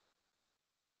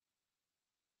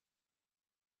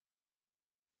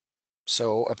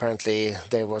 So apparently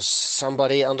there was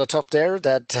somebody on the top there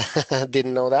that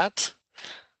didn't know that.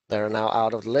 They're now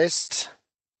out of the list.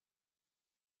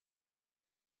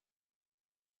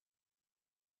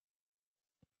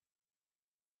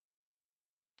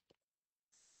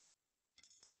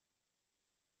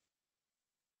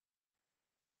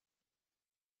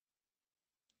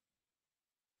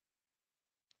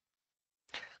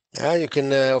 Yeah, you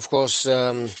can, of course,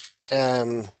 think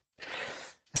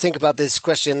about this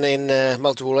question in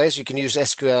multiple ways. You can use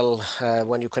SQL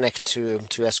when you connect to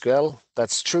SQL.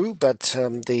 That's true, but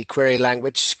the query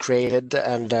language created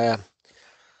and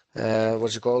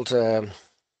what's it called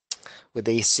with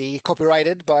the C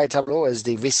copyrighted by Tableau is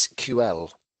the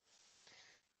VisQL.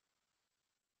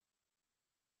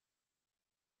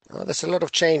 There's a lot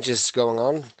of changes going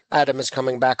on. Adam is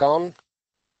coming back on.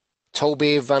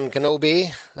 Toby Van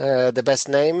Kenobi, the best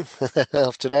name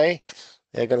of today.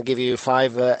 They're going to give you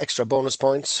 5 extra bonus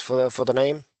points for the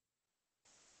name.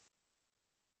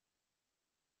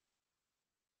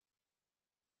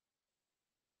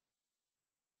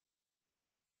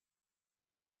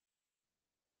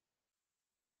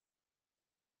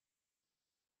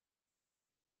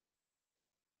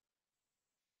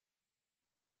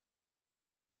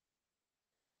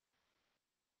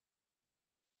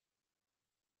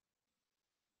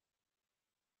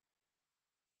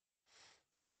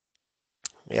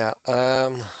 Yeah,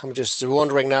 I'm just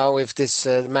wondering now if this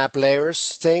map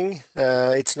layers thing,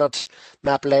 it's not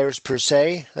map layers per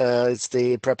se, it's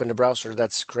the prep in the browser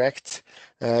that's correct.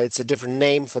 It's a different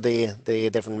name for the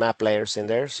different map layers in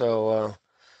there. So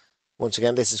once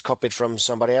again, this is copied from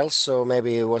somebody else, so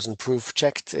maybe it wasn't proof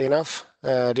checked enough.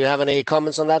 Do you have any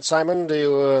comments on that, Simon? Do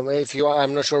you,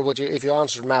 I'm not sure if you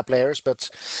answered map layers, but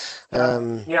yeah,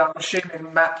 I'm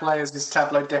assuming map layers is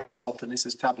Tableau desktop and this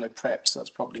is Tableau prep, so that's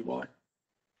probably why.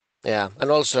 yeah, and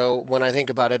also when I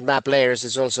think about it, map layers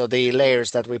is also the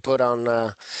layers that we put on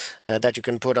that you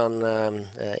can put on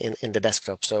in the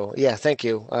desktop. So yeah, thank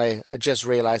you. I just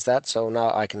realized that, so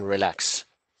now I can relax.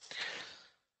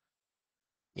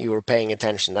 You were paying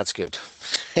attention. That's good.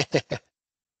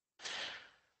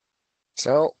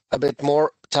 So a bit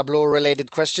more Tableau related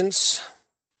questions.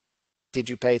 Did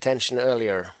you pay attention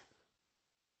earlier?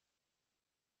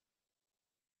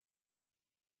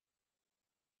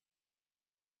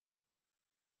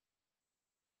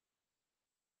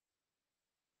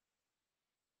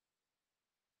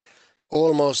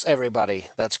 Almost everybody.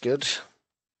 That's good.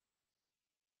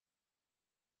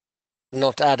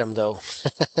 Not Adam, though,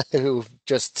 who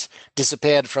just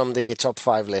disappeared from the top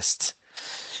 5 list.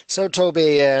 So,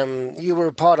 Toby, you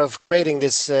were part of creating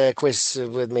this quiz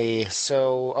with me.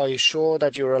 So, are you sure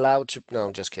that you're allowed to? No,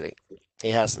 I'm just kidding. He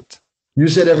hasn't. You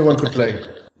said everyone could play.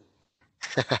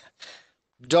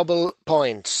 Double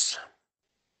points.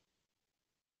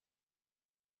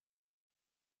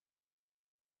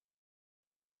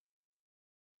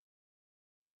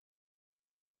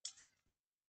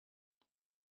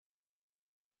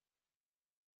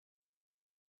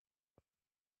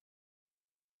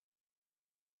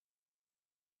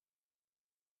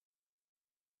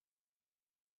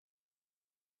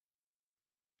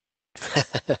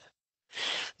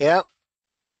 Yeah.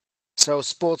 So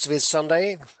Sports with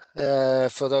Sunday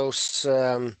for those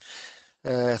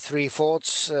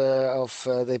 3/4 of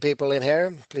the people in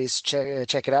here. Please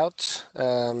check it out.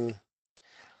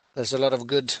 There's a lot of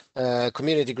good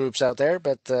community groups out there,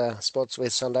 but Sports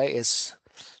with Sunday is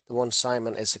the one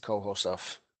Simon is a co-host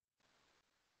of.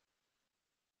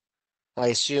 I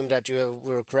assume that you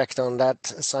were correct on that,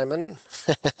 Simon.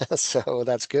 So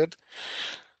that's good.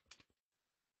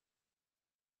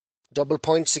 Double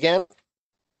points again.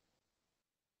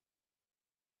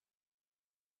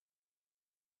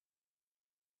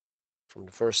 From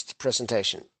the first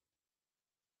presentation.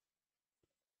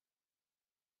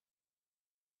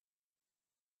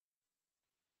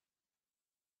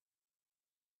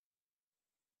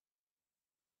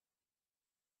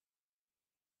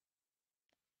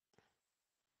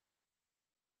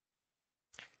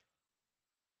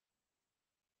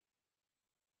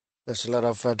 There's a lot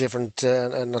of different,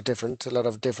 not different, a lot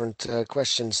of different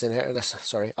questions in here.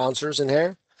 Sorry, answers in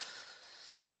here.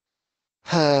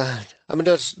 I'm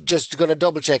just going to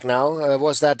double check now.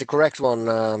 Was that the correct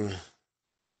one,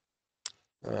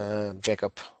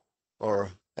 Jakob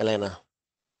or Elena?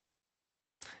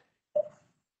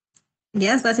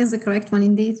 Yes, that is the correct one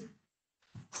indeed.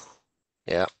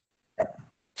 Yeah.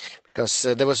 Because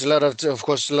there was of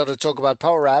course, a lot of talk about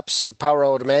Power Apps, Power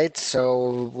Automate.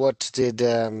 So what did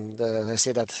I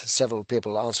see that several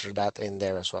people answered that in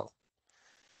there as well.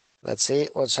 Let's see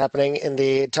what's happening in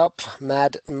the top.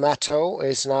 Matto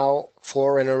is now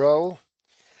 4 in a row.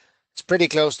 It's pretty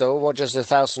close though. What, just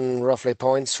 1,000 roughly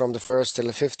points from the first till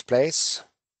the 5th place.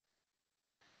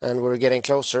 And we're getting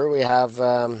closer. We have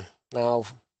now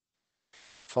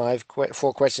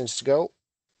 4 questions to go.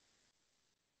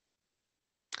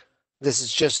 This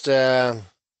is just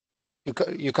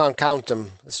you can't count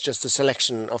them. It's just a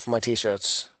selection of my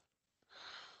t-shirts.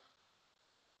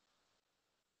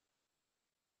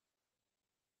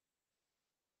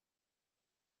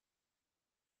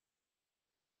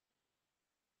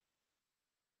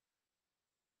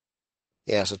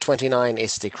 Yeah, so 29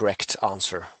 is the correct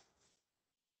answer.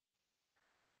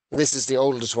 This is the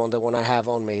oldest one, the one I have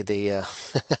on me, the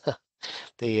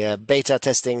the beta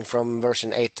testing from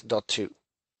version 8.2.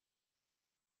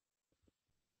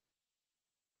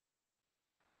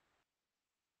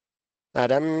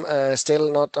 Adam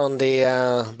still not on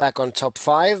the back on top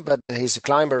 5, but he's a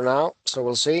climber now, so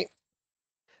we'll see.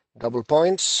 Double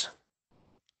points.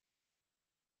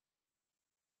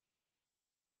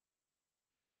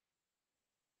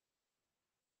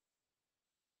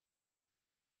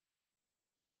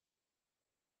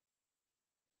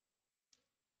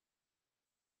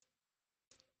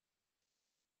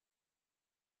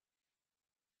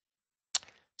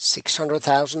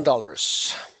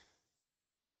 $600,000.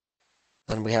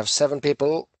 And we have 7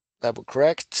 people that were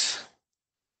correct.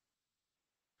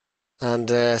 And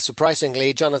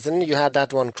surprisingly, Jonathan, you had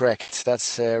that one correct.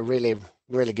 That's really,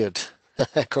 really good.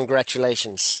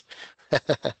 Congratulations.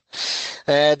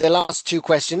 The last two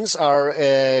questions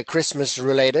are Christmas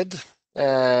related.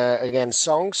 Again,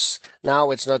 songs.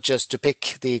 Now it's not just to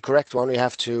pick the correct one. You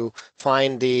have to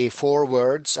find the 4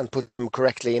 words and put them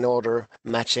correctly in order,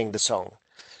 matching the song.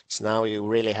 So now you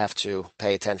really have to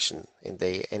pay attention in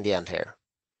the end here.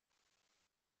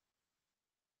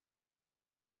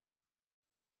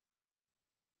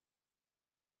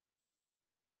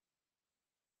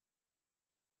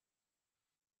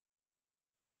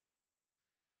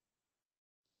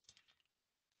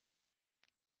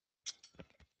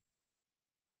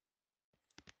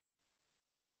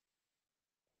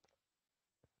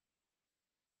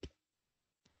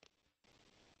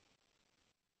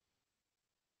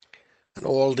 And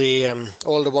all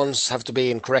the ones have to be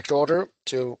in correct order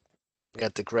to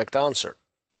get the correct answer.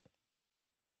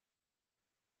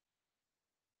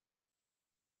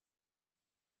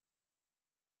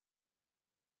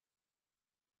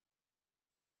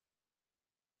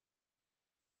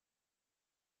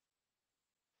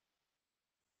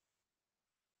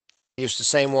 Used the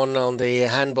same one on the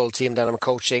handball team that I'm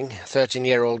coaching,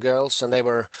 13-year-old girls, and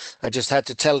I just had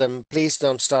to tell them, please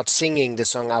don't start singing the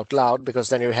song out loud because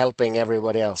then you're helping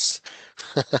everybody else.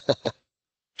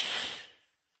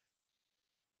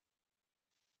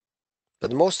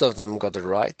 But most of them got it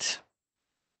right.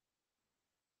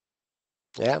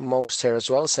 Yeah, most here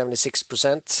as well,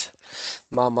 76%.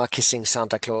 Mama kissing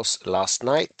Santa Claus last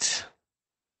night.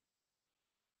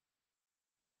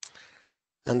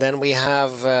 And then we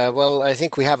have, well, I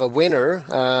think we have a winner,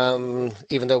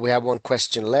 even though we have one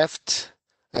question left.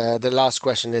 The last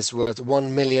question is worth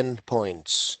 1 million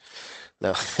points.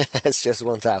 No, it's just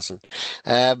 1,000.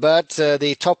 But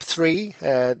the top three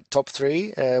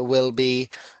will be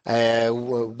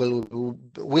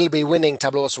winning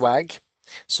Tableau swag.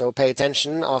 So pay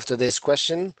attention after this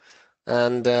question,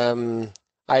 and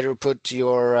either put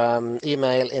your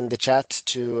email in the chat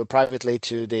privately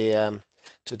to the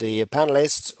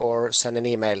panelists, or send an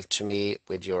email to me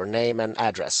with your name and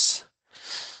address.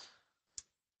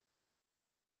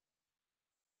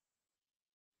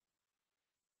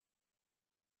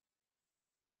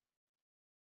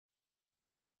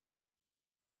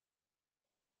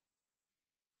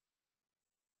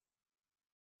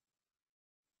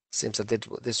 Seems that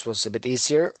this was a bit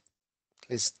easier.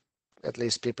 At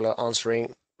least people are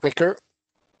answering quicker.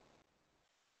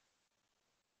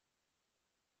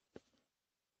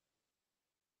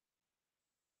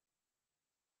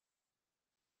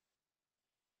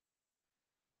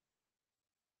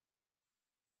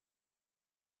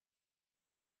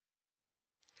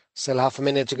 Still half a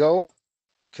minute to go.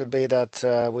 Could be that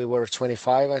we were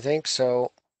 25, I think.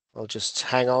 So I'll just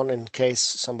hang on in case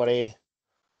somebody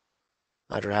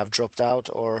either have dropped out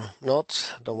or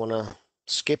not. Don't want to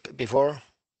skip before.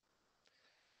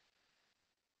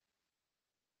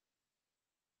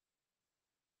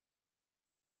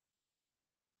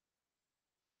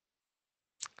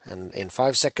 And in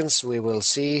 5 seconds, we will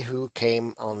see who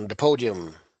came on the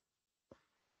podium.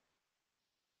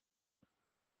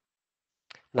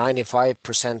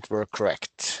 95% were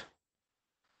correct.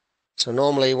 So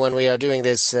normally when we are doing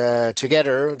this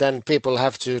together, then people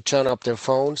have to turn up their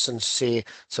phones and see.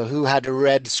 So who had a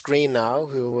red screen now?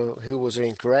 Who was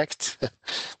incorrect?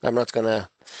 I'm not gonna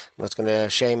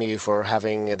shame you for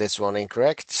having this one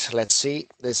incorrect. Let's see.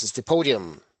 This is the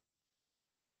podium.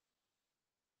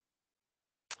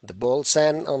 The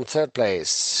Bolsen on 3rd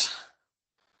place.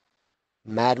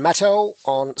 Mad Matto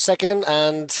on 2nd,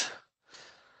 and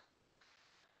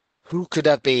who could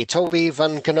that be? Toby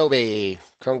Van Kenobi.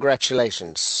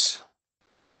 Congratulations.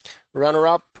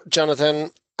 Runner-up,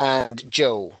 Jonathan and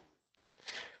Joe.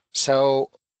 So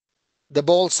the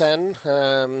Bolsen,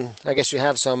 I guess you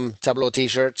have some Tableau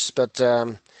t-shirts, but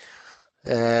you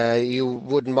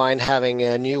wouldn't mind having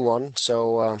a new one.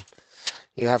 So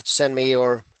you have to send me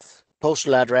your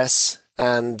postal address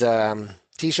and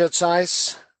t-shirt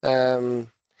size.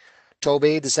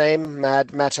 Toby, the same.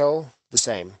 Mad Matto, the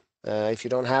same. If you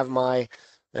don't have my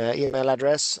email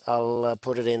address, I'll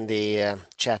put it in the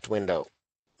chat window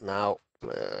now.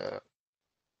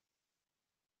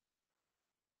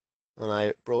 And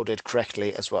I wrote it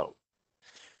correctly as well.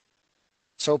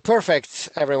 So perfect,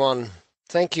 everyone.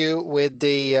 Thank you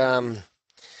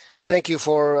thank you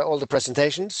for all the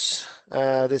presentations.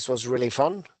 This was really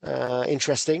fun,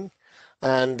 interesting,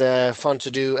 and fun to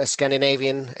do a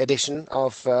Scandinavian edition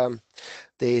of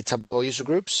the Tableau user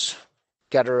groups.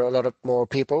 Gather a lot of more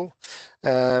people.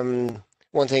 One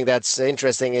thing that's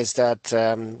interesting is that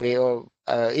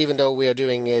even though we are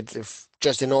doing it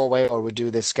just in Norway, or we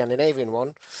do the Scandinavian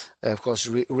one, of course,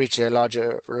 reach a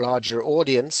larger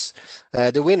audience.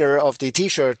 The winner of the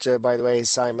T-shirt, by the way, is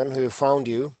Simon, who found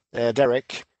you.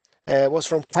 Derek was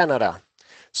from Canada.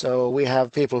 So we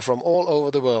have people from all over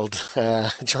the world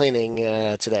joining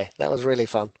today. That was really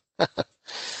fun.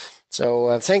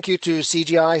 So thank you to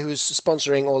CGI, who's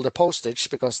sponsoring all the postage,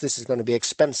 because this is going to be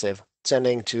expensive,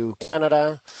 sending to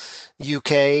Canada,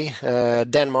 UK,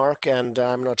 Denmark, and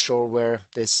I'm not sure where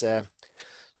this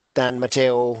Dan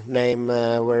Matteo name,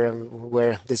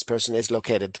 where this person is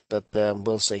located, but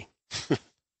we'll see.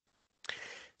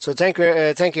 So thank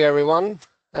you everyone.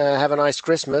 Have a nice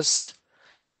Christmas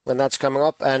when that's coming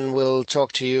up, and we'll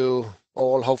talk to you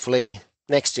all hopefully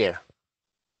next year.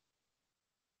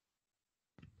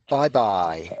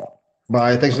 Bye-bye.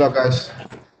 Bye. Thanks a lot, guys.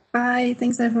 Bye.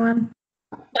 Thanks, everyone.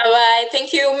 Bye bye.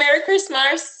 Thank you. Merry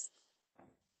Christmas.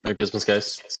 Merry Christmas,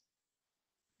 guys.